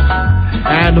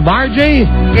 And Margie?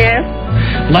 Yes?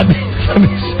 Let me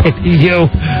say to you,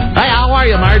 hey, how are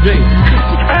you, Margie?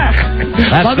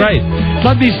 That's great.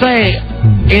 Let me say,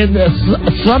 in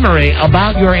summary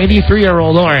about your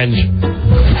 83-year-old orange,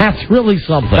 that's really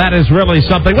something. That is really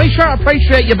something. We sure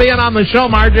appreciate you being on the show,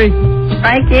 Margie.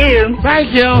 Thank you.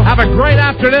 Thank you. Have a great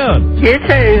afternoon. You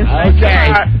too.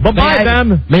 Okay. Bye-bye,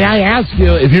 then. May I ask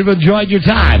you if you've enjoyed your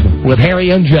time with Harry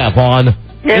and Jeff on...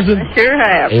 Yes, I sure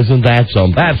have. Isn't that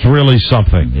something? That's really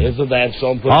something. Isn't that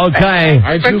something? Okay.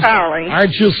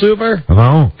 Aren't you super?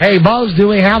 Hello? Hey, Buzz, do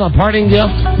we have a parting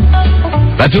gift?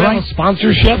 That's do right. Have a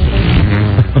sponsorship?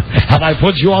 Have I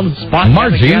put you on the spot?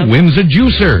 Margie wins a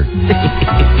juicer.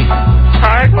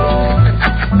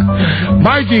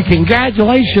 Margie,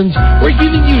 congratulations. We're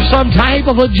giving you some type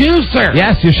of a juicer.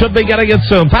 Yes, you should be getting it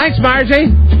soon. Thanks,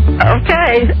 Margie.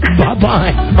 Okay.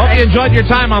 Bye-bye. Hope you enjoyed your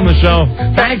time on the show.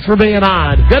 Thanks for being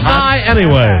on. Goodbye,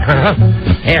 anyway.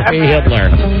 Harry Hitler.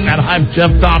 And I'm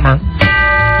Jeff Dahmer.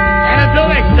 And until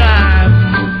next time.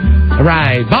 All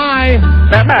right. Bye.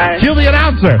 Bye-bye. Cue the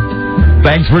announcer.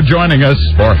 Thanks for joining us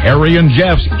for Harry and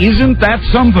Jeff's Isn't That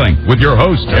Something with your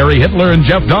hosts, Harry Hitler and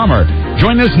Jeff Dahmer.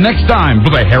 Join us next time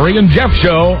for the Harry and Jeff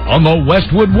Show on the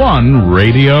Westwood One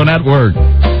Radio Network.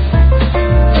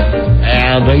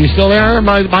 And are you still there,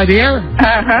 my dear?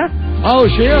 Uh-huh. Oh,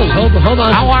 she is. Hold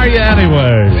on. How are you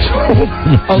anyway?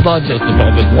 Hold on just a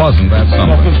moment. Wasn't that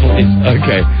something?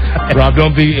 Okay. Rob,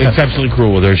 don't be exceptionally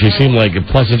cruel with her. She seemed like a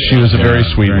pleasant... She was a very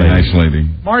sweet, very nice lady.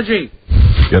 Margie,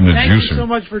 Getting a thank juicer. you so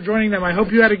much for joining them. I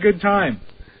hope you had a good time.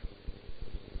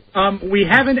 We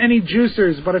haven't any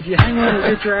juicers, but if you hang on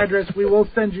and get your address, we will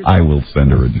send you... I will send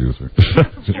her a juicer.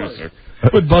 Juicer.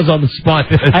 Put Buzz on the spot.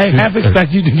 I half expect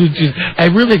you to do just... I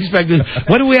really expected...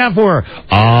 What do we have for her?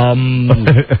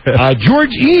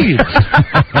 George Eads.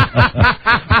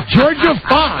 Georgia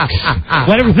Fox.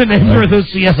 Whatever the name for those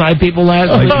CSI people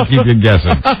last week. You can guess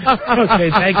it.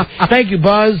 Okay, thank you,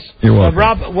 Buzz. You're welcome.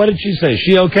 Rob, what did she say?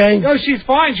 She okay? No, she's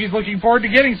fine. She's looking forward to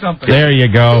getting something. There you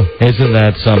go. Isn't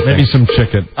that something? Maybe some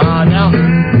chicken. Now,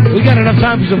 we got enough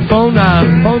time for some phone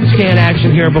scan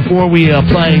action here before we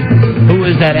play Who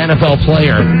Is That NFL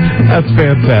Player? That's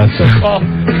fantastic.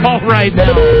 Call right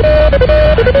now.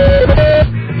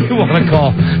 You want to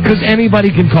call, because anybody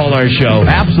can call our show.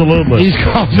 Absolutely. These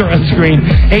calls are on screen.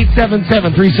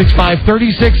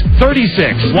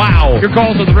 877-365-3636. Wow. Your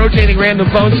calls are the rotating random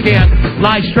phone scan.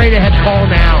 Live straight ahead. Call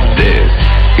now. This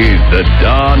is the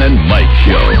Don and Mike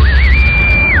Show.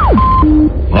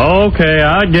 Okay,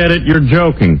 I get it. You're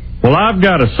joking. Well, I've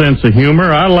got a sense of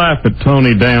humor. I laugh at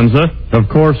Tony Danza. Of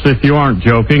course, if you aren't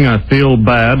joking, I feel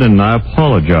bad and I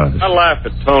apologize. I laugh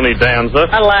at Tony Danza.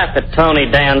 I laugh at Tony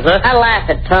Danza. I laugh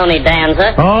at Tony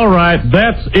Danza. All right,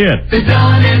 that's it. The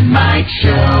Don and Mike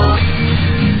Show.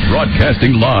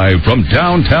 Broadcasting live from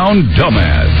downtown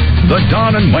Dumbass. The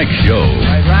Don and Mike Show.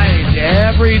 Right.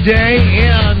 Every day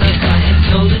in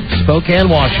Spokane,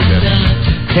 Washington.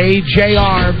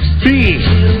 KJRB,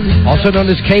 also known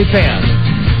as KFAN.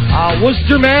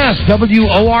 Worcester, Mass,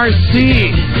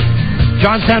 WORC.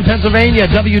 Johnstown, Pennsylvania,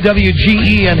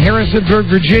 WWGE. And Harrisonburg,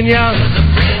 Virginia,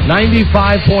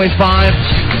 95.5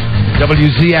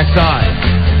 WZXI.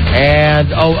 And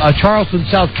Charleston,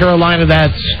 South Carolina,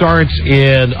 that starts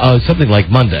in something like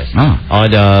Monday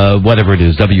on whatever it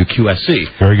is,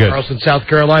 WQSC. Very good. Charleston, South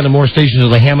Carolina, more stations of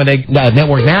the Ham and Egg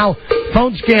Network now.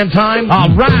 Phone scan time. All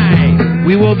right.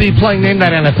 We will be playing Name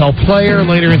That NFL Player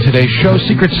later in today's show.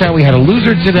 Secret Santa, we had a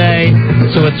loser today,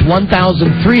 so it's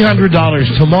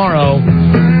 $1,300 tomorrow.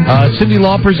 Cyndi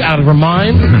Lauper's out of her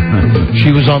mind.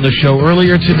 She was on the show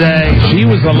earlier today. She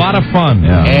was a lot of fun.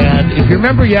 Yeah. And if you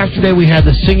remember yesterday, we had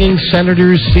the Singing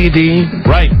Senators CD.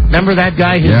 Right. Remember that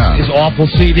guy? His awful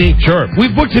CD? Sure. We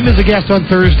booked him as a guest on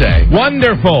Thursday.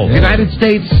 Wonderful. United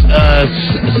States,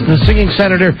 the Singing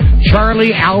Senator,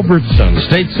 Charlie Albertson.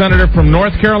 State Senator from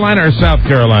North Carolina or South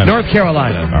Carolina? North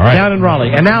Carolina. All right. Down in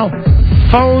Raleigh. And now,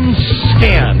 phone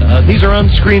scan. These are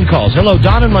unscreened calls. Hello,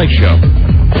 Don and Mike Show.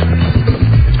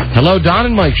 Hello, Don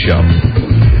and Mike Show.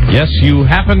 Yes, you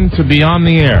happen to be on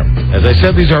the air. As I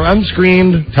said, these are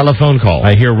unscreened telephone calls.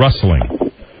 I hear rustling.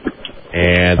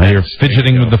 And I hear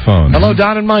fidgeting with the phone. Hello,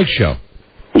 Don and Mike Show.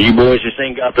 You boys just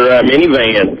ain't got the right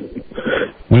minivan.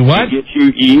 We what?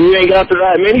 You ain't got the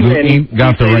right minivan. You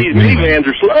got the right these minivans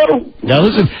are slow. Now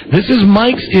listen, this is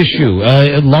Mike's issue,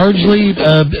 largely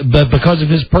because of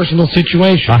his personal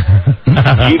situation.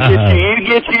 you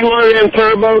get you one of them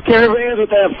turbo caravans with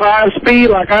that 5-speed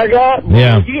like I got.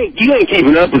 Yeah. You ain't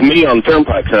keeping up with me on the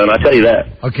turnpike, son. I tell you that.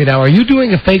 Okay, now are you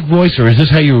doing a fake voice or is this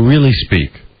how you really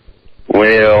speak?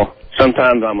 Well,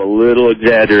 sometimes I'm a little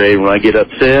exaggerated when I get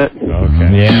upset.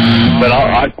 Okay. Yeah.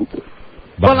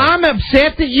 But Well, I'm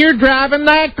upset that you're driving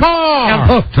that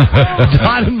car.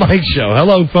 Don and Mike Show.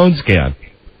 Hello, phone scan.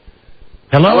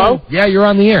 Hello? Yeah, you're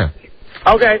on the air.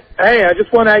 Okay. Hey, I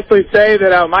just want to actually say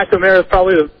that Mike O'Meara is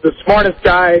probably the smartest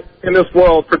guy in this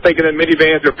world for thinking that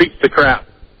minivans are beats to crap.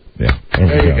 Yeah.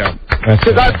 There you go.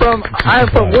 Because I'm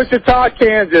from Wichita,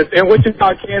 Kansas, and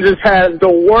Wichita, Kansas has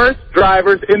the worst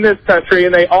drivers in this country,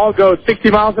 and they all go 60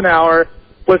 miles an hour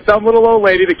with some little old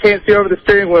lady that can't see over the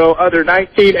steering wheel of their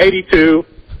 1982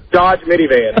 Dodge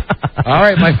minivan. All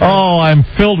right, my friend. Oh, I'm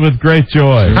filled with great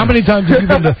joy. How many times have you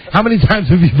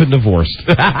been divorced?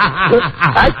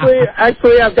 Actually,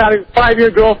 I've got a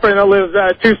 5-year girlfriend that lives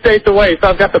 2 states away, so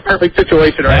I've got the perfect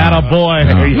situation right now.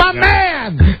 Attaboy. My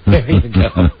man! There you go.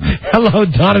 Hello,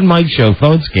 Don and Mike Show.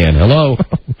 Phone scan. Hello.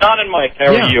 Don and Mike,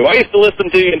 how are you? I used to listen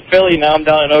to you in Philly. Now I'm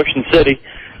down in Ocean City.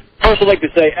 First, I'd like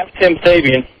to say F. Tim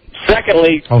Sabian.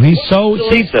 Secondly,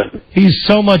 he's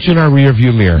so much in our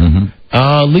rearview mirror.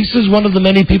 Mm-hmm. Lisa's one of the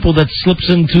many people that slips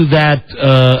into that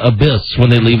abyss when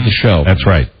they leave the show. That's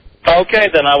right. Okay,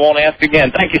 then I won't ask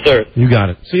again. Thank you, sir. You got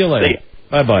it. See you later. See ya.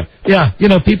 Bye-bye. Yeah,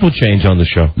 people change on the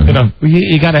show. Mm-hmm.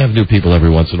 You got to have new people every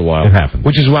once in a while. It happens.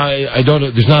 Which is why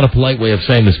there's not a polite way of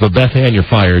saying this, but Beth Ann, you're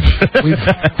fired. We've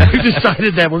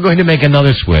decided that we're going to make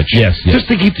another switch. Yes. Just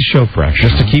to keep the show fresh.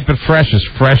 Just to keep it fresh as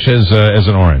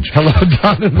an orange. Hello,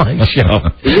 Don and Mike Show.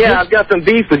 Yeah, I've got some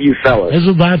beef with you fellas.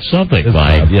 Isn't that something?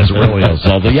 Fine. Yes, it really is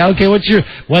something. Yeah, okay, what's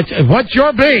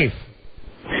your beef?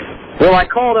 Well, I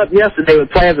called up yesterday with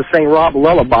plans to sing Rob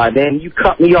Lullaby, man. You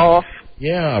cut me off.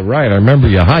 Yeah, right. I remember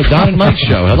you. Hi, Don and Mike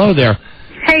Show. Hello there.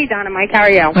 Hey, Don and Mike. How are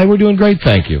you? Hi, we're doing great,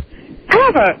 thank you. I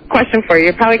have a question for you.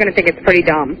 You're probably going to think it's pretty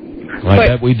dumb. I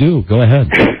bet we do. Go ahead.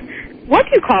 What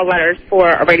do you call letters for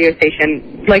a radio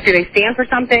station? Like, do they stand for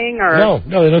something? Or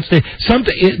No, they don't stand.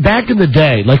 Back in the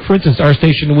day, like, for instance, our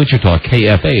station in Wichita,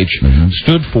 KFH,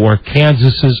 stood for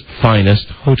Kansas's Finest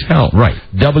Hotel. Right.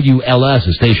 WLS,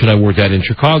 a station I worked at in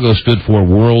Chicago, stood for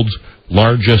World's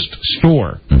Largest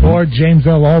Store. Or James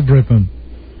L. Albritton.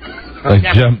 Like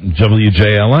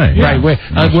WJLA. Yeah. Right,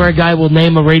 where a guy will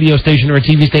name a radio station or a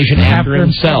TV station after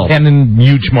himself. And in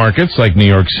huge markets like New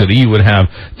York City, you would have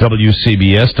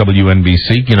WCBS,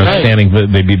 WNBC, standing,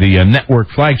 they'd be the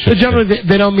network flagship. But generally,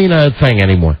 they don't mean a thing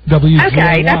anymore.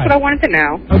 Okay, that's what I wanted to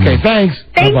know. Okay, thanks.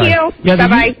 Thank Bye-bye. you. Yeah,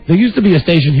 Bye-bye. There used to be a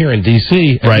station here in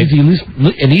D.C., right.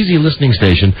 an easy listening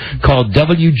station called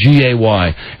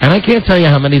WGAY. And I can't tell you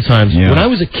how many times, when I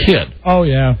was a kid. Oh,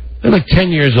 yeah. They're like 10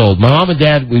 years old. My mom and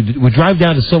dad would drive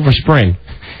down to Silver Spring,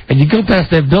 and you go past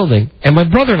that building, and my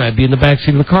brother and I'd be in the back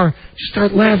seat of the car, just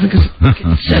start laughing because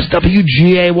it says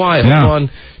WGAY. Hold on.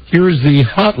 Here's the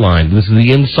hotline. This is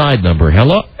the inside number.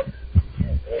 Hello?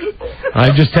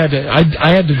 I just had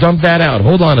to dump that out.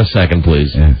 Hold on a second,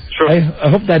 please. Yeah. true. I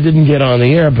hope that didn't get on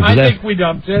the air because I think we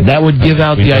dumped it. that would give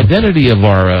out the identity of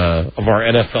our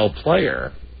NFL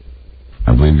player.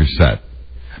 I believe you're set.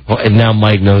 Well, and now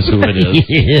Mike knows who it is.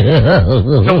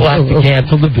 So we'll have to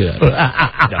cancel the bid.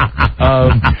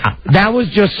 That was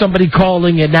just somebody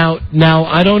calling it. Now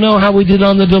I don't know how we did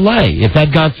on the delay. If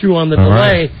that got through on the delay.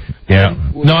 Right. Yeah.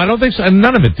 No, I don't think so.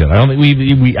 None of it did. I don't think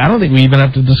I don't think we even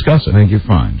have to discuss it. I think you're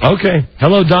fine. Okay.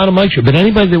 Hello, Don and Mike Show. But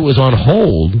anybody that was on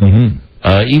hold,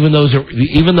 even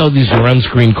though these are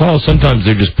on-screen calls, sometimes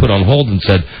they're just put on hold and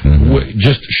said,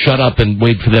 just shut up and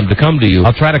wait for them to come to you.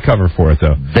 I'll try to cover for it,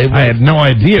 though. I had no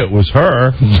idea it was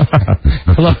her.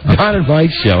 Hello, Don and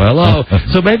Mike Show. Hello.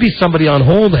 So maybe somebody on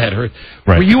hold had her.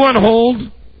 Right. Were you on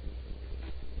hold?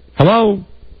 Hello?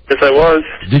 Yes, I was.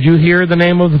 Did you hear the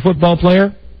name of the football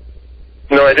player?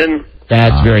 No, I didn't.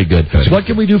 That's very good. So what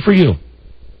can we do for you?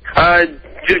 Good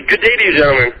day to you,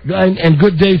 gentlemen. And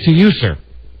good day to you, sir.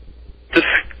 Just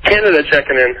Canada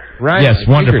checking in. Right. Yes,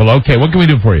 wonderful. Okay, what can we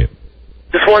do for you?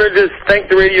 Just wanted to thank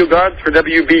the radio gods for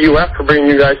WBUF for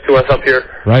bringing you guys to us up here.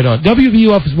 Right on.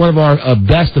 WBUF is one of our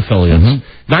best affiliates.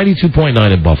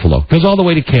 92.9 in Buffalo. Goes all the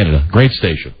way to Canada. Great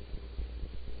station.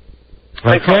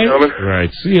 Thanks, Okay? gentlemen. All right.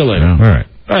 See you later. All right.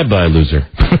 Bye-bye, loser.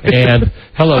 And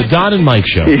hello, Don and Mike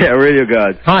Show. Yeah, Radio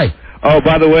Gods. Hi. Oh,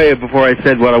 by the way, before I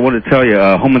said what I wanted to tell you,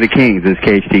 Home of the Kings is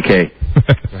KHTK.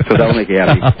 So that'll make you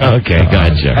happy. Okay,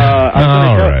 gotcha.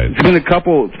 All right. It's been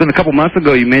a couple months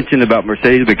ago you mentioned about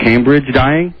Mercedes McCambridge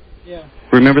dying. Yeah.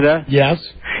 Remember that? Yes.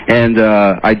 And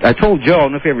I told Joe, I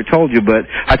don't know if he ever told you, but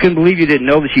I couldn't believe you didn't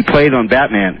know that she played on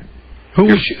Batman. Who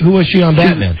was she on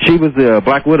Batman? She was the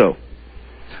Black Widow.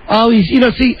 Oh,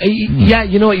 yeah,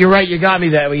 you know what? You're right. You got me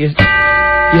that way. You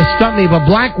stumped me. But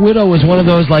Black Widow was one of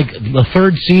those, like, the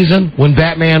third season when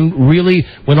Batman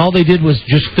when all they did was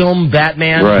just film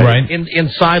Batman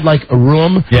inside, like, a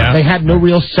room. Yeah. They had no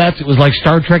real sets. It was like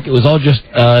Star Trek. It was all just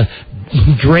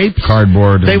drapes.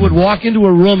 Cardboard. They would walk into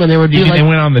a room and there would be they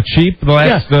went on the cheap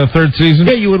the third season?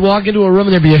 Yeah, you would walk into a room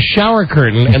and there'd be a shower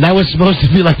curtain, and that was supposed to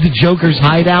be like the Joker's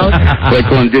hideout. Like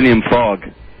Londinium Fog.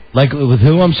 Like with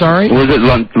who? I'm sorry. Was it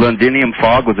Londinium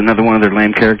Fog? Was another one of their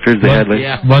lame characters they had?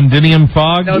 Londinium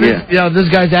Fog. No, this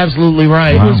guy's absolutely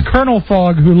right. It was Colonel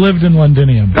Fogg who lived in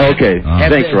Londinium. Okay,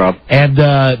 thanks, Rob. And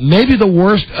maybe the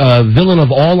worst villain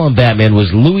of all on Batman was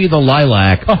Louis the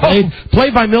Lilac,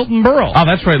 played by Milton Berle. Oh,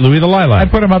 that's right, Louis the Lilac. I'd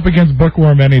put him up against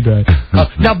Bookworm any day.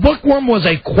 Now, Bookworm was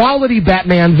a quality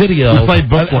Batman video. Who played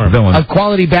Bookworm? A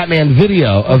quality Batman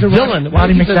video of villain.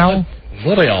 Roddy McDowell.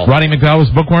 Roddy McDowell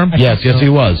was Bookworm? Yes, he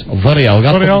was. Anyway.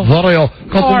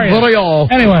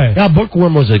 Yeah,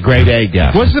 Bookworm was a grade A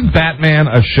guy. Wasn't Batman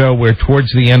a show where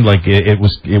towards the end, like, it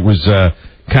was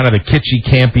kind of a kitschy,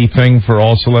 campy thing for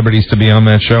all celebrities to be on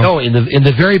that show? No, in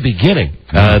the very beginning,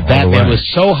 Batman was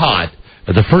so hot.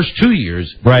 The first 2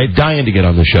 years, dying to get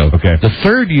on the show. Okay. The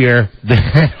third year, they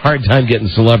had a hard time getting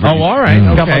celebrities. Oh, all right.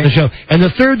 to come on the show. And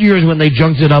the third year is when they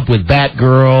junked it up with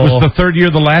Batgirl. Was the third year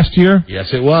the last year?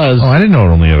 Yes, it was. Oh, I didn't know it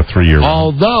only had a 3-year run.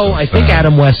 Although, I think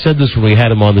Adam West said this when we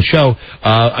had him on the show.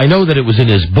 I know that it was in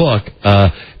his book.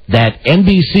 That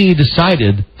NBC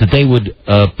decided that they would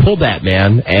pull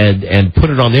Batman and put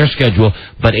it on their schedule,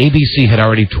 but ABC had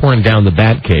already torn down the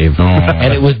Batcave,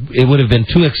 and it would have been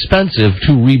too expensive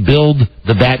to rebuild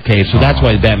the Batcave, so that's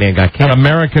why Batman got canceled. An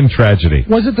American tragedy.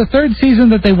 Was it the third season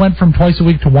that they went from twice a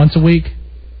week to once a week?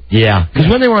 Yeah, because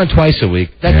when they were on twice a week,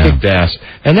 that kicked ass,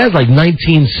 and that was like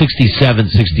 1967,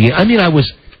 68. I mean, I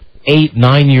was 8,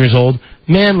 9 years old.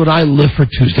 Man, would I live for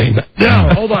Tuesday night. No,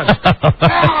 hold on.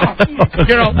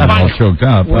 You know, I'm all choked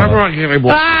up. Whenever I get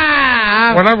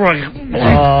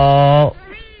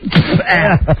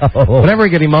whenever I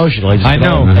get emotional, I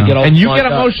know. And you get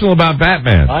emotional about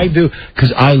Batman. I do,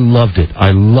 because I loved it.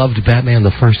 I loved Batman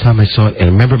the first time I saw it, and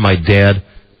I remember my dad.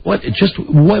 What a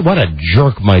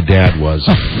jerk my dad was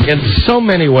in so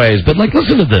many ways. But like,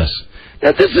 listen to this.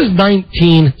 Now, this is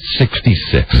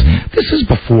 1966. This is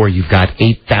before you've got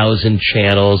 8,000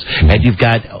 channels, and you've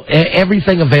got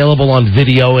everything available on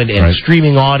video and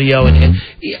streaming audio, and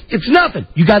it's nothing.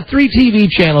 You got 3 TV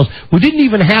channels. We didn't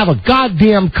even have a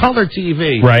goddamn color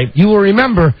TV. Right. You will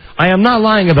remember, I am not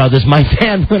lying about this, my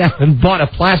dad went out and bought a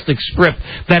plastic strip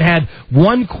that had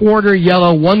 1/4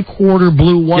 yellow, 1/4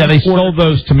 blue, 1/4... Yeah, they sold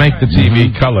those to make the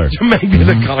TV color. To make it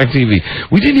a color TV.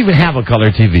 We didn't even have a color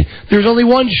TV. There's only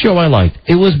one show I liked.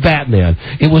 It was Batman.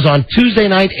 It was on Tuesday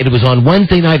night, and it was on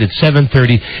Wednesday night at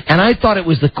 7:30, and I thought it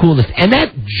was the coolest. And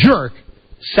that jerk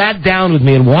sat down with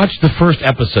me and watched the first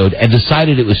episode and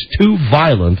decided it was too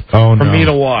violent for me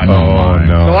to watch. Oh,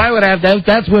 no. So I would have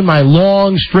that's when my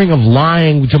long string of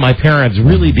lying to my parents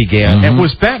really began. And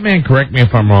was Batman, correct me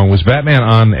if I'm wrong, was Batman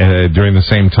on during the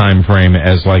same time frame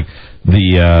as, like,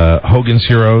 the Hogan's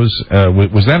Heroes?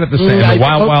 Was that at the same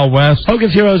Wild Wild West?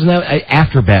 Hogan's Heroes and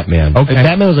after Batman. Okay.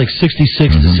 Batman was like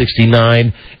 66 to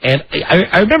 69. And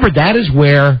I remember that is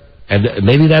where... And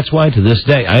maybe that's why to this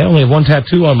day I only have one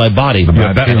tattoo on my body.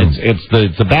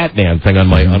 It's the Batman thing on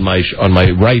my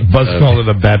right. Buzz called it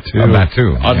a Batu.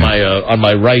 On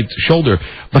my right shoulder,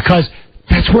 because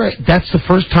that's the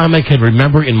first time I can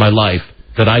remember in my life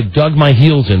that I dug my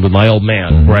heels in with my old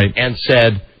man, right, and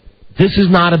said, "This is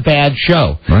not a bad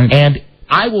show," right. And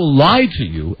I will lie to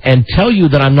you and tell you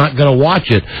that I'm not going to watch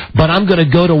it, but I'm going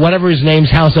to go to whatever his name's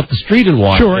house up the street and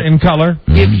watch it. Sure, in color.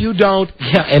 If you don't...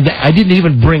 Yeah, and I didn't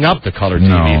even bring up the color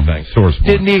TV thing.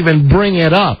 Didn't even bring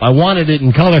it up. I wanted it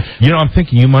in color. You know, I'm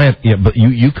thinking you might... Yeah, but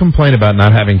you complain about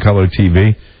not having color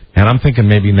TV, and I'm thinking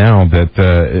maybe now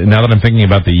that I'm thinking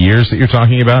about the years that you're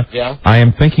talking about, I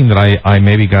am thinking that I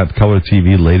maybe got color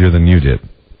TV later than you did.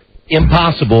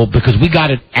 Impossible, because we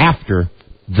got it after...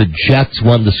 The Jets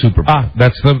won the Super Bowl.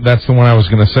 That's the one I was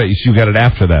going to say. You got it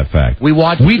after that fact. We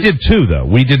did too, though.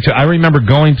 We did too. I remember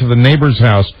going to the neighbor's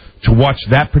house to watch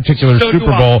that particular Super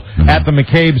Bowl at the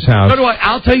McCabe's house. So do I.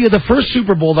 I'll tell you the first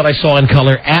Super Bowl that I saw in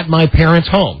color at my parents'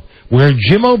 home, where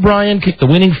Jim O'Brien kicked the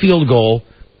winning field goal.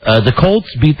 The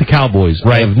Colts beat the Cowboys.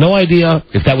 Right. I have no idea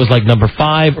if that was like number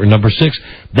 5 or number 6.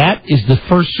 That is the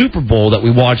first Super Bowl that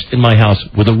we watched in my house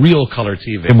with a real color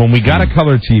TV. And when we got a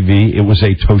color TV, it was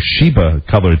a Toshiba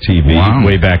color TV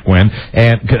way back when.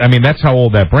 And I mean, that's how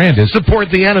old that brand is. Support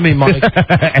the enemy, Mike.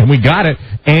 And we got it.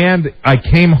 And I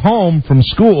came home from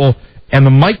school, and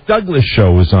the Mike Douglas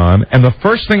show was on. And the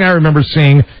first thing I remember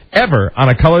seeing ever on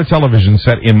a color television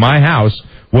set in my house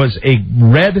was a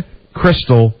red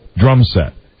crystal drum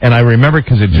set. And I remember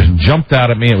because it just jumped out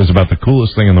at me. It was about the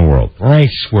coolest thing in the world. I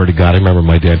swear to God, I remember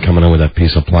my dad coming in with that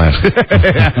piece of plastic.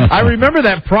 I remember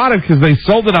that product because they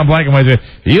sold it on black and white.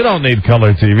 You don't need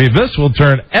color TV. This will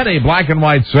turn any black and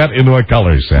white set into a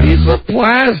color set. Piece of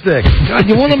plastic. God,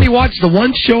 you won't let me watch the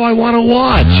one show I want to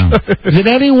watch. Is it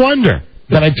any wonder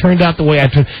that I turned out the way I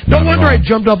turned? No wonder I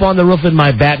jumped up on the roof in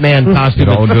my Batman costume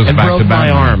and broke my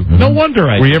arm. No wonder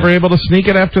I did. Were you ever able to sneak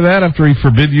it after that, after he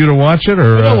forbid you to watch it?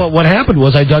 Or no, what happened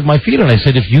was I dug my feet and I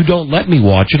said, if you don't let me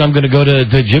watch it, I'm going to go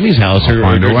to Jimmy's house or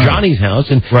Johnny's house.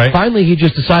 And finally he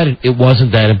just decided it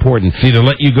wasn't that important. Either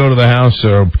let you go to the house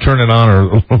or turn it on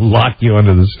or lock you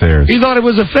under the stairs. He thought it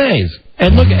was a phase.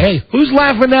 And look, hey, who's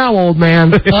laughing now, old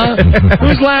man? Huh?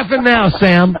 Who's laughing now,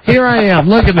 Sam? Here I am.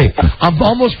 Look at me. I'm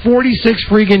almost 46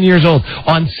 freaking years old.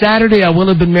 On Saturday, I will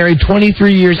have been married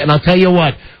 23 years, and I'll tell you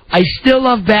what, I still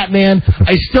love Batman.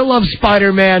 I still love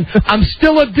Spider-Man. I'm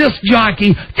still a disc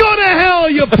jockey. Go to hell,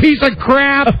 you piece of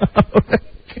crap.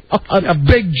 God, a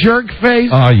big jerk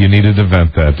face. Oh, you needed to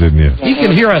vent that, didn't you? He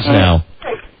can hear us now.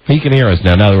 He can hear us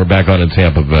now that we're back on in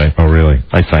Tampa Bay. Oh, really?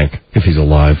 I think. If he's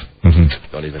alive.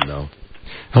 Don't even know.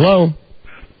 Hello?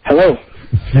 Hello.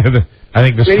 I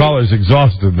think this caller's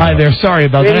exhausted now. Hi there. Sorry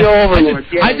about that.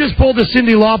 I just pulled a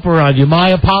Cyndi Lauper on you.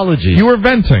 My apologies. You were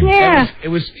venting. Yeah. It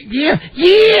was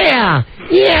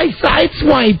I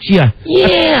swiped you.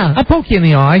 Yeah. I poke you in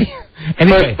the eye.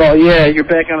 First of all, you're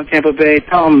back on in Tampa Bay.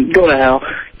 Tell them, go to hell.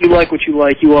 You like what you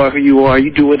like. You are who you are.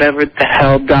 You do whatever the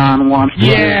hell Don wants to do.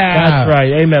 Yeah. That's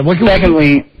right. Amen. What can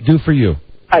we do for you?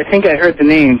 I think I heard the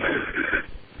name.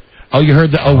 Oh, you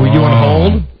heard that? Oh, were you on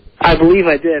hold? I believe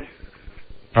I did.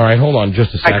 All right, hold on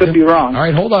just a second. I could be wrong. All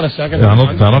right, hold on a second.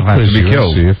 Donald has to be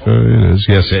killed. See if it is.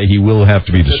 Yes, he will have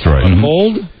to be destroyed. On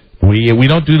hold? We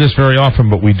don't do this very often,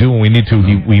 but we do when we need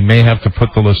to. We may have to put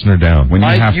the listener down.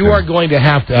 You are going to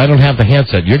have to. I don't have the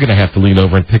handset. You're going to have to lean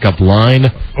over and pick up line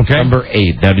number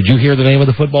 8. Now, did you hear the name of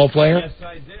the football player? Yes,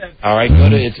 I did. All right, go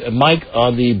to it's Mike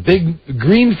on the big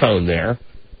green phone there.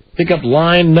 Pick up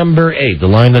line number 8, the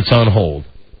line that's on hold.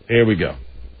 Here we go.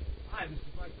 Hi, this is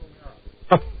Mike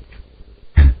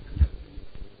O'Mara.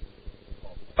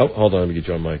 Oh, hold on. Let me get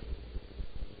you on mic.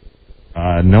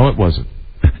 No, it wasn't.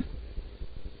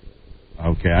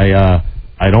 Okay,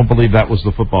 I don't believe that was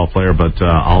the football player, but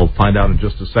I'll find out in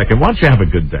just a second. Why don't you have a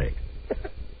good day?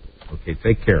 Okay,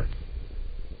 take care.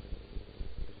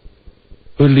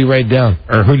 Who did he write down?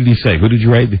 Or who did he say? Who did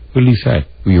you write? Who did he say?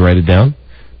 Will you write it down?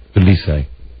 Who did he say?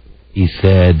 He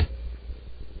said,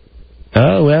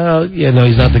 oh, well, no,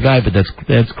 he's not the guy, but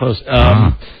that's close.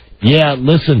 Yeah,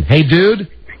 listen. Hey, dude.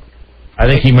 I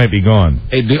think he might be gone.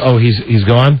 Hey, he's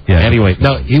gone? Yeah. Anyway,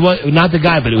 no, he was not the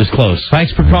guy, but it was close.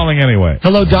 Thanks for calling anyway.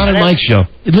 Hello, Don and Mike Show.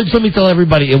 Let me tell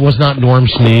everybody, it was not Norm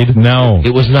Snead. No. It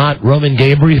was not Roman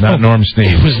Gabriel. Not Norm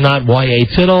Snead. It was not Y.A.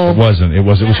 Tittle. It wasn't. It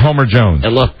was Homer Jones.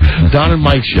 And look, Don and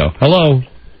Mike Show. Hello.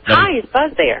 Hi, is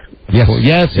Buzz there? Yes.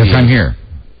 Yes, I'm here.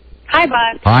 Hi,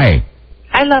 Buzz. Hi.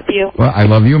 I love you. Well, I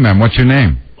love you, ma'am. What's your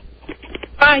name?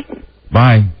 Bye.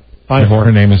 Bye. Bye.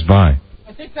 Her name is Bye.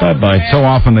 Bye. So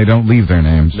often they don't leave their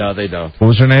names. No, they don't. What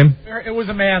was her name? It was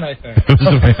a man, I think. It was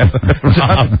a man.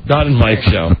 Don and Mike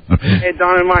Show. Hey,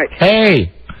 Don and Mike.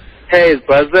 Hey. Hey, is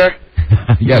Buzz there?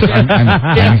 Yes,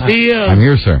 I'm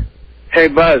here, sir. Hey,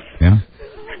 Buzz. Yeah?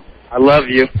 I love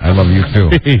you. I love you, too.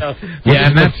 Yeah,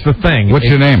 and that's the thing. What's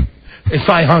your name? If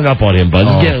I hung up on him, Buzz,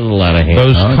 it's getting a little out of hand.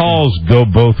 Those calls go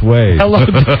both ways. Hello,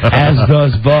 as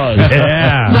does Buzz.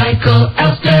 Yeah. Michael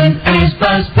Elston and his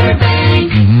Buzz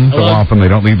Burbank. So often they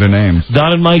don't leave their names.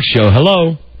 Don and Mike Show.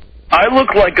 Hello. I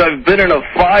look like I've been in a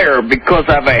fire because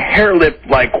I have a hair lip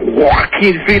like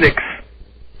Joaquin Phoenix.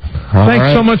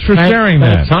 Thanks so much for sharing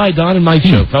that. Hi, Don and Mike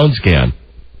Show. Phone scan.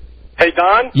 Hey,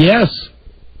 Don? Yes.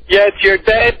 Yeah, it's your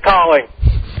dad calling.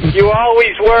 You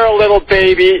always were a little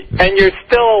baby, and you're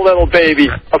still a little baby.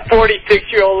 A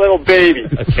 46-year-old little baby.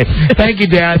 Okay. Thank you,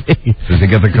 Dad. Did they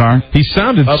get the car? He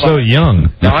sounded so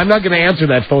young. No, I'm not going to answer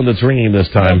that phone that's ringing this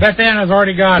time. Beth Anna's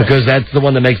already got it. Because that's the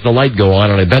one that makes the light go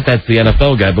on, and I bet that's the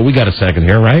NFL guy, but we got a second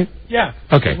here, right? Yeah.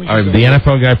 Okay. All right, the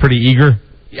NFL guy pretty eager?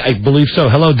 Yeah, I believe so.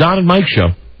 Hello, Don and Mike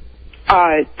Show.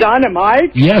 Don and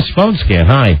Mike? Yes, phone scan.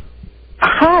 Hi.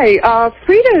 Hi.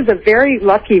 Frida is a very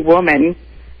lucky woman.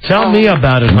 Tell me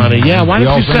about it, honey. Yeah, why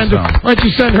don't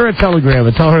you send her a telegram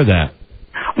and tell her that?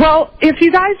 Well, if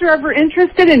you guys are ever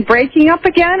interested in breaking up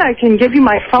again, I can give you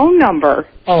my phone number.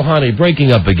 Oh, honey,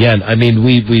 breaking up again. I mean,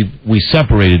 we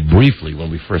separated briefly when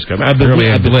we first got married.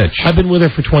 I've been with her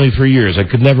for 23 years. I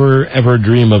could never, ever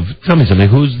dream of... Tell me something.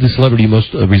 Who's the celebrity you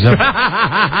most resemble?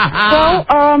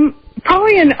 Well,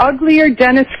 probably an uglier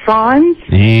Dennis Franz.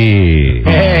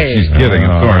 Hey. She's kidding,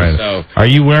 of course. So, are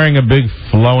you wearing a big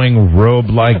flowing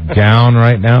robe-like gown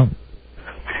right now?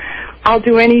 I'll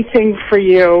do anything for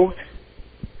you.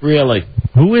 Really?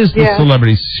 Who is the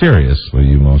celebrity seriously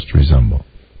you most resemble?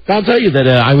 I'll tell you that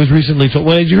I was recently told,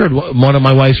 well, you heard one of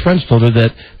my wife's friends told her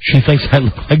that she thinks I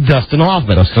look like Dustin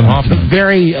Hoffman. Dustin Hoffman.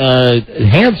 Very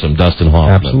handsome Dustin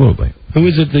Hoffman. Absolutely. Who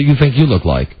is it that you think you look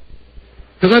like?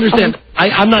 Because understand,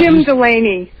 I'm not... Kim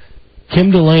Delaney. Kim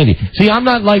Delaney. See, I'm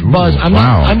not like Buzz.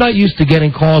 I'm not used to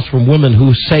getting calls from women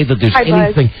who say that there's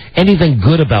anything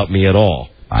good about me at all.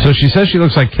 So she says she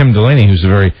looks like Kim Delaney, who's a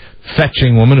very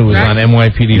fetching woman who was on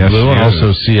NYPD Blue and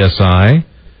also CSI.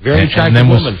 Very attractive and then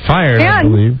woman. was fired, I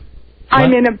believe.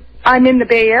 I'm in the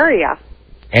Bay Area.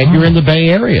 And you're in the Bay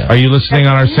Area. Are you listening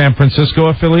on our San Francisco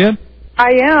affiliate?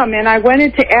 I am, and I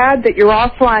wanted to add that you're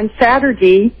also on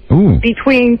Saturday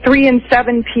between 3 and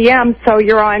 7 p.m., so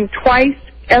you're on twice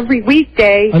every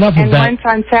weekday and once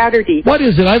on Saturday. What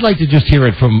is it? I'd like to just hear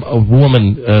it from a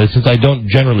woman, since I don't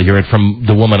generally hear it from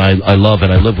the woman I love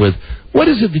and I live with. What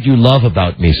is it that you love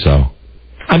about me so?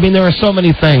 I mean, there are so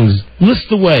many things. List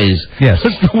the ways. Yes.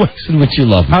 List the ways in which you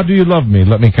love me. How do you love me?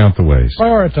 Let me count the ways.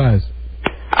 Prioritize.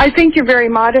 I think you're very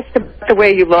modest about the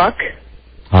way you look.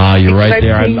 Ah, you're right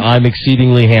there. I'm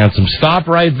exceedingly handsome. Stop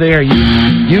right there.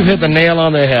 You've hit the nail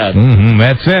on the head.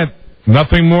 That's it.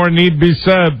 Nothing more need be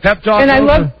said. Pep talk. And I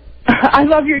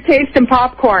love your taste in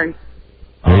popcorn.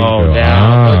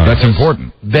 Now that's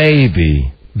important.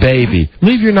 Baby.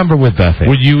 Leave your number with Beth.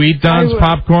 Would you eat Don's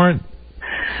popcorn?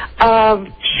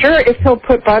 Sure, if he'll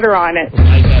put butter on it.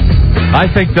 I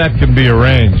think that can be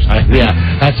arranged.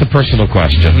 Yeah, that's a personal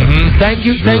question. Thank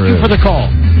you for the call.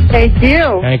 Thank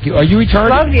you. Thank you. Are you retarded?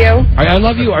 Love you. I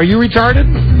love you. Are you retarded?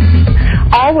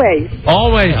 Always.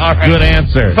 Always. All right. Good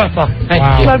answer.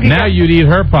 Wow. Love you. Now you'd eat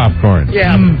her popcorn.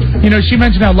 Yeah. You know, she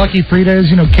mentioned how lucky Frida is.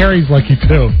 You know, Carrie's lucky,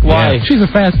 too. Why? Yeah. She's a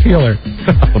fast healer.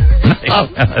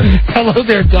 Hello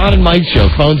there, Don and Mike Show.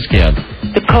 Phone scan.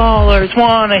 The callers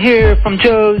want to hear from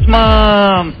Joe's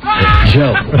mom.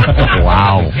 Joe.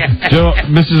 Wow. Joe,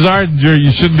 Mrs. Ardinger,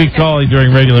 you shouldn't be calling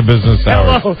during regular business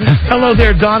hours. Hello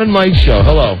there, Don and Mike Show.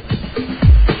 Hello.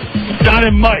 Don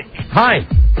and Mike. Hi.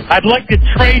 I'd like to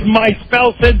trade my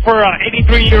spouse in for an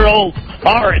 83-year-old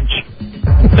orange.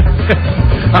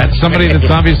 That's somebody that's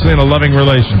obviously in a loving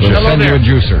relationship. Hello Send there.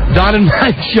 you a juicer. Don and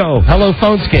Mike Show. Hello,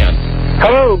 phone scan.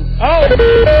 Hello. Oh.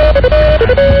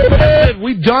 That's it.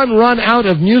 We done run out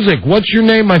of music. What's your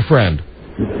name, my friend?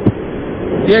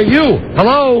 Yeah, you.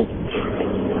 Hello.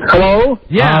 Hello?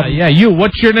 Yeah, you.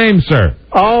 What's your name, sir?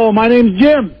 Oh, my name's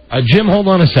Jim. Jim, hold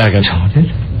on a second.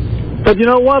 But you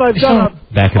know what? I've got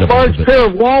Back it a up large pair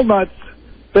of walnuts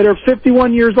that are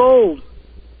 51 years old.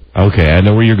 Okay, I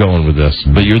know where you're going with this,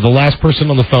 but you're the last person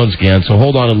on the phone scan, so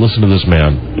hold on and listen to this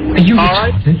man. Are you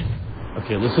retarded?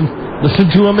 Okay, listen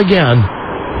to him again.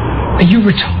 Are you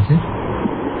retarded?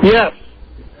 Yes.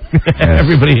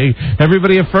 Everybody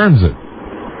affirms it.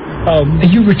 Are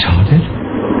you retarded?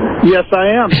 Yes, I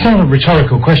am. It's not a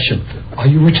rhetorical question. Are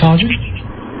you retarded?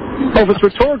 Oh, if it's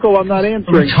rhetorical, I'm not A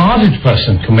answering. retarded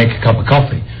person can make a cup of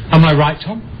coffee. Am I right,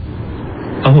 Tom?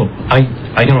 Oh, I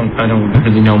don't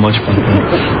really know much about the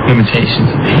limitations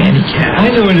of the handicap. I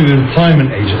know an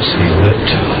employment agency that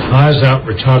hires out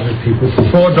retarded people for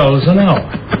 $4 an hour.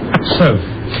 So,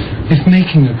 if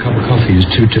making a cup of coffee is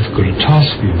too difficult a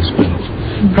task for you, Miss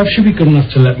Bennett, perhaps you'd be good enough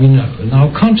to let me know, and I'll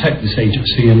contact this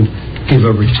agency and give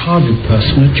a retarded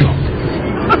person a job.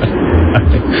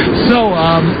 So,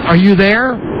 are you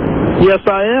there? Yes,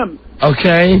 I am.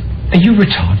 Okay. Are you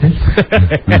retarded?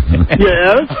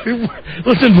 Yes.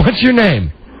 Listen, what's your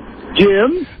name?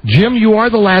 Jim. Jim, you are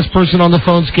the last person on the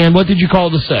phone scan. What did you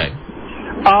call to say?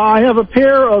 I have a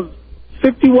pair of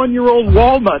 51-year-old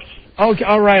walnuts. Okay,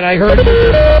 all right, I heard you.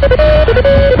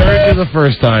 Heard you the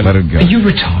first time. Let it go. Are you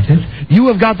retarded? You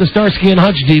have got the Starsky and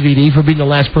Hutch DVD for being the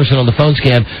last person on the phone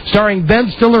scan, starring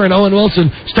Ben Stiller and Owen Wilson.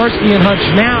 Starsky and Hutch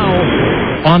now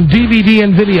on DVD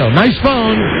and video. Nice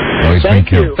phone. Always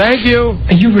Thank you. Thank you.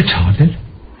 Are you retarded?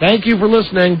 Thank you for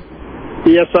listening.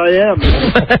 Yes, I am.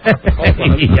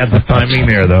 He had the timing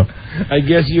there, though. I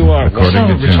guess you are. It's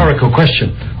not a rhetorical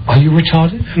question. Are you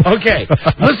retarded? Okay.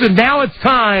 Listen, now it's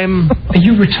time. Are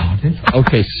you retarded?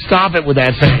 Okay, stop it with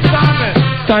that thing. Stop it.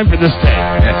 It's time for this thing.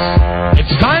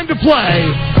 It's time to play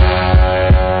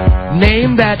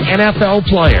Name That NFL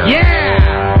Player.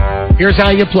 Yeah! Here's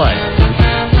how you play.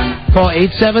 Call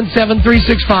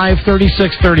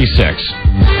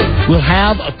 877-365-3636. We'll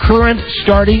have a current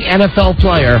starting NFL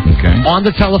player on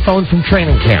the telephone from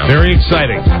training camp. Very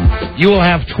exciting. You will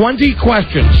have 20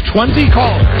 questions, 20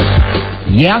 callers.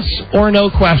 Yes or no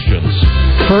questions.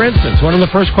 For instance, one of the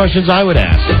first questions I would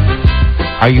ask,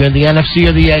 are you in the NFC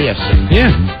or the AFC?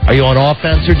 Yeah. Are you on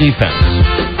offense or defense?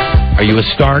 Are you a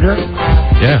starter?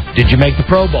 Yeah. Did you make the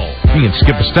Pro Bowl? You can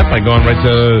skip a step by going right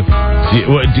to...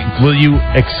 Will you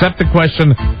accept the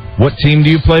question, what team do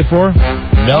you play for?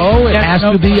 No, it has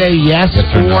to be a yes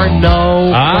or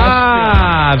no.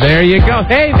 Ah, there you go.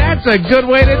 Hey, that's a good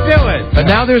way to do it. But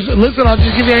now listen, I'll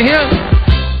just give you a hint.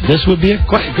 This would be a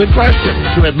good question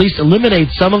to at least eliminate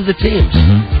some of the teams.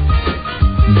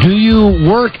 Do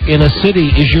you work in a city?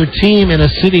 Is your team in a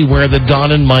city where the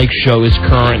Don and Mike show is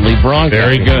currently broadcast?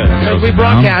 Very good. We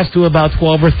broadcast to about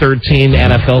 12 or 13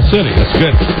 NFL cities. That's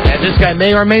good. And this guy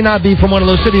may or may not be from one of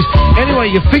those cities. Anyway,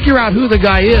 you figure out who the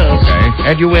guy is,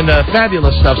 and you win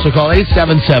fabulous stuff. So call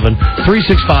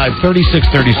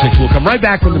 877-365-3636. We'll come right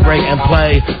back from the break and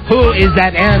play Who is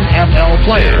That NFL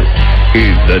Player?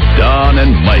 Is the Don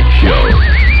and Mike Show.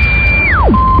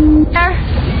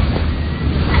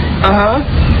 Uh-huh.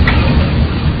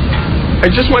 I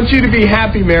just want you to be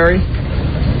happy, Mary.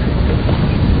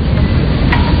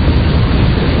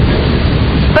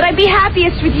 But I'd be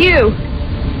happiest with you.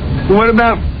 What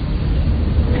about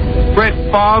Brett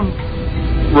Favre?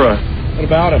 What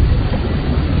about him?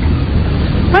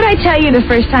 What did I tell you the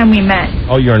first time we met?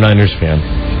 Oh, you're a Niners fan.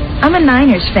 I'm a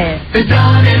Niners fan. The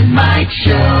Don and Mike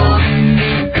Show.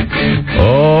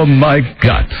 Oh, my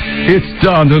God. It's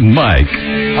Don and Mike.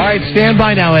 All right, stand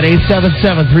by now at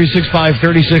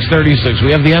 877-365-3636.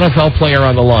 We have the NFL player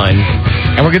on the line.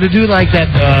 And we're going to do like that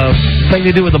thing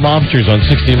they do with the mobsters on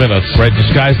 60 Minutes. Right,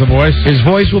 disguise the voice? His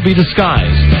voice will be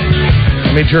disguised.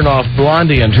 Let me turn off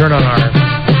Blondie and turn on our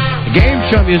game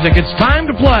show music. It's time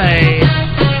to play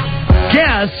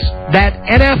Guess That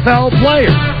NFL Player.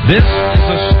 This is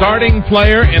a starting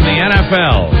player in the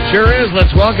NFL. Sure is.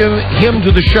 Let's welcome him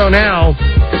to the show now.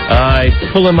 I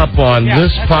pull him up on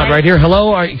this pod right here.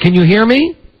 Hello, can you hear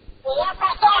me?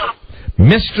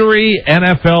 Mystery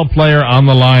NFL player on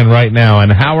the line right now.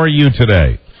 And how are you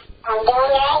today?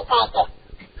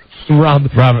 Rob,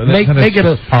 make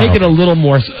it a little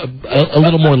more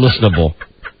listenable.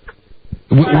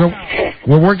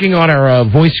 We're working on our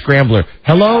voice scrambler.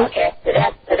 Hello.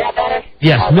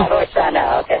 Yes.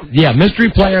 Yeah,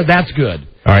 mystery player. That's good.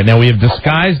 All right, now we have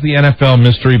disguised the NFL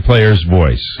mystery player's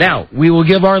voice. Now, we will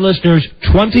give our listeners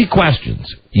 20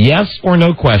 questions, yes or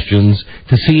no questions,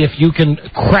 to see if you can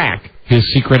crack his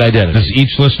secret identity. Does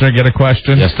each listener get a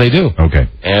question? Yes, they do. Okay.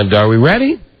 And are we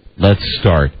ready? Let's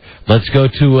start. Let's go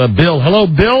to Bill. Hello,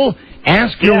 Bill.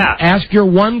 Ask your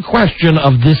one question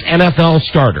of this NFL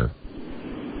starter.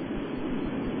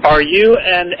 Are you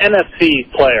an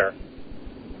NFC player?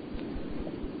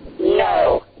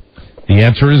 No. The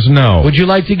answer is no. Would you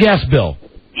like to guess, Bill?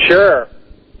 Sure.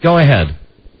 Go ahead.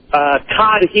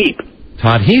 Todd Heap.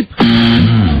 Todd Heap?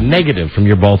 Negative from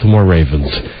your Baltimore Ravens.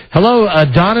 Hello,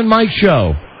 Don and Mike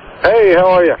Show. Hey,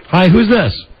 how are you? Hi, who's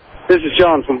this? This is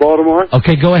John from Baltimore.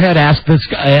 Okay, go ahead. Ask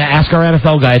our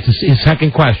NFL guy. It's his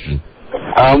second question.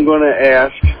 I'm going to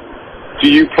ask, do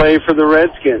you play for the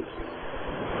Redskins?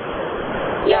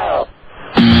 No.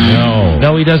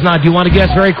 No, he does not. Do you want to guess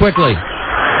very quickly?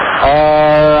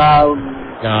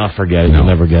 Forget it. You'll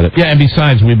never get it. Yeah, and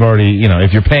besides, we've already,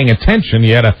 if you're paying attention,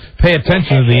 you had to pay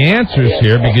attention to the answers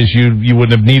here because you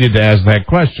wouldn't have needed to ask that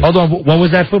question. Hold on. What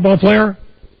was that football player?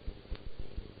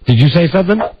 Did you say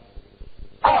something?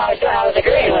 I was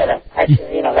agreeing with him.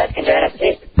 Redskins are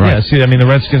NFC. Right. Yeah, see, the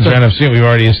Redskins are NFC. We've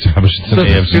already established it's an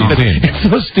AFC team. It's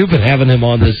so stupid having him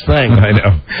on this thing. I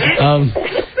know.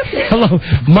 Hello,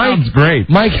 Mike. Sounds great.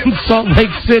 Mike in Salt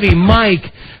Lake City.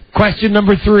 Mike, question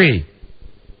number 3.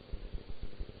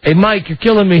 Hey, Mike, you're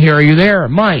killing me here. Are you there?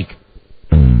 Mike.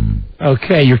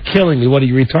 Okay, you're killing me. What, are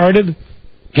you retarded?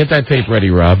 Get that tape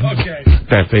ready, Rob. Okay. Get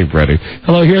that tape ready.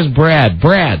 Hello, here's Brad.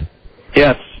 Brad.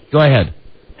 Yes. Go ahead.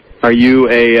 Are you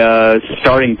a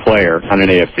starting player on an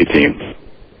AFC team?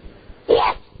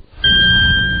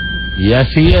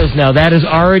 Yes, he is. Now, that has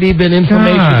already been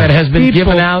information that has been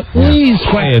given out. Please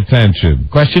pay attention.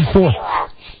 Question 4.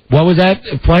 What was that,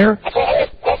 player?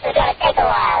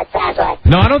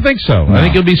 No, I don't think so. No. I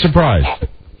think you'll be surprised.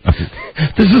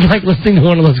 This is like listening to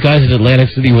one of those guys in Atlantic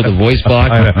City with a voice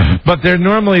box. But they're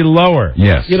normally lower.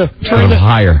 Yes. Turn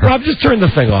higher. Rob, just turn the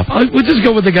thing off. We'll just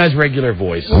go with the guy's regular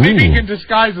voice. Maybe he can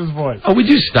disguise his voice. Oh, would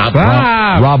you stop?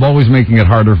 Rob always making it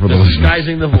harder for the listeners.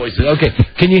 Disguising the voices. Okay,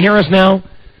 can you hear us now?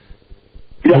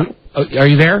 Yeah. Are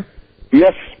you there?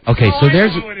 Yes. Okay, so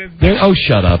there's... Oh,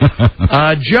 shut up.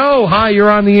 Joe, hi, you're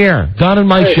on the air. Don and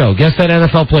Mike Show. Guess that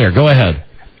NFL player. Go ahead.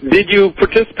 Did you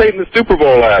participate in the Super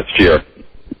Bowl last year?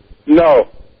 No.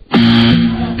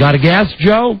 Got a guess,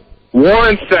 Joe?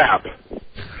 Warren Sapp.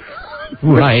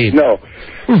 Right. No.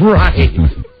 Right.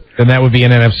 Then that would be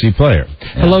an NFC player.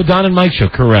 Hello, Don and Mike Show.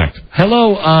 Correct.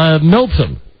 Hello,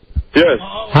 Milton. Yes.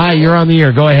 Hi, you're on the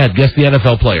air. Go ahead. Guess the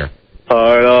NFL player.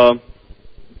 All right,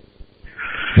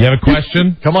 You have a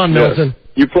question? Come on, Milton. Yes.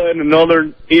 You play in the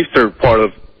northeastern part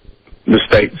of the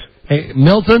States. Hey,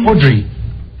 Milton? Audrey,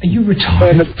 are you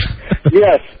retired?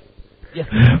 Yes. All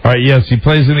right, yes, he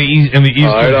plays in the eastern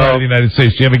part of the United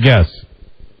States. Do you have a guess?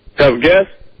 Have a guess?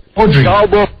 Audrey, are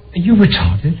you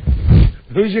retarded?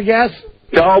 Who's your guess?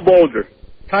 Kyle Bolger.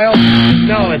 Kyle?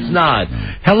 No, it's not.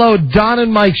 Hello, Don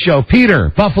and Mike Show.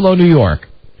 Peter, Buffalo, New York.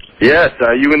 Yes.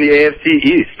 Are you in the AFC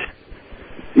East?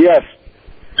 Yes.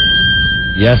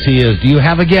 Yes, he is. Do you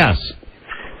have a guess?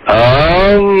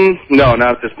 No, not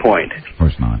at this point. Of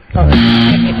course not.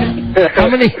 How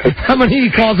many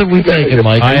calls have we taken,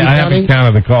 Mike? I haven't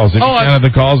counted the calls. Have you counted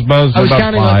the calls, Buzz? I was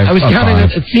counting.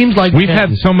 It seems like we've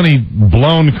had so many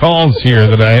blown calls here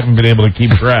that I haven't been able to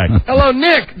keep track. Hello,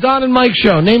 Nick, Don and Mike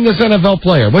Show. Name this NFL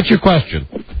player. What's your question?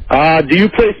 Do you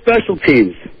play special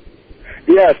teams?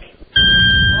 Yes.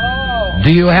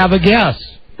 Do you have a guess?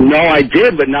 No, I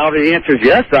did, but now the answer is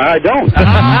yes. I don't.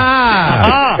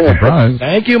 Surprise.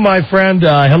 Thank you, my friend.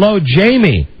 Hello,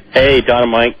 Jamie. Hey, Don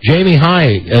and Mike. Jamie,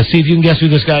 hi. See if you can guess who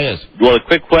this guy is. Well, a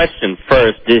quick question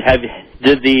first. Did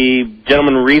the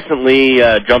gentleman recently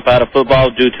jump out of football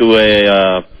due to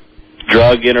a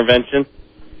drug intervention?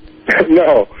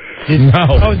 No.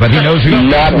 No, but he knows who.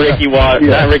 Not Ricky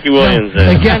Williams.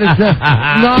 No. Again, it's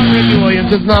not Ricky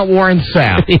Williams. It's not Warren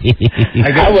Sapp.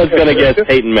 I was going to guess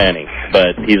Peyton Manning,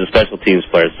 but he's a special teams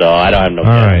player, so I don't have no. All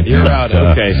right, you're out.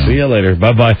 Okay, see you later.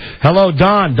 Bye-bye. Hello,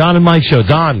 Don. Don and Mike Show.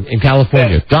 Don in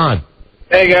California. Hey. Don.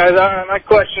 Hey, guys. My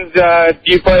question's,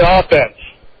 do you play offense?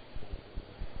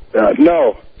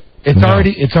 No.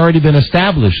 It's already been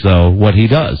established, though, what he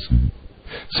does.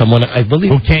 Someone, I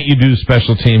believe. Well, can't you do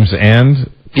special teams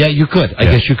and... Yeah, you could. I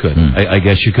guess you could. I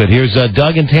guess you could. Here's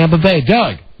Doug in Tampa Bay.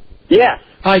 Doug. Yes.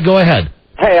 Hi, go ahead.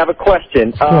 Hey, I have a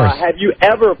question. Of course. Have you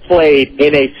ever played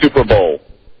in a Super Bowl?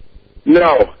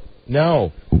 No.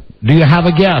 No. Do you have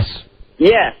a guess?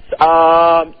 Yes.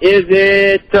 Is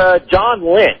it John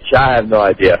Lynch? I have no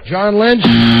idea. John Lynch?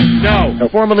 No.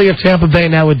 Formerly of Tampa Bay,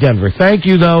 now with Denver. Thank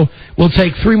you, though. We'll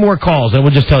take 3 more calls, and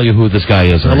we'll just tell you who this guy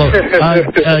is. Hello.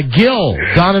 Gil,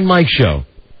 Don and Mike Show.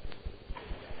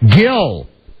 Gil.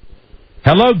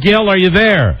 Hello, Gil. Are you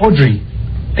there? Audrey,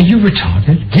 are you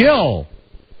retarded? Gil.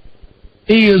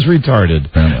 He is retarded.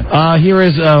 Here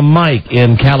is Mike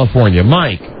in California.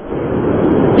 Mike.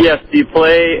 Yes. Do you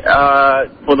play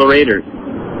for the Raiders?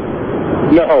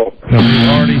 No. We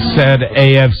already said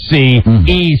AFC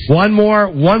East. One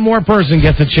more person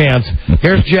gets a chance.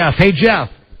 Here's Jeff. Hey,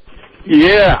 Jeff.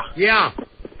 Yeah. Yeah.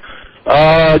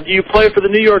 Do you play for the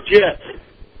New York Jets?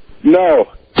 No.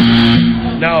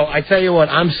 No, I tell you what,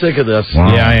 I'm sick of this.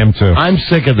 Wow. Yeah, I am too. I'm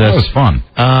sick of this. That was fun.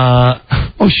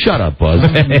 Oh, shut up, Buzz.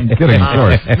 Kidding, of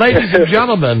course. Ladies and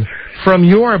gentlemen, from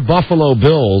your Buffalo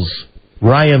Bills,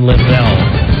 Ryan Lindell.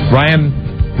 Ryan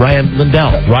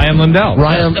Lindell. Ryan Lindell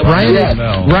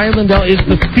is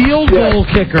the field goal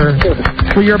kicker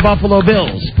for your Buffalo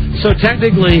Bills. So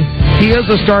technically, he is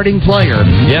a starting player.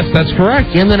 Yes, that's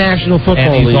correct. In the National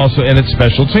Football League. And he's League. also in its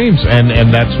special teams. And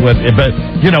that's what... But,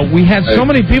 you know, we had so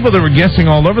many people that were guessing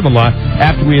all over the lot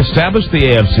after we established the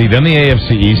AFC, then the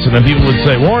AFC East, and then people would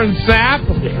say, Warren Sapp?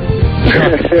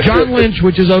 John Lynch,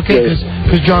 which is okay,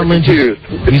 because John Lynch is...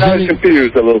 He's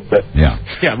confused a little bit. Yeah,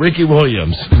 Ricky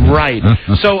Williams. Right.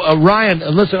 So, Ryan,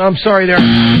 listen, I'm sorry there.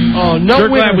 Oh, no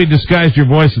Sure winner. glad we disguised your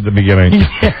voice at the beginning.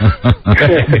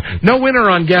 No winner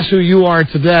on Guess Who You Are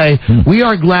today. We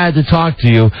are glad to talk to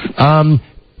you.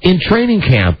 In training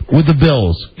camp with the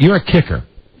Bills, you're a kicker.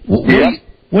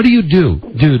 What do you do,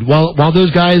 dude, while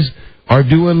those guys are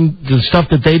doing the stuff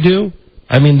that they do?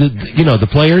 I mean, the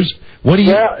players, what do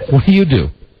you do?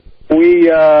 We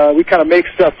kind of make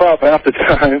stuff up half the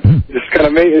time. Just kind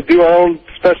of do our own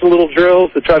special little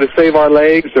drills to try to save our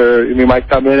legs, or we might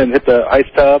come in and hit the ice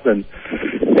tub and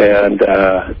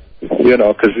you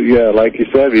know, because like you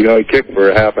said, you kick for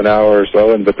a half an hour or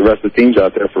so, but the rest of the team's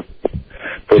out there for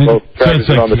both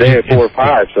practicing on the day at 4 or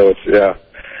 5. So it's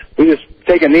we just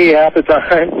take a knee half the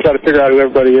time, try to figure out who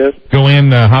everybody is. Go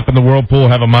in, hop in the whirlpool,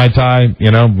 have a Mai Tai,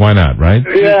 why not, right?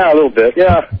 Yeah, a little bit,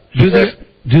 yeah. Do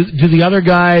the other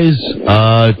guys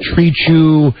treat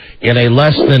you in a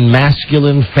less than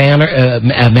masculine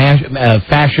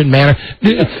fashion manner?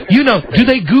 Do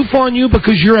they goof on you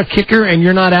because you're a kicker and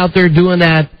you're not out there doing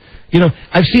that?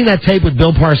 I've seen that tape with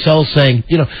Bill Parcells saying,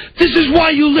 this is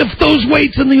why you lift those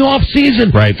weights in the off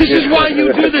season. Right. This is why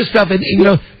you do this stuff. And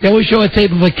they always show a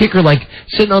tape of a kicker like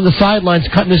sitting on the sidelines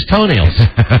cutting his toenails.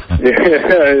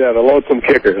 the lonesome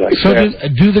kicker. So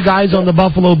do the guys on the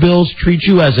Buffalo Bills treat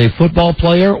you as a football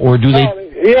player, or do they?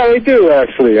 Yeah, they do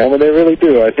actually. I mean, they really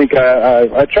do. I think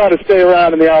I try to stay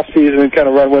around in the off season and kind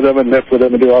of run with them and lift with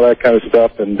them and do all that kind of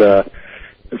stuff. And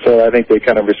so I think they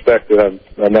kind of respect it. I'm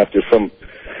not just some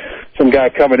guy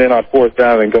coming in on 4th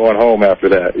down and going home after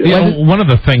that. One of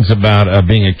the things about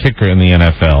being a kicker in the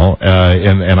NFL,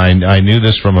 and I knew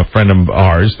this from a friend of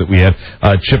ours that we had,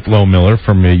 Chip Low-Miller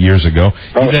from years ago,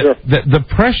 the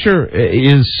pressure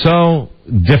is so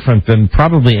different than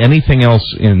probably anything else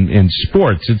in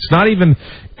sports. It's not even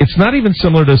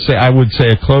similar to, say, I would say,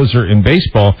 a closer in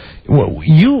baseball.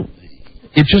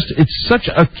 It's such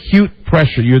acute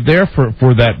pressure. You're there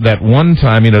for that one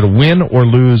time, to win or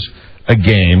lose a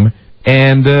game.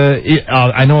 And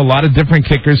I know a lot of different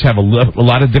kickers have a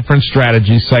lot of different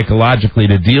strategies psychologically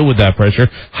to deal with that pressure.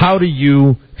 How do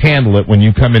you handle it when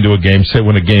you come into a game, say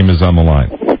when a game is on the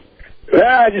line?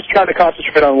 I just try to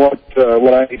concentrate on what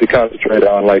I need to concentrate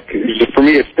on. Like, for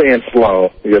me, it's staying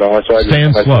slow, So I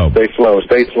stay slow,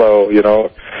 stay slow,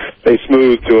 stay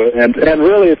smooth to it. And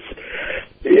really it's,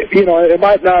 it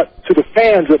might not, to the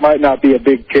fans, it might not be a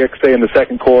big kick, say in the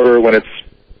second quarter when it's,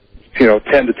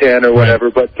 10-10 or whatever,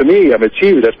 but to me, I'm a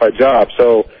achiever. That's my job.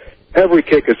 So every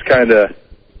kick is kind of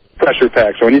pressure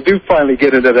packed. So when you do finally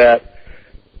get into that,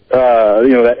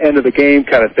 that end of the game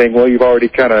kind of thing, well, you've already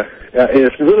kind of,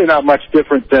 it's really not much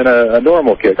different than a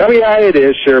normal kick. I mean, it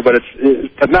is, sure, but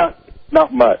it's not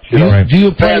much. Do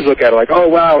you fans look at it like, oh,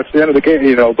 wow, it's the end of the game,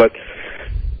 but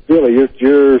really,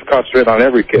 you're concentrating on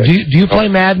every kick. Do you play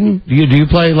Madden? Do you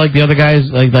play like the other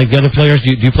guys, like the other players?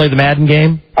 Do you play the Madden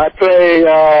game? I play.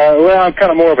 I'm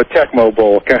kind of more of a Tecmo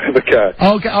Bowl kind of a guy.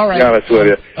 Okay, all right. To be honest with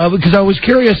you. Because I was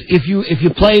curious if you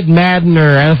played Madden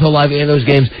or NFL Live, any of those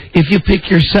games, if you pick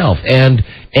yourself and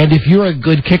if you're a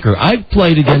good kicker. I've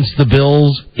played against the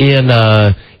Bills in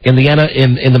the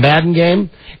Madden game.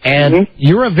 And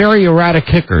you're a very erratic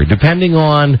kicker, depending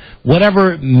on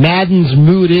whatever Madden's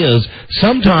mood is.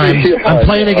 Sometimes I'm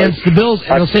playing against the Bills,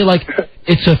 and they'll say, like,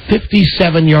 it's a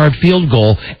 57-yard field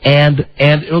goal, and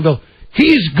it'll go,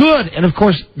 he's good. And, of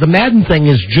course, the Madden thing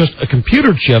is just a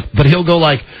computer chip, but he'll go,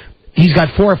 like, he's got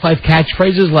 4 or 5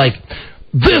 catchphrases, like,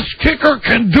 this kicker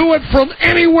can do it from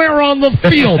anywhere on the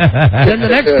field. Then the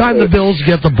next time the Bills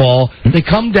get the ball, they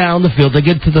come down the field, they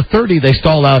get to the 30, they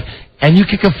stall out, and you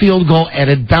kick a field goal and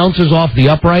it bounces off the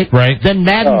upright, right? Then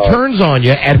Madden turns on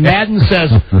you, and Madden says,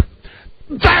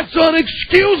 that's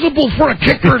unexcusable for a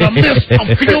kicker to miss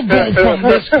a field goal from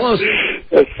this close.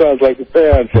 That sounds like a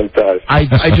fan sometimes.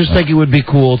 I just think it would be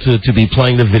cool to be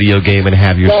playing the video game and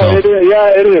have yourself. No,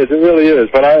 it is. It really is.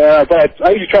 But I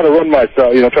usually try to run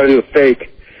myself, try to do a fake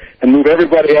and move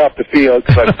everybody off the field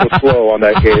because I'm so slow on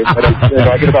that game. But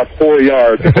I get about 4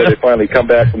 yards before they finally come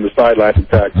back from the sideline and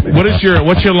tackle me.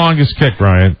 What's your longest kick,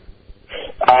 Ryan?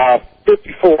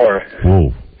 54.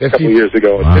 Whoa. A couple years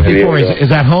ago. Wow. 54. Is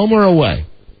that home or away?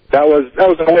 That was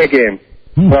an away game.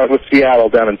 When I was with Seattle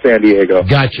down in San Diego.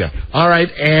 Gotcha. All right,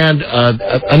 and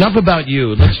enough about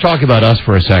you. Let's talk about us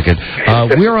for a second.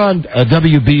 We're on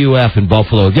WBUF in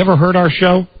Buffalo. Have you ever heard our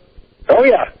show? Oh,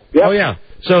 yeah. Yep. Oh, yeah.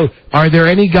 So are there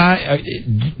any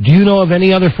do you know of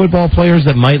any other football players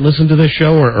that might listen to this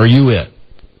show, or are you it?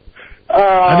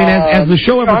 I mean, has the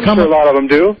show ever come? I'm sure a lot of them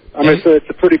do. I mean, it's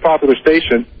a pretty popular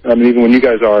station. I mean, even when you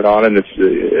guys aren't on, and it's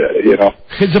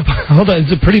It's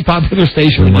a pretty popular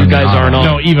station when you guys aren't on.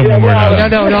 No, even when we're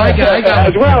not. No, I got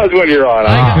as well as when you're on.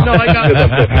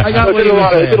 I got what he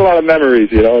was saying. It's in a lot of memories,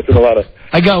 It's in a lot of.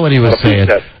 I got what he was saying.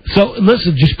 So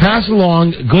listen, just pass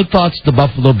along good thoughts to the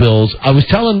Buffalo Bills. I was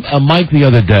telling Mike the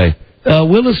other day,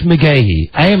 Willis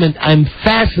McGahee. I'm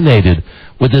fascinated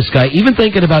with this guy, even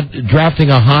thinking about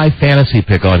drafting a high fantasy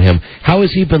pick on him. How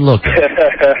has he been looking?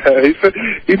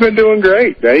 He's been doing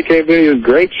great. He came in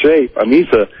great shape. I mean,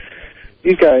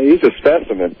 he's a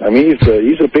specimen. I mean,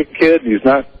 he's a big kid. And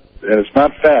it's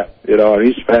not fat, And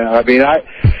he's fat. I mean, to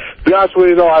be honest with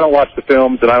you, though, I don't watch the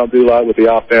films and I don't do a lot with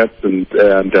the offense, and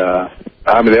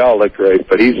I mean, they all look great,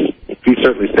 but he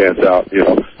certainly stands out,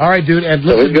 All right, dude. And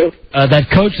listen,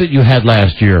 that coach that you had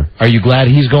last year, are you glad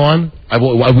he's gone? I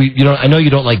know you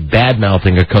don't like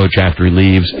bad-mouthing a coach after he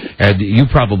leaves, and you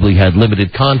probably had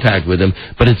limited contact with him,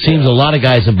 but it seems a lot of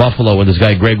guys in Buffalo, when this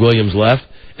guy Greg Williams left,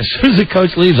 as soon as the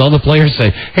coach leaves, all the players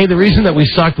say, hey, the reason that we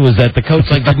sucked was that the coach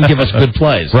didn't give us good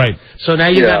plays. Right. So now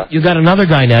you got another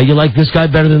guy now. You like this guy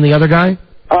better than the other guy?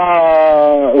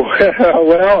 Well,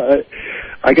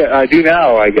 I do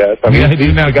now, I guess. I mean,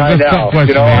 he's the guy now,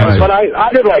 But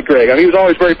I did like Greg. I mean, he was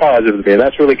always very positive to me, and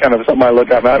that's really kind of something I look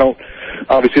at. I mean,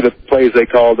 obviously the plays they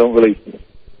call don't really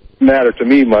matter to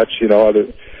me much, other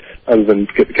than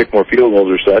kick more field goals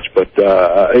or such. But,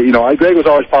 Greg was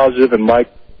always positive, and Mike,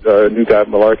 new guy,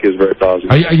 Malarkey, is very positive.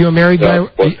 Are you a married guy?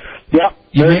 Yeah.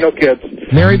 Married, no kids.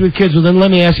 Married with kids. Well, then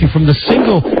let me ask you, from the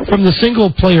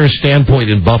single player standpoint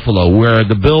in Buffalo, where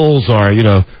the Bills are,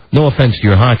 no offense to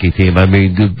your hockey team. I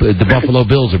mean, the Buffalo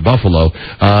Bills are Buffalo.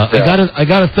 I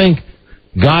gotta think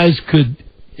guys could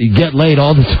get laid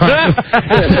all the time.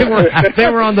 they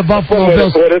were on the Buffalo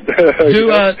Bills.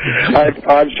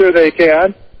 I'm sure they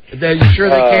can. Are you sure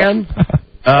they can?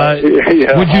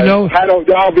 Would you know?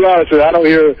 I'll be honest with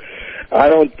you. I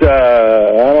don't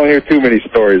hear too many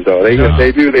stories though. They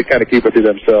do. They kind of keep it to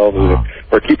themselves,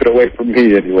 or keep it away from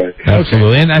me anyway.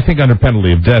 Absolutely, and I think under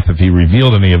penalty of death, if he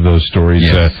revealed any of those stories,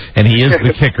 and he is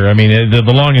the kicker. I mean, the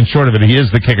long and short of it, he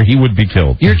is the kicker. He would be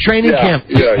killed. Your training camp.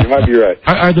 Yeah, you might be right.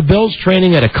 Are the Bills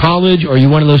training at a college, or are you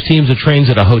one of those teams that trains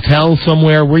at a hotel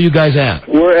somewhere? Where are you guys at?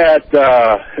 We're at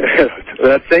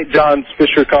St. John's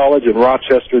Fisher College in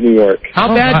Rochester, New York.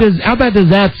 How bad does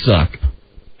that suck?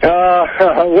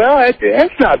 Well,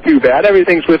 it's not too bad.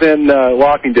 Everything's within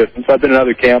walking distance. I've been in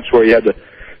other camps where you had to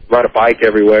ride a bike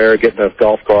everywhere, get in a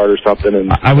golf cart or something.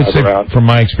 And I would say, from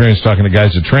my experience talking to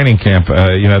guys at training camp,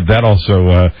 that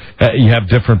also, you have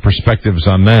different perspectives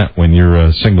on that when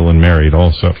you're single and married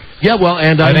also. Yeah, well,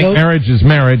 and I think marriage is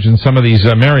marriage, and some of these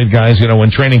married guys,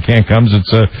 when training camp comes,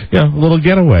 it's a little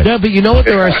getaway. Yeah, but you know what?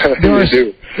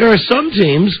 There are some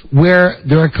teams where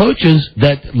there are coaches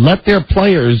that let their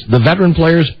players, the veteran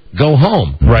players, go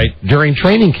home during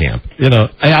training camp.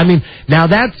 I mean, now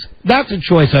that's a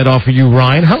choice I'd offer you,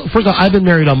 Ryan. First of all, I've been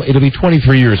married. It'll be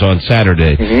 23 years on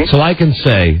Saturday, so I can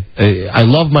say I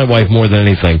love my wife more than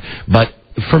anything, but.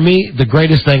 For me, the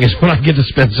greatest thing is when I get to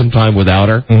spend some time without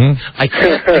her. I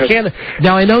can't.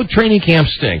 Now, I know training camp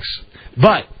stinks,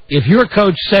 but if your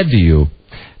coach said to you,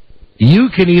 you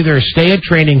can either stay at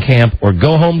training camp or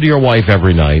go home to your wife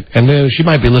every night, and she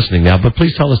might be listening now, but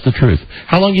please tell us the truth.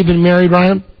 How long you been married,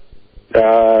 Ryan?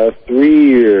 3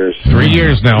 years. 3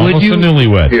 years now, almost a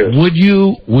newlywed.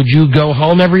 Would you go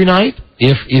home every night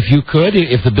if you could,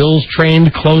 if the Bills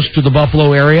trained close to the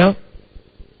Buffalo area?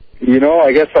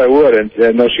 I guess I would, and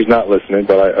no, she's not listening,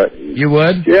 but You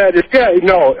would? Yeah,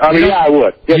 no, I mean, I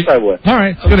would. Yes, I would. All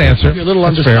right, good answer. You're a little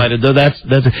undecided, though. That's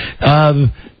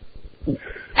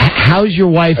how's your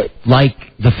wife like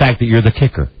the fact that you're the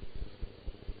kicker?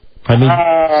 I mean,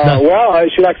 well,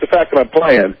 she likes the fact that I'm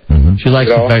playing. She likes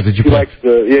the fact that you play.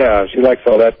 She likes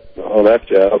all that,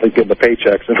 getting the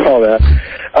paychecks and all that.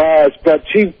 But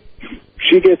she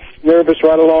she gets nervous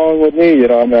right along with me. You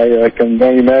know, I mean, I can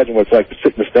only imagine what it's like to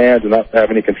sit in the stands and not have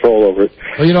any control over it.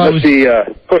 Well, you know, of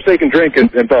course, they can drink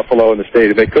in Buffalo in the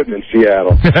stadium. They couldn't in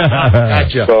Seattle.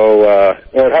 Gotcha. So,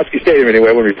 or at Husky Stadium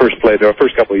anyway, when we first played there, the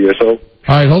first couple of years. So,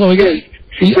 all right, hold on.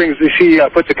 She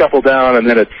puts a couple down, and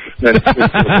then it's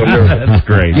That's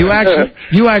great. You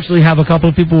actually have a couple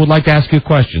of people who would like to ask you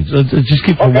questions. Just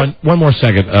keep for one more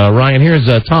second. Ryan, here's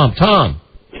Tom. Tom.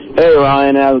 Hey,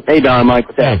 Ryan. Hey, Don. Mike,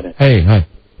 what's happening? Hey, hi.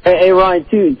 Hey, Ryan,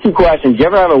 two questions. Do you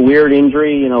ever have a weird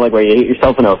injury, you know, like where you hit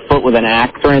yourself in the foot with an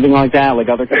axe or anything like that, like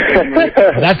other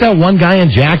That's that one guy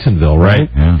in Jacksonville, right?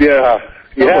 Yeah,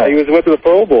 he went to the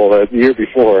Pro Bowl the year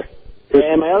before.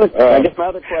 And I guess my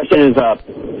other question is,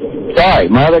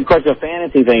 my other question is a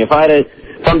fantasy thing. If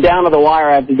I'm down to the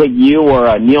wire, I have to take you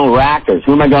or Neil Rackers.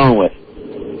 Who am I going with?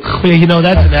 You know,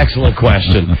 that's an excellent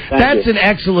question. That's an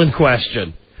excellent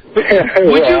question. Ryan?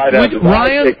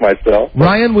 I'd take myself.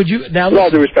 Ryan, would you? Now, with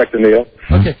all due respect to Neil.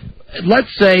 Okay,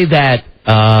 let's say that.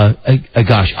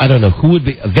 Gosh, I don't know who would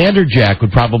be. Vanderjack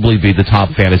would probably be the top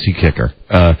fantasy kicker,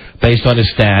 based on his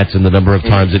stats and the number of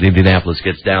times that Indianapolis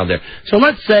gets down there. So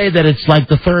let's say that it's like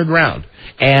the third round,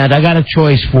 and I got a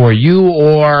choice for you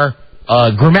or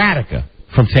Grammatica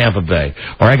from Tampa Bay,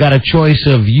 or I got a choice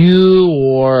of you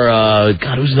or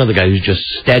God, who's another guy who's just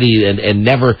steady and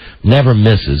never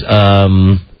misses.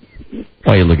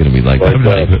 Why are you looking at me like that?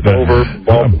 Stover,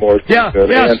 Baltimore.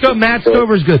 Matt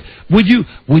Stover's good. Would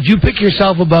you pick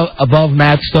yourself above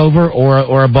Matt Stover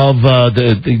or above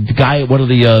the guy, one of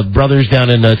the brothers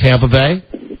down in Tampa Bay?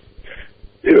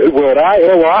 Would I?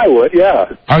 Oh, I would, yeah.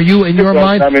 Are you, in your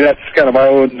mind? I mean, that's kind of my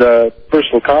own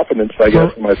personal confidence, I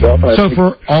guess, for myself. So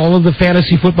for all of the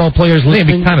fantasy football players listening...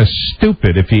 It'd be kind of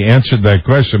stupid if he answered that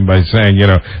question by saying,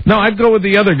 no, I'd go with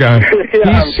the other guy.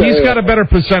 He's got a better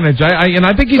percentage, and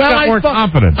I think he's got more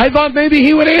confidence. I thought maybe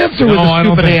he would answer with a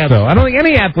stupid answer. So. I don't think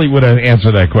any athlete would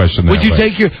answer that question that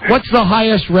way. What's the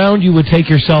highest round you would take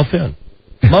yourself in?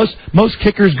 Most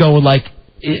kickers go like...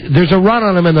 There's a run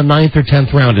on him in the 9th or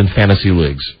 10th round in fantasy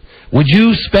leagues. Would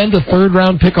you spend a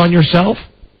third-round pick on yourself?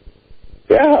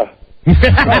 Yeah.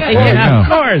 Of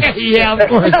course. Yeah, of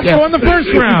course. Go in the first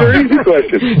round. Very easy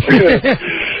question.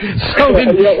 I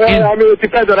mean, it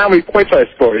depends on how many points I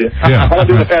score. I don't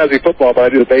do the fantasy football, but I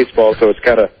do the baseball, so it's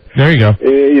kind of... There you go.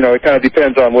 It kind of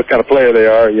depends on what kind of player they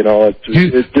are.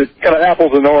 It's kind of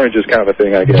apples and oranges kind of a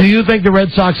thing, I guess. Do you think the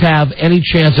Red Sox have any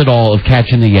chance at all of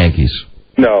catching the Yankees?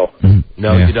 No.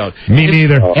 No, you don't. Me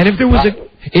neither. And if there was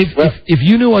if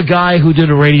you knew a guy who did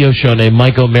a radio show named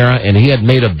Mike O'Mara and he had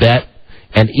made a bet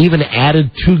and even added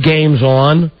 2 games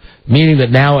on, meaning that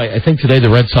now I think today the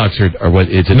Red Sox are what?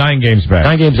 It's 9 games back.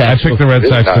 9 games back. I picked the Red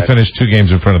Sox to finish 2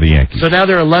 games in front of the Yankees. So now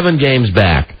they're 11 games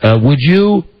back. Would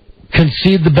you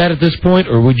concede the bet at this point,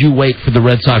 or would you wait for the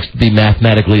Red Sox to be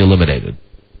mathematically eliminated?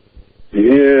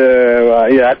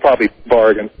 Yeah, I'd probably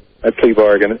bargain. I'd plea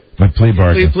bargain it. I'd plea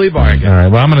bargain. Plea bargain. All right,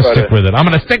 well, I'm going to stick with it. I'm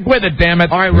going to stick with it, damn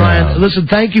it. All right, Ryan, listen,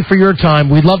 thank you for your time.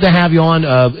 We'd love to have you on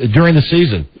during the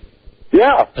season.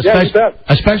 Yeah,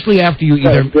 especially after you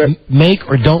either make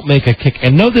or don't make a kick.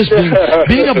 And know this,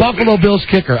 being a Buffalo Bills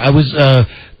kicker, I was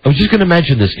just going to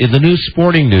mention this. In the new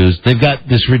sporting news, they've got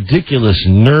this ridiculous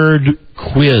nerd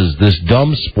quiz, this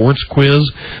dumb sports quiz.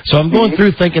 So I'm going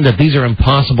through thinking that these are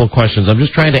impossible questions. I'm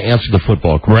just trying to answer the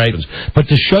football questions. Right. But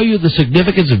to show you the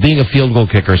significance of being a field goal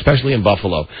kicker, especially in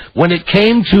Buffalo, when it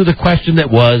came to the question that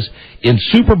was, in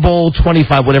Super Bowl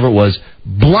 25, whatever it was,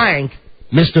 blank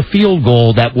missed a field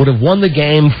goal that would have won the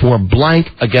game for blank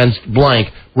against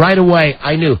blank, right away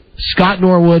I knew Scott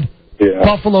Norwood,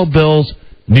 Buffalo Bills,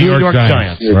 New York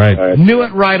Giants. Right. Knew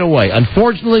it right away.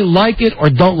 Unfortunately, like it or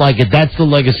don't like it, that's the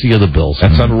legacy of the Bills.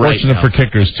 That's unfortunate for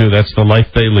kickers, too. That's the life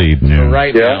they lead.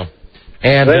 Right now.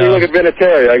 And then you look at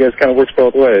Vinatieri. I guess it kind of works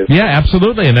both ways. Yeah,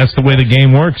 absolutely, and that's the way the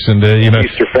game works. And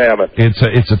Easter famine. It's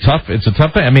a tough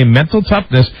thing. I mean, mental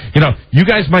toughness. You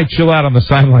guys might chill out on the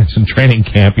sidelines in training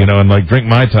camp, and like drink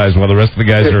Mai Tais while the rest of the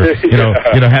guys are,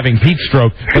 having heat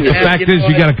stroke. But the fact is,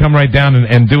 you got to come right down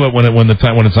and do it when it's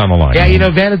on the line. Yeah,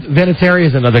 Vinatieri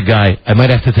is another guy I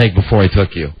might have to take before I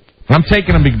took you. I'm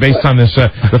taking him based on this,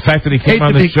 the fact that he came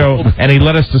on the show and he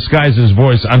let us disguise his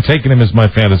voice. I'm taking him as my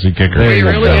fantasy kicker.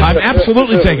 I'm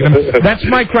absolutely taking him. That's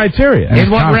my criteria. In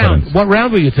what round? What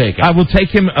round will you take him? I will take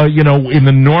him, in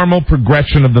the normal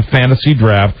progression of the fantasy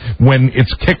draft. When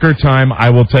it's kicker time, I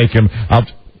will take him. All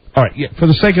right, for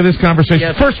the sake of this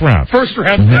conversation, first round. First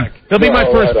round pick. He'll be my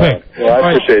first pick. Well,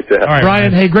 I appreciate that. All right,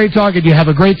 Ryan, hey, great talking to you. Have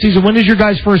a great season. When is your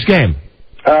guys' first game?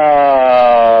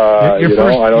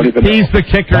 He's the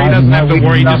kicker. He doesn't have to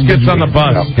worry. He just gets on the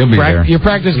bus. He'll be there. Your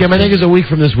practice game, I think, is a week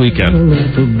from this weekend.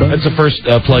 That's the first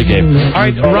play game. All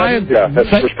right, Ryan. That's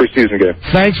the first preseason game.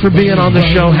 Thanks for being on the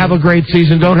show. Have a great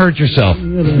season. Don't hurt yourself.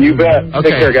 You bet.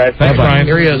 Okay. Take care, guys. Thanks, Ryan.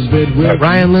 Here he is.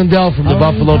 Ryan Lindell from the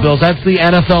Buffalo Bills. That's the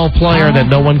NFL player that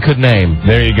no one could name.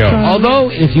 There you go.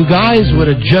 Although, if you guys would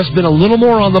have just been a little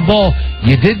more on the ball,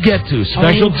 you did get to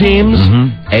special teams,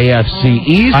 AFC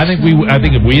East. I think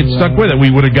if we had stuck with it,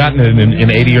 we would have gotten it in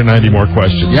 80 or 90 more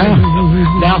questions. Yeah.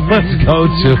 Now let's go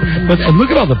to. Look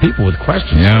at all the people with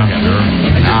questions. Yeah.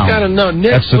 I just got to know,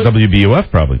 Nick. That's the WBUF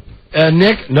probably.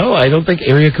 Nick, no, I don't think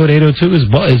area code 802 is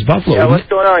Buffalo. Yeah, what's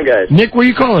going on, guys? Nick, where are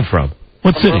you calling from?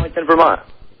 What city? Burlington, Vermont.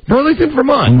 Burlington,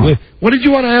 Vermont. What did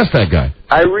you want to ask that guy?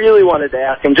 I really wanted to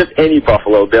ask him, just any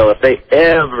Buffalo Bill, if they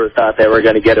ever thought they were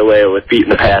going to get away with beating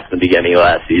the Pats in the beginning of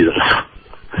last season.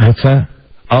 What's that?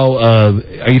 Oh,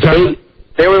 are you talking?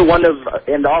 They were one of,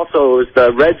 and also it was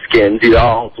the Redskins,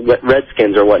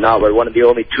 Redskins or whatnot, were one of the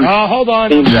only two. Oh, hold on.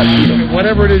 Teams that beat them.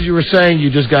 Whatever it is you were saying,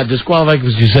 you just got disqualified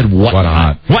because you said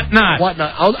whatnot. Whatnot.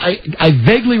 I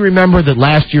vaguely remember that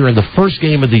last year in the first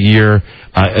game of the year,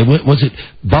 was it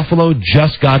Buffalo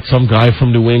just got some guy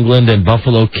from New England, and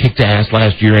Buffalo kicked ass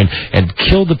last year and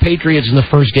killed the Patriots in the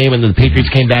first game, and then the Patriots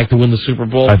came back to win the Super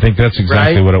Bowl? I think that's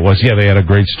exactly what it was. Yeah, they had a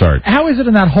great start. How is it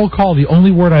in that whole call the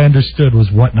only word I understood was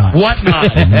whatnot? Whatnot.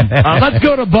 Let's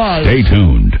go to Buzz. Stay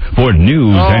tuned for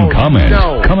news and comments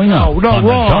coming up on the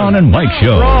Don and Mike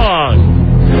Show.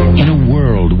 Wrong. In a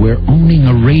world where owning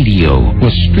a radio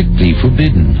was strictly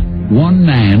forbidden, one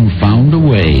man found a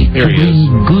way to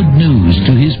bring good news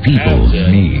to his people.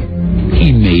 Me.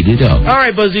 He made it up. All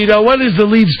right, Buzzito, what is the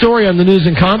lead story on the news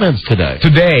and comments today?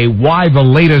 Today, why the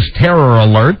latest terror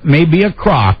alert may be a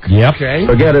crock. Yep. Okay.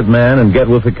 Forget it, man, and get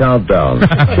with the countdown.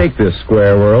 Take this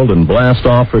square world and blast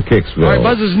off for Kicksville. All right,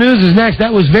 Buzz's news is next.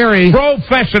 That was very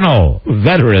professional.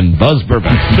 Veteran Buzz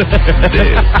Burbank.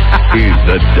 This is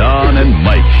the Don and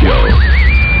Mike Show.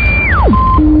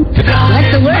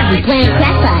 What's the word? We're playing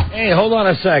crackpot. Hey, hold on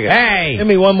a second. Hey. Give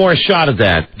me one more shot at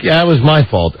that. Yeah, that was my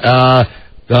fault.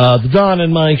 The Don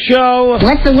and Mike Show.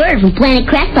 What's the word from Planet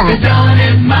Crackpot? The Don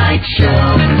and Mike Show.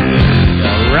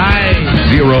 All right.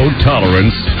 Zero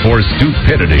tolerance for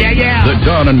stupidity. Yeah. The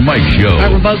Don and Mike Show.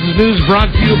 Time for Buzz's News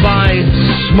brought to you by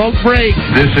Smoke Break.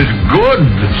 This is good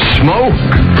smoke.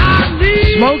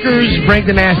 Smokers break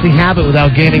the nasty habit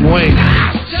without gaining weight.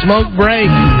 Smoke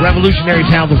Break, revolutionary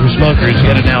tablet for smokers.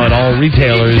 Get it now at all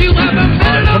retailers.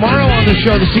 Tomorrow on the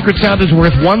show, the secret sound is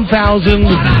worth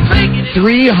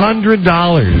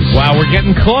 $1,300. Wow, we're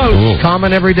getting close. Ooh.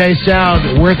 Common everyday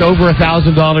sound worth over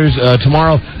 $1,000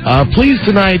 tomorrow. Please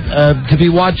tonight to be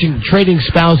watching Trading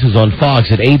Spouses on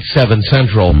Fox at 8/7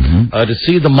 Central to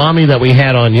see the mommy that we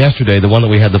had on yesterday, the one that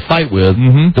we had the fight with,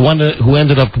 the one who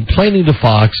ended up complaining to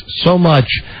Fox so much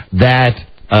that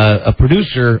a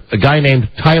producer, a guy named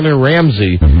Tyler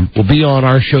Ramsey, will be on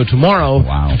our show tomorrow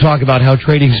to talk about how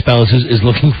Trading Spouses is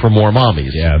looking for more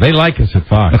mommies. Yeah, they like us at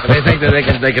Fox. They think that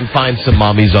they can find some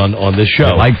mommies on this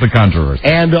show. They like the controversy.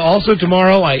 And also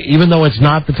tomorrow, even though it's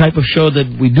not the type of show that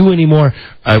we do anymore,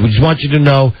 we just want you to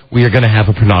know we are going to have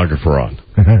a pornographer on.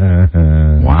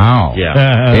 Wow.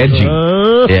 Yeah. Edgy.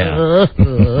 Yeah.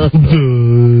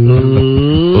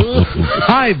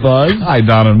 Hi, Buzz. Hi,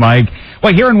 Don and Mike.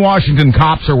 Well, here in Washington,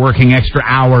 cops are working extra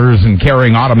hours and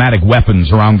carrying automatic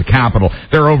weapons around the Capitol.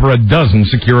 There are over a dozen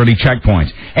security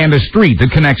checkpoints. And a street that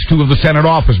connects two of the Senate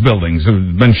office buildings has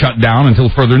been shut down until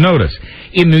further notice.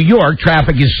 In New York,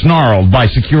 traffic is snarled by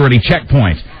security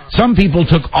checkpoints. Some people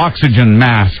took oxygen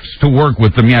masks to work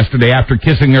with them yesterday after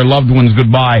kissing their loved ones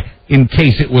goodbye in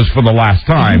case it was for the last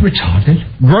time. Are you retarded?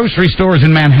 Grocery stores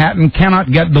in Manhattan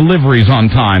cannot get deliveries on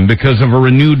time because of a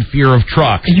renewed fear of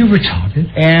trucks. Are you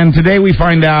retarded? And today we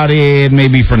find out it may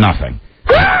be for nothing.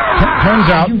 Turns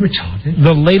out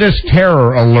the latest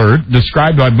terror alert,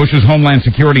 described by Bush's Homeland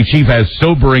Security chief as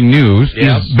sobering news,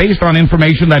 is based on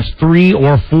information that's 3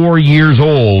 or 4 years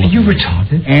old. Are you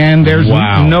retarded? And there's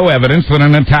no evidence that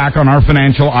an attack on our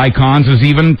financial icons is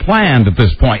even planned at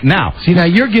this point. Now, see, now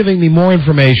you're giving me more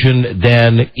information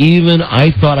than even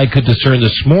I thought I could discern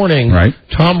this morning. Right.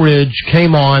 Tom Ridge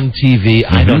came on TV.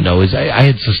 I don't know. I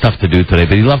had some stuff to do today,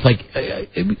 but he left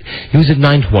he was at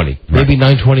 9:20, maybe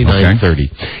 9:20, 9:30.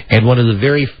 And one of the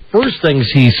very first things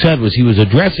he said was he was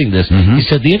addressing this. He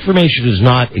said the information is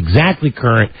not exactly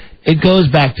current. It goes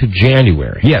back to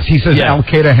January. Yes, he says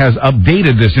Al-Qaeda has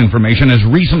updated this information as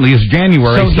recently as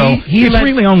January, so it's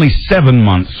really only 7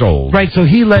 months old. Right, so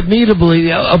he led me to believe,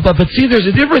 but see, there's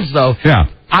a difference, though. Yeah.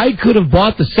 I could have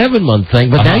bought the 7-month thing,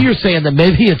 but now you're saying that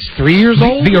maybe it's 3 years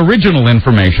old? The original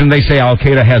information, they say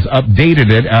Al-Qaeda has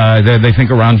updated it, they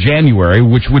think around January,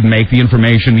 which would make the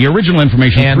original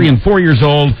information 3 and 4 years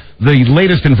old. The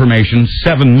latest information,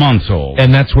 7 months old.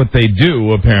 And that's what they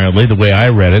do, apparently, the way I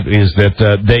read it, is that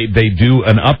they do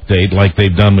an update like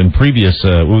they've done in previous,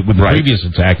 with the previous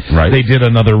attack. Right. They did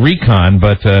another recon,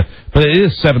 but it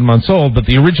is 7 months old, but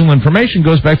the original information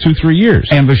goes back 2-3 years.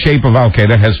 And the shape of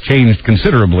Al-Qaeda has changed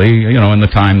considerably, in the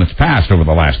time that's passed over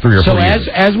the last 3 or 4 years.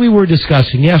 So as we were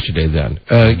discussing yesterday then,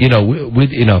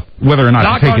 whether or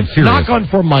not to take it seriously. Knock on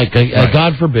Formica,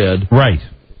 God forbid. Right.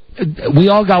 We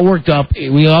all got worked up.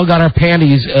 We all got our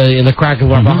panties in the crack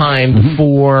of our behind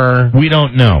for... We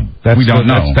don't know. We don't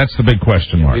know. That's the big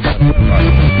question mark.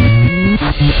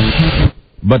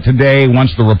 But today,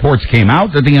 once the reports came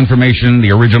out that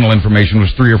the original information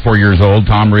was 3 or 4 years old,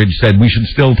 Tom Ridge said we should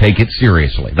still take it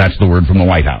seriously. That's the word from the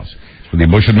White House. With the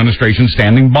Bush administration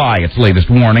standing by its latest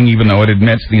warning, even though it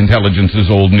admits the intelligence is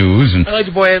old news. And I'd like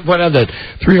to point out that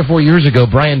 3 or 4 years ago,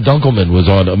 Brian Dunkelman was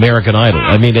on American Idol.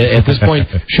 I mean, at this point,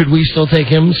 should we still take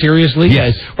him seriously?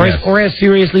 Yes. Or as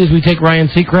seriously as we take Ryan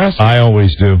Seacrest? I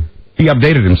always do. He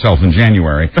updated himself in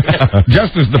January.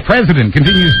 Just as the president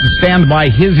continues to stand by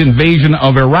his invasion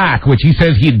of Iraq, which he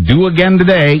says he'd do again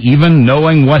today, even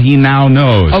knowing what he now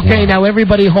knows. Okay, now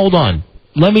everybody hold on.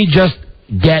 Let me just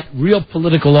get real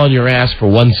political on your ass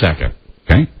for 1 second.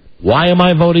 Okay. Why am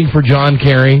I voting for John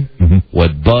Kerry?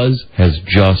 What Buzz has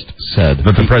just said.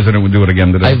 That the president would do it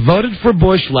again today. I voted for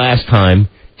Bush last time.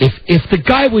 If the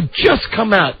guy would just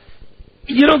come out.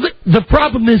 The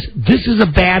problem is this is a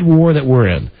bad war that we're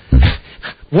in.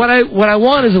 What I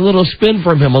want is a little spin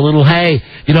from him, a little, hey,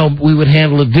 we would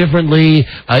handle it differently.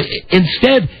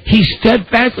 Instead, he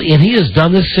steadfastly, and he has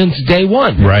done this since day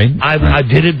one. Right. I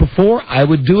did it before. I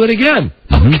would do it again.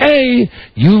 Okay,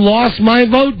 you lost my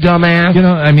vote, dumbass.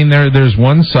 There's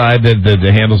one side that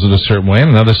handles it a certain way, and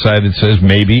another side that says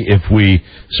maybe if we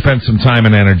spent some time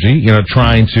and energy,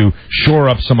 trying to shore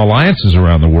up some alliances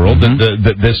around the world,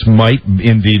 that this might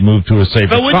indeed move to a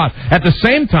safer spot. At the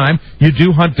same time, you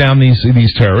do hunt down these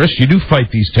terrorists. You do fight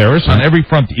these terrorists on every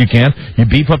front that you can. You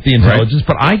beef up the intelligence,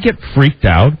 but I get freaked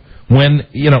out when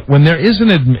there is an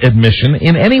admission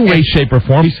in any way, shape, or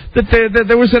form that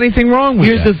there was anything wrong with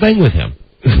Here's the thing with him.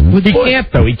 He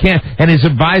can't, though. He can't. And his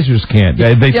advisors can't.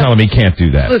 They tell him he can't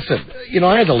do that. Listen,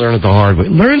 I had to learn it the hard way.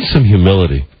 Learn some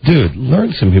humility. Dude,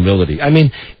 learn some humility. I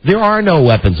mean, there are no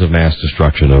weapons of mass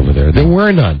destruction over there. There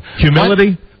were none.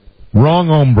 Humility? Wrong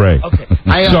hombre. Okay.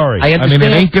 Sorry. I understand.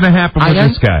 It ain't going to happen with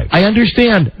this guy. I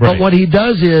understand. But what he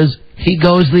does is he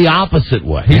goes the opposite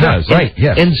way. He does. Right,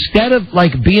 yes. Instead of,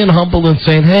 being humble and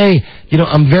saying, hey,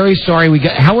 I'm very sorry,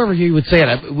 however you would say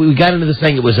it, we got into this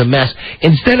thing, it was a mess.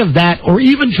 Instead of that, or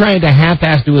even trying to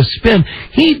half-ass do a spin,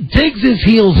 he digs his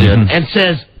heels in and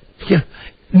says,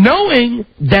 knowing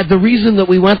that the reason that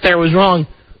we went there was wrong,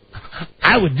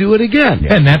 I would do it again.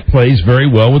 And that plays very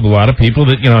well with a lot of people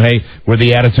that, hey, where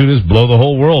the attitude is blow the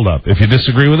whole world up. If you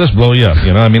disagree with us, blow you up.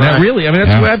 That really,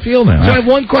 that's the way I feel now. So I have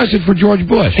one question for George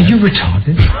Bush. Are you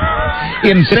retarded?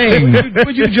 Insane.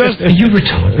 Would you just... Are you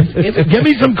retarded? Give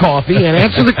me some coffee and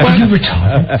answer the question. Are you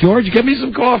retarded? George, give me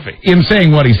some coffee. In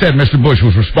saying what he said, Mr. Bush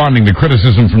was responding to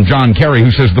criticism from John Kerry,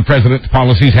 who says the president's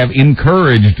policies have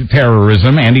encouraged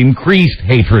terrorism and increased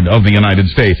hatred of the United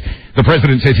States. The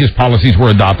president says his policies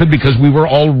were adopted because we were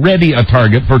already a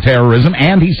target for terrorism,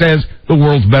 and he says the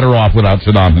world's better off without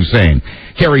Saddam Hussein.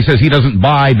 Kerry says he doesn't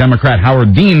buy Democrat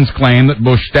Howard Dean's claim that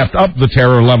Bush stepped up the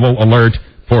terror level alert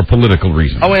for political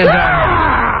reasons. Oh,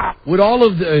 and with all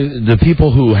of the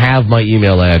people who have my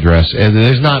email address, and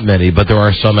there's not many, but there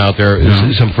are some out there,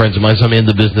 some friends of mine, some in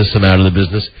the business, some out of the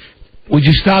business, would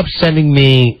you stop sending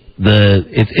me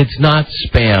it's not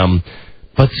spam,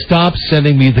 but stop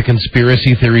sending me the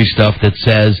conspiracy theory stuff that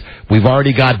says we've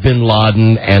already got bin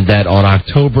Laden and that on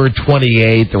October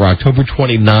 28th or October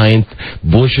 29th,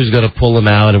 Bush is going to pull him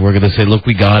out and we're going to say, look,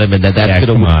 we got him, and that's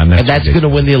going to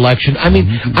win the election. I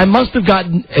mean, I must have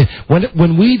gotten,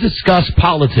 when we discuss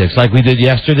politics like we did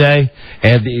yesterday,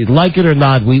 and like it or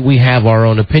not, we have our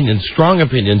own opinions, strong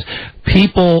opinions.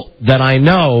 People that I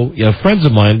know, friends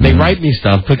of mine, they write me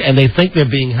stuff and they think they're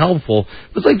being helpful.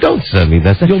 It's like, don't send me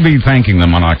that. You'll be thanking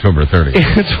them on October 30th.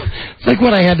 It's like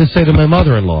what I had to say to my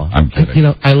mother-in-law. I'm kidding.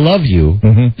 I love you.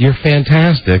 You're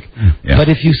fantastic. Yeah. But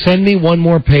if you send me one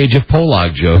more page of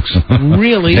Polak jokes,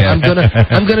 really, I'm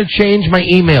gonna change my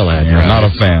email address. You're not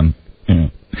a fan.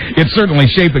 It's certainly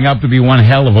shaping up to be one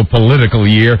hell of a political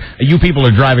year. You people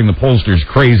are driving the pollsters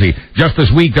crazy. Just this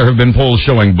week, there have been polls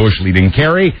showing Bush leading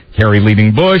Kerry, Kerry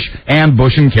leading Bush, and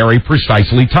Bush and Kerry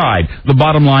precisely tied. The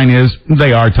bottom line is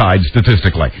they are tied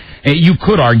statistically. You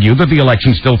could argue that the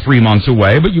election's still 3 months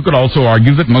away, but you could also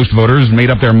argue that most voters made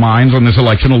up their minds on this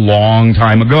election a long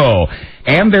time ago.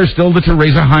 And there's still the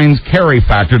Teresa Heinz-Kerry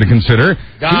factor to consider.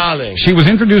 Darling. She was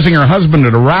introducing her husband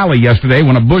at a rally yesterday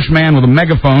when a Bush man with a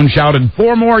megaphone shouted,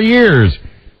 4 more years.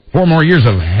 4 more years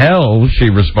of hell,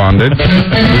 she responded.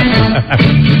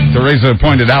 Teresa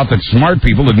pointed out that smart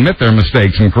people admit their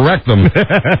mistakes and correct them.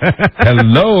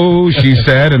 Hello, she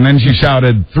said, and then she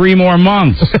shouted, 3 more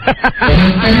months.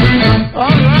 All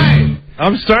right.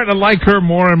 I'm starting to like her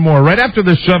more and more. Right after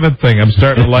the shove it thing, I'm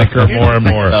starting to like her more and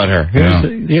more. About her. Here's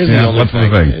the only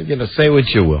thing. You know, say what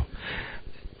you will.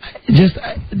 Just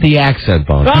the accent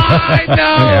bothers me. I know.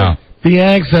 Yeah. The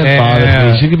accent bothers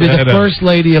me. She could be the first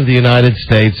lady of the United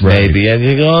States, maybe. And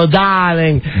you go,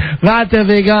 darling, what are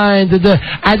we going to do?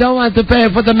 I don't want to pay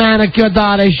for the manicure,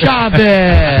 darling. Shove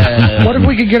it. What if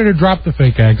we could get her to drop the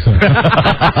fake accent?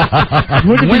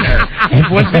 Wouldn't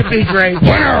it be great?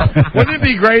 Wouldn't it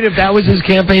be great if that was his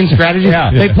campaign strategy? Yeah.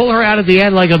 They pull her out at the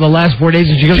end, like on the last 4 days,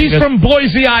 and she goes, She's from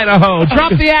Boise, Idaho.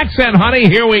 Drop the accent, honey.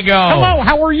 Here we go. Hello,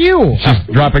 how are you?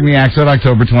 She's dropping the accent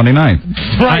October 29th.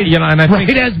 Right. And I think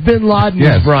as Bin Laden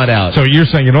was brought out. So you're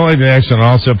saying you don't like the accent,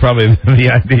 also probably the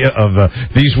idea of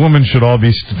these women should all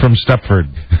be from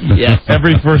Stepford. Yes.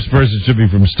 Every first person should be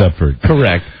from Stepford.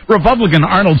 Correct. Republican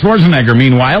Arnold Schwarzenegger,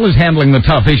 meanwhile, is handling the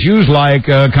tough issues like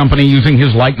a company using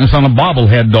his likeness on a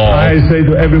bobblehead doll. I say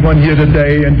to everyone here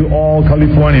today and to all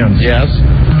Californians. Yes.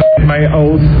 My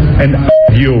oath and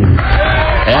you.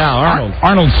 Yeah,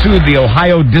 Arnold sued the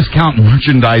Ohio Discount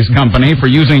Merchandise Company for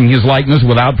using his likeness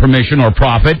without permission or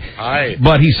profit. Aye.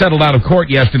 But he settled out of court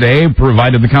yesterday,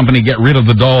 provided the company get rid of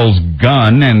the doll's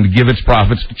gun and give its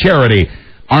profits to charity.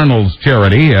 Arnold's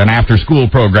Charity, an after-school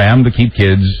program to keep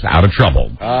kids out of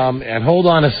trouble. And hold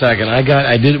on a second.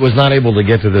 Was not able to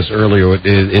get to this earlier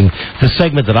in the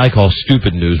segment that I call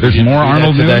Stupid News. There's more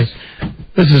Arnold today. news?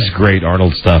 This is great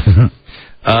Arnold stuff.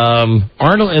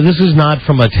 Arnold, and this is not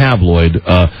from a tabloid.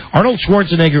 Arnold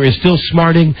Schwarzenegger is still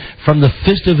smarting from the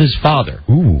fist of his father.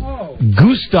 Ooh.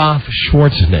 Gustav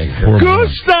Schwarzenegger.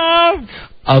 Gustav!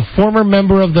 A former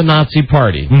member of the Nazi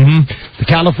Party. Mm-hmm. The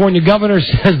California governor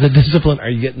says the discipline... Are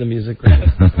you getting the music?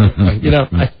 You know,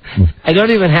 I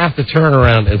don't even have to turn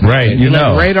around. Right, you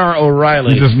know. Like Radar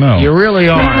O'Reilly. You just know. You really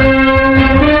are.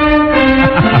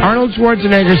 Arnold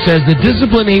Schwarzenegger says the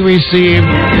discipline he received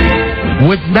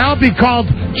would now be called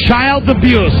child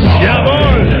abuse. Yeah,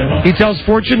 boy. He tells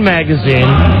Fortune magazine,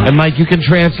 and Mike, you can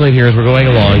translate here as we're going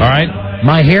along. All right.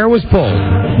 My hair was pulled.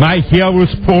 My hair was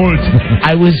pulled.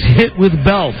 I was hit with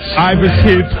belts. I was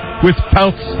hit with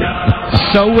pelts.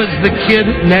 So was the kid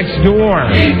next door.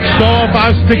 So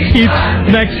was the kid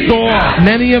next door.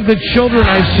 Many of the children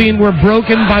I've seen were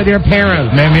broken by their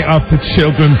parents. Many of the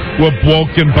children were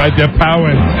broken by their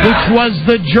parents. Which was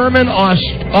the German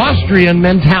Austrian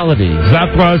mentality.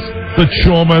 That was the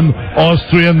German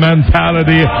Austrian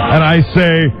mentality. And I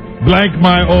say, blank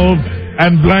my old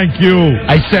and blank you.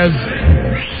 I says,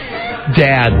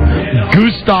 Dad,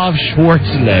 Gustav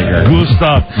Schwarzenegger.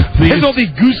 Gustav, please. There's only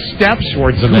Gustav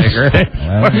Schwarzenegger.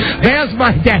 There's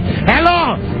my dad.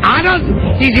 Hello,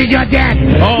 Arnold. This is your dad.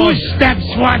 Oh. Gustav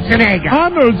Schwarzenegger.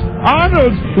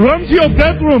 Arnold, run to your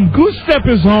bedroom. Gustav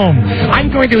is home.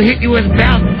 I'm going to hit you with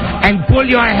belt and pull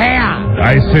your hair.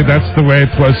 I say that's the way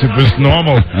it was. It was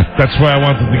normal. That's why I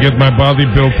wanted to get my body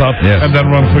built up and then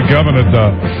run for governor.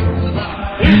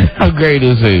 How great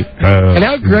is he? And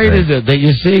how great is it that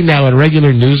you're seeing now in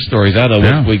regular news stories? I don't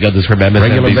know if we got this from MSNBC.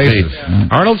 Regular basis.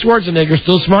 Arnold Schwarzenegger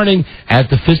still smarting at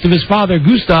the fist of his father,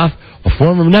 Gustav, a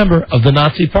former member of the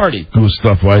Nazi Party.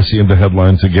 Gustav, why is he in the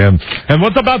headlines again? And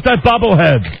what about that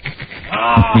bobblehead?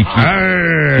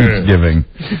 Keeps giving.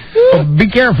 Oh, be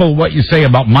careful what you say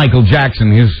about Michael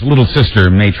Jackson. His little sister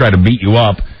may try to beat you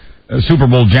up. Super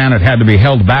Bowl Janet had to be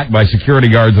held back by security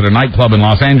guards at a nightclub in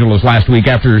Los Angeles last week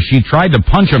after she tried to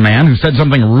punch a man who said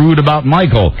something rude about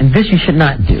Michael. And this you should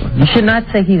not do. You should not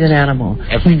say he's an animal.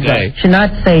 Every day. Should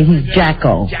not say he's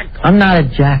Jacko. I'm not a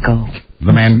Jacko.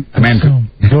 The man.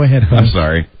 Go ahead. I'm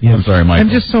sorry. Yes. I'm sorry, Michael.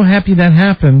 I'm just so happy that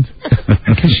happened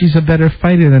because she's a better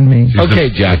fighter than me.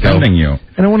 She's Jacko. Defending you.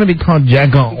 I don't want to be called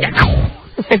Jacko.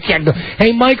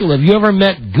 Hey, Michael, have you ever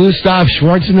met Gustav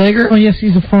Schwarzenegger? Oh, yes,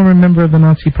 he's a former member of the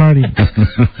Nazi Party.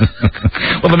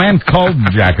 Well, the man called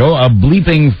Jacko a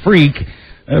bleeping freak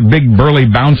big burly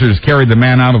bouncers carried the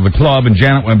man out of the club, and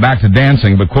Janet went back to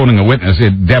dancing, but quoting a witness,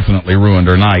 it definitely ruined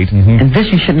her night. And this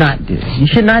you should not do. You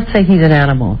should not say he's an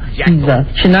animal. You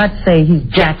should not say he's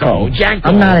Jacko.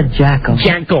 I'm not a Jacko.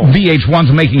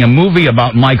 VH1's making a movie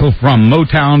about Michael from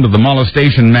Motown to the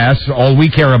molestation mess. All we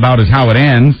care about is how it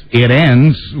ends. It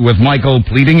ends with Michael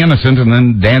pleading innocent and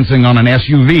then dancing on an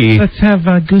SUV. Let's have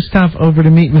Gustav over to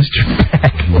meet Mr.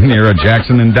 Beck. When you're a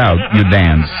Jackson in doubt, you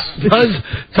dance.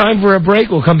 Time for a break.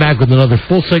 We'll come back with another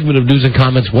full segment of news and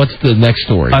comments. What's the next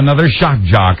story? Another shock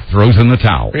jock throws in the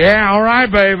towel. Yeah, all right,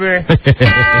 baby.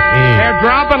 They're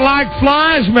dropping like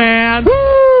flies, man.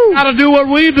 Woo! Gotta do what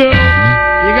we do. You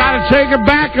gotta take it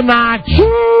back a notch.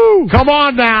 Woo! Come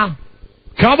on now.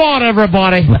 Come on,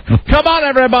 everybody. Come on,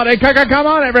 everybody. Come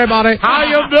on, everybody. How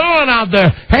you doing out there?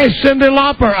 Hey, Cyndi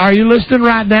Lauper, are you listening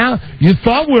right now? You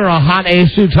thought we were a hot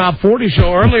AC Top 40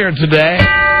 show earlier today.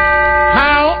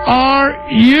 How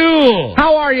are you?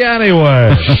 How are you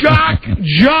anyway? Shock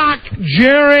Jock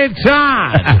Jerry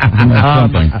Todd.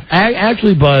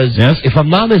 Actually, Buzz, yes? If I'm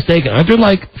not mistaken, aren't there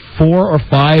like 4 or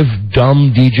 5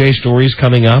 dumb DJ stories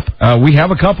coming up? We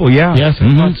have a couple, yeah. Yes,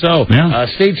 I thought so. Yeah.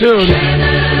 Stay tuned.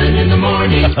 In the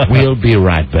morning. We'll be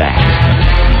right back.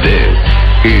 This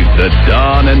is the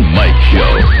Don and Mike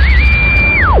Show.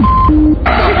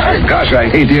 Gosh, I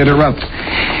hate to interrupt.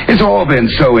 It's all been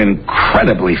so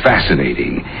incredibly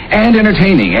fascinating and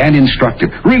entertaining and instructive.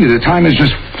 Really, the time has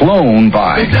just flown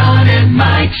by. The Don and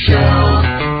Mike Show.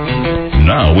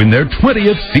 Now in their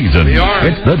 20th season,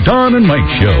 it's the Don and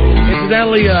Mike Show.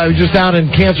 Incidentally, I was just out in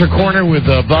Cancer Corner with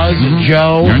Buzz and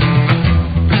Joe.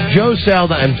 Joe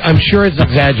said, I'm sure it's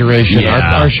exaggeration.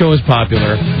 Yeah. Our show is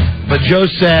popular. But Joe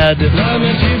said,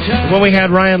 when we had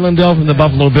Ryan Lindell from the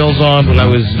Buffalo Bills on, when I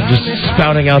was just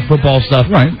spouting out football stuff,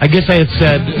 I guess I had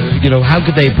said, how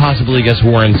could they possibly guess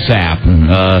Warren Sapp?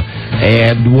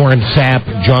 And Warren Sapp,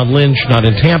 John Lynch, not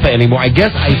in Tampa anymore. I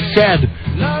guess I said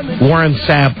Warren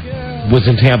Sapp was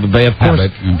in Tampa Bay. Of course,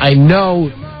 I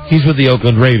know he's with the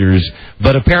Oakland Raiders,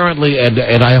 but apparently,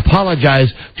 and I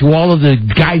apologize to all of the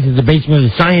guys in the basement of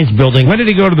the Science Building. When did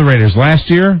he go to the Raiders? Last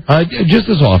year? Just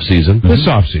this offseason. This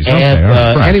offseason. And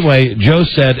okay, anyway, Joe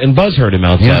said, and Buzz heard him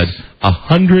outside,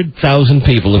 100,000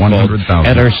 people have called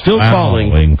and are still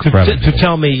calling to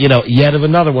tell me, yet of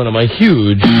another one of my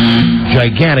huge,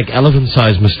 gigantic,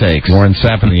 elephant-sized mistakes. Warren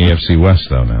Sapp in the AFC West,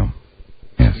 though, now.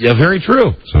 Yes. Yeah, very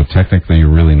true. So technically,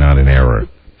 you're really not in error.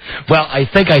 Well, I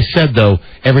think I said, though,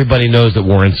 everybody knows that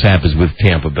Warren Sapp is with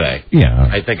Tampa Bay. Yeah.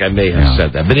 I think I may have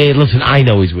said that. But hey, listen, I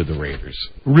know he's with the Raiders.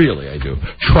 Really, I do.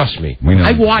 Trust me.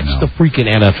 I watched the freaking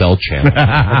NFL channel.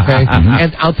 Okay?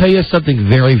 And I'll tell you something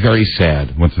very, very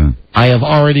sad. What's that? I have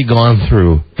already gone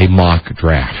through a mock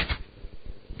draft.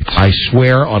 I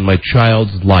swear on my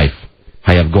child's life,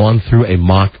 I have gone through a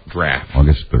mock draft.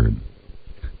 August 3rd.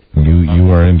 You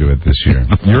are into it this year.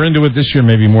 You're into it this year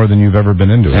maybe more than you've ever been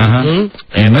into it. And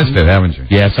you missed it, haven't you?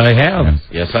 Yes, I have.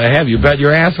 Yes, I have. You bet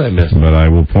your ass I missed it. But I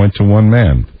will point to one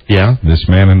man. Yeah? This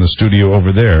man in the studio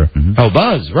over there. Oh,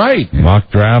 Buzz, right.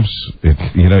 Mock drafts,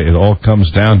 it all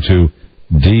comes down to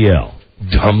DL.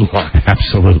 Dumb luck.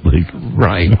 Absolutely.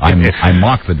 Right. I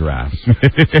mock the drafts.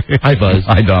 Hi, Buzz.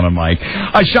 Hi, Don and Mike.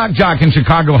 A shock jock in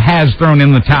Chicago has thrown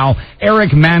in the towel.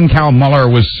 Eric Mancow-Muller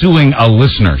was suing a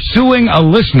listener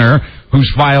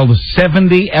who's filed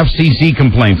 70 FCC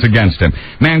complaints against him.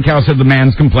 Mancow said the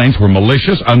man's complaints were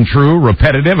malicious, untrue,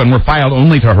 repetitive, and were filed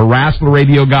only to harass the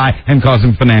radio guy and cause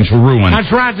him financial ruin.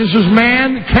 That's right. This is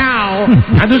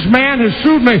Mancow, and this man has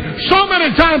sued me so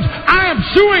many times. I am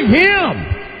suing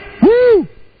him. Woo!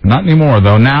 Not anymore,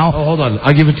 though. Now... Oh, hold on.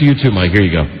 I'll give it to you, too, Mike. Here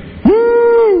you go.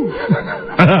 Woo!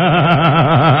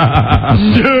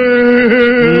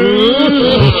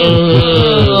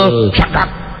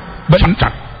 But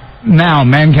now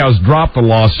Mancow's dropped the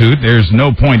lawsuit. There's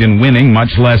no point in winning,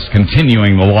 much less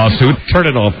continuing the lawsuit. Turn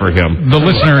it off for him. The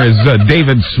listener is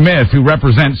David Smith, who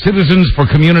represents Citizens for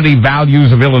Community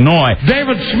Values of Illinois.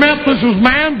 David Smith, this is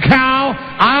Mancow.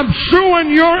 I'm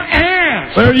suing your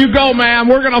ass. There you go, man.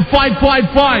 We're going to fight.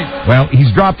 Well,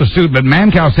 he's dropped the suit, but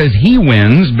Mancow says he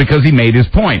wins because he made his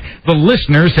point. The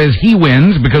listener says he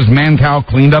wins because Mancow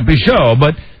cleaned up his show,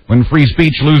 but when free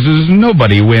speech loses,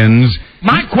 nobody wins.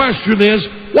 My question is,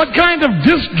 what kind of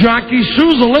disc jockey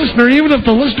sues a listener even if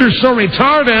the listener's so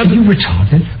retarded... Are you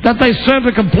retarded? ...that they send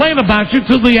a complaint about you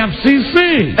to the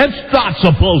FCC? It's not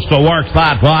supposed to work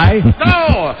that way.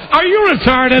 No! Are you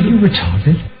retarded? Are you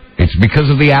retarded? It's because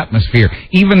of the atmosphere.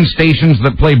 Even stations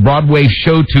that play Broadway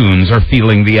show tunes are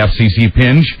feeling the FCC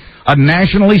pinch. A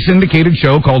nationally syndicated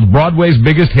show called Broadway's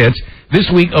Biggest Hits this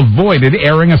week avoided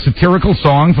airing a satirical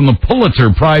song from the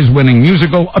Pulitzer Prize-winning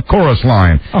musical A Chorus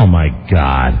Line. Oh, my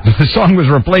God. The song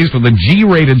was replaced with a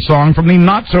G-rated song from the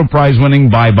not-so-prize-winning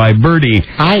Bye Bye Birdie.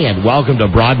 Hi, and welcome to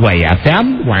Broadway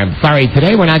FM, where I'm sorry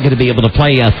today we're not going to be able to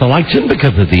play a selection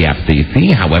because of the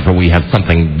FCC. However, we have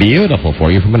something beautiful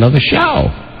for you from another show.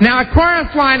 Now, A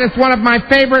Chorus Line is one of my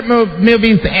favorite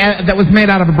movies that was made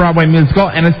out of a Broadway musical,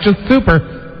 and it's just super.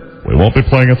 We won't be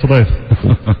playing it today.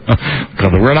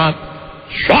 Because we're not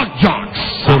shock jocks.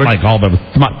 Not like all the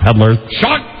smut peddlers.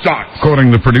 Shock jocks.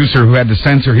 Quoting the producer who had to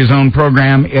censor his own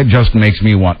program, it just makes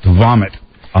me want to vomit.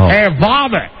 Oh. Hey,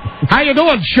 vomit. How you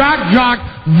doing, shock jock?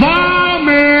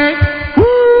 Vomit.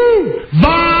 Woo!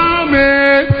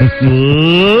 Vomit.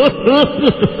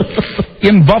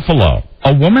 In Buffalo,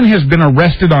 a woman has been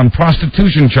arrested on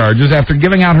prostitution charges after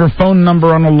giving out her phone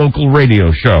number on a local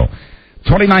radio show.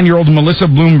 29-year-old Melissa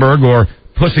Bloomberg, or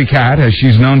Pussycat, as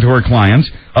she's known to her clients,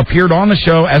 appeared on the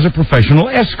show as a professional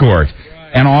escort.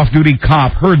 An off-duty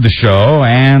cop heard the show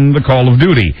and the call of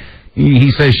duty.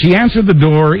 He says she answered the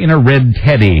door in a red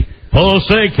teddy.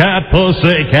 Pussycat,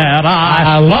 pussycat,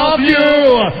 I love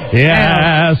you.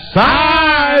 Yes,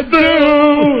 I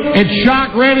do. It's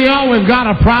Shock Radio. We've got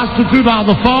a prostitute on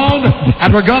the phone,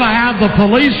 and we're going to have the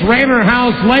police raid her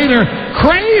house later.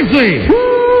 Crazy.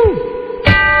 Woo!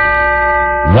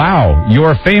 Wow,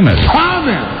 you're famous.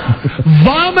 Vomit.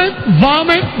 Vomit,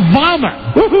 vomit, vomit.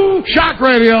 Woo-hoo. Shock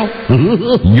Radio.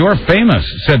 You're famous,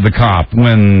 said the cop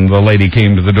when the lady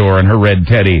came to the door in her red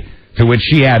teddy. To which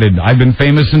she added, I've been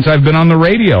famous since I've been on the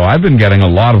radio. I've been getting a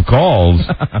lot of calls.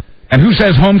 And who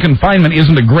says home confinement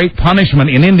isn't a great punishment?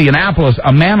 In Indianapolis,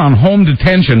 a man on home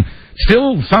detention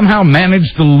still somehow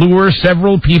managed to lure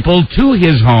several people to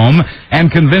his home and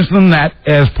convince them that,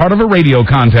 as part of a radio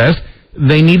contest,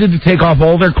 they needed to take off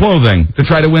all their clothing to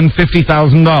try to win $50,000.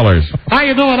 How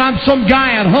you doing? I'm some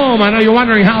guy at home. I know you're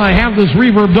wondering how I have this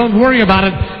reverb. Don't worry about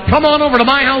it. Come on over to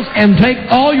my house and take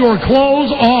all your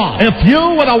clothes off. If you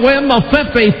want to win the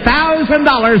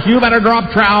 $50,000, you better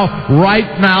drop trowel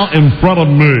right now in front of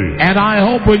me. And I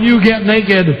hope when you get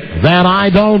naked that I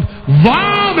don't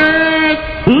vomit.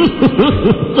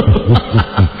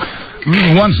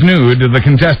 Once nude, the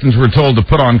contestants were told to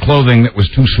put on clothing that was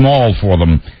too small for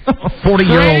them.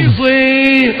 40-year-old...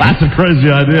 Crazy! That's a crazy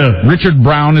idea. Richard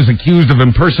Brown is accused of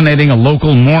impersonating a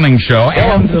local morning show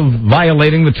and of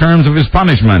violating the terms of his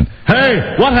punishment.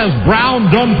 Hey, what has Brown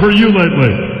done for you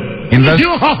lately?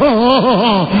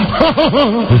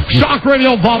 Shock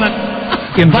Radio vomit.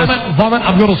 Vomit.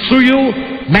 I'm going to sue you,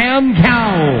 man,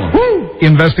 cow. Woo!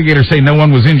 Investigators say no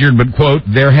one was injured, but, quote,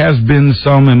 there has been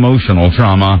some emotional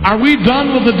trauma. Are we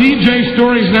done with the DJ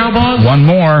stories now, Buzz? One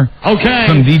more. Okay.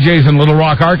 Some DJs in Little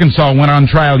Rock, Arkansas went on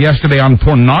trial yesterday on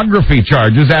pornography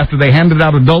charges after they handed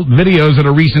out adult videos at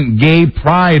a recent gay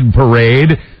pride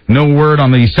parade. No word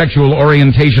on the sexual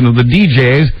orientation of the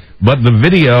DJs, but the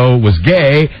video was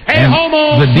gay. Hey, and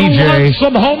homo! The DJ... Who wants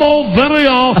some homo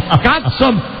video? Got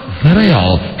some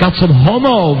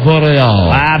homo video.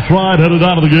 That's right, headed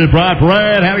down to the gay pride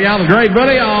parade, having out a great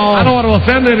video. I don't want to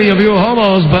offend any of you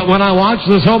homos, but when I watch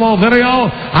this homo video,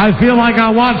 I feel like I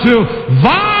want to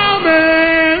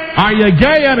vomit. Are you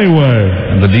gay anyway?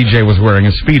 And the DJ was wearing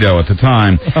a Speedo at the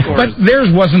time. But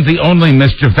theirs wasn't the only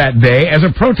mischief that day. As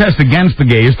a protest against the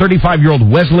gays, 35-year-old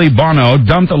Wesley Bono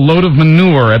dumped a load of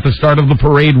manure at the start of the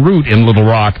parade route in Little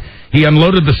Rock. He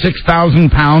unloaded the 6,000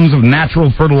 pounds of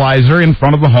natural fertilizer in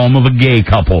front of the home of a gay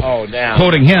couple. Oh, now.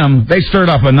 Quoting him, they stirred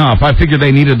up enough. I figured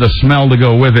they needed the smell to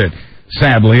go with it.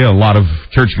 Sadly, a lot of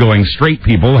church-going straight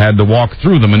people had to walk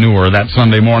through the manure that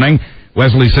Sunday morning.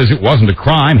 Wesley says it wasn't a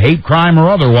crime, hate crime or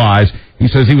otherwise. He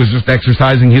says he was just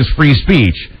exercising his free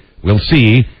speech. We'll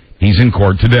see. He's in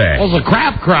court today. It was a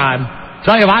crap crime.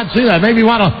 Tell you if I'd see that, made me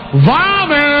want to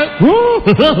vomit.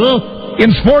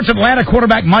 In sports, Atlanta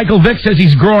quarterback Michael Vick says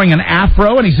he's growing an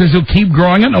afro, and he says he'll keep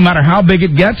growing it no matter how big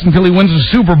it gets until he wins a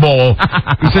Super Bowl.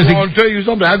 He says I'll tell you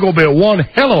something. I'm going to be one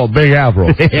hell of a big afro.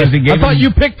 I thought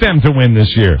you picked them to win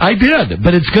this year. I did,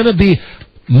 but it's going to be...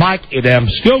 Mike, it am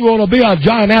still going to be a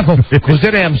giant apple because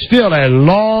it am still a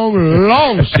long,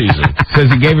 long season. Says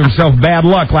he gave himself bad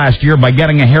luck last year by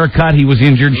getting a haircut. He was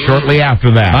injured shortly after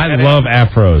that. I love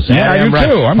afros. Yeah, I do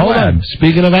too. I'm Hold glad. on.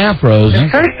 Speaking of afros. The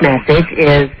first message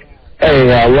is... Hey,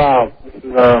 Rob. This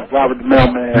is Robert the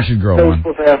Mailman. You should grow They were one.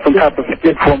 supposed to have some type of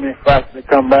skit for me after they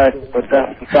come back, but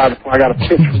that's decided for. I got a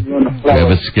picture of you on the floor. We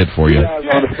have a skit for you.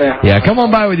 Yeah, come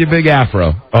on by with your big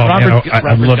afro. Oh, I'd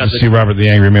love to see Robert the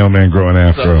Angry Mailman grow an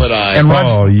afro. So would I. And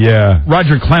yeah.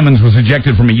 Roger Clemens was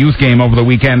ejected from a youth game over the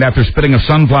weekend after spitting a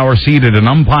sunflower seed at an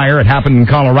umpire. It happened in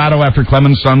Colorado after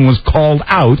Clemens' son was called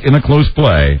out in a close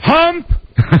play. Hump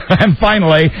And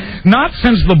finally, not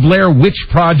since the Blair Witch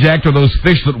Project or those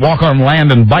fish that walk on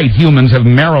land and bite humans have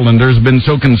Marylanders been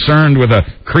so concerned with a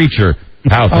creature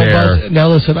out there. Now,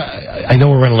 listen, I know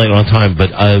we're running late on time,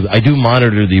 but I do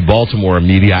monitor the Baltimore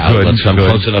media outlets. I'm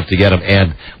close enough to get them.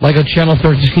 And like on Channel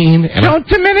 13... And don't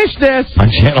diminish this. On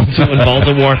Channel 2 in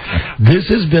Baltimore, this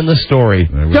has been the story.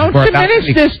 Don't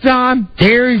diminish this, Don.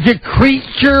 There's a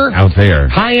creature out there.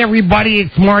 Hi, everybody.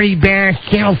 It's Marty Bass,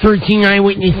 Channel 13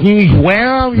 Eyewitness News.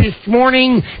 Well, this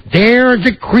morning, there's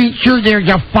a creature. There's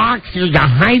a fox. There's a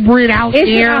hybrid out there. Is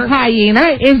it a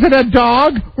hyena? Is it a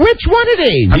dog? Which one it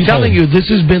is? I'm telling you, this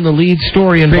has been the lead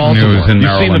story in Big Baltimore. News in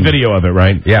You've seen the video of it,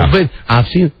 right? Yeah. But I've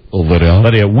seen a video.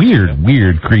 But a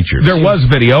weird creature. There was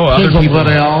video. Other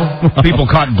people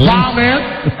caught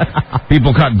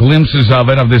glimpses of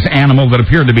it, of this animal that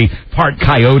appeared to be part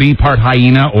coyote, part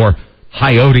hyena, or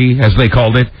Coyote, as they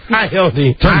called it.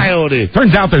 Coyote.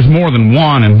 Turns out there's more than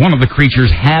one, and one of the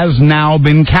creatures has now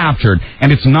been captured.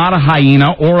 And it's not a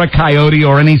hyena or a coyote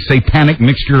or any satanic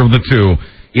mixture of the two.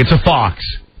 It's a fox.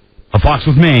 A fox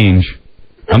with mange.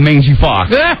 A mangy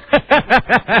fox. Okay.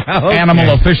 Animal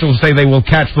officials say they will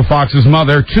catch the fox's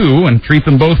mother, too, and treat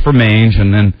them both for mange,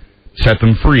 and then set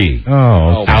them free.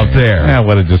 Out there. Yeah,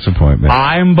 what a disappointment.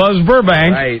 I'm Buzz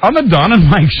Burbank on the Don and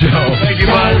Mike Show. Thank you,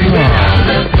 Buzz.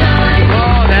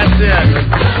 Oh, that's it.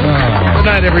 Good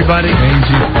night, everybody.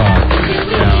 Mangy fox.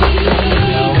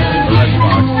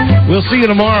 We'll see you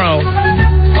tomorrow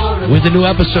with a new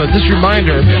episode. This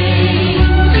reminder...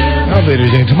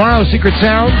 Elevators in. Tomorrow, Secret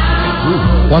Sound,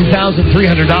 $1,300.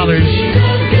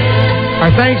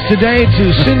 Our thanks today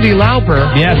to Cyndi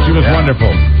Lauper. Yes, she was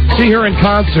wonderful. See her in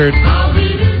concert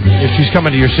if she's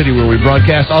coming to your city where we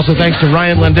broadcast. Also, thanks to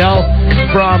Ryan Lindell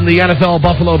from the NFL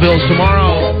Buffalo Bills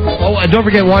tomorrow. Oh, and don't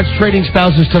forget, watch Trading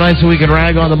Spouses tonight so we can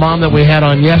rag on the mom that we had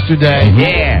on yesterday.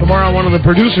 Yeah. Tomorrow, one of the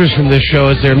producers from this show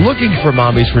is they're looking for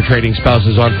mommies for Trading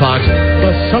Spouses on Fox,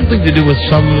 but something to do with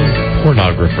some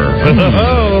pornographer.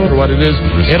 For what it is,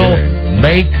 it'll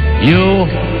make you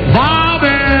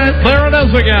vomit. There it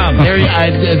is again. There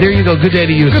you go. Good day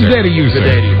to you, sir. Good day to you, sir. Good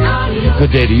day to you.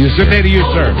 Good day to you, sir. Good day to you,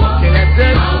 sir. Okay, that's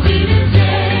it.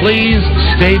 Please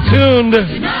stay tuned.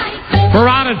 For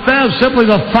Ron and Fev, simply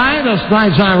the finest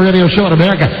nighttime radio show in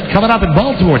America. Coming up in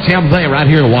Baltimore, Tampa Bay, right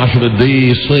here in Washington,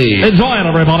 D.C. Enjoy it,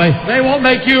 everybody. They won't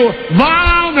make you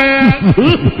vomit.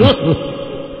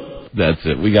 That's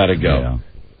it. We got to go. Yeah.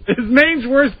 Is mange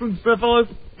worse than syphilis?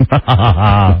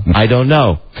 I don't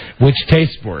know. Which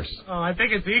tastes worse? Oh, I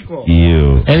think it's equal.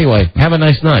 You. Anyway, have a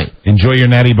nice night. Enjoy your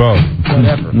natty bow.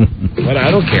 Whatever. But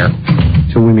I don't care.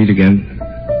 Till we meet again,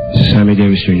 this is Sammy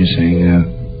Davis Jr.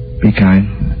 saying, be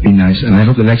kind, be nice, and I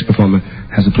hope the next performer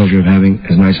has the pleasure of having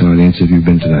as nice an audience as you've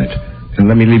been tonight. And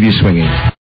let me leave you swinging.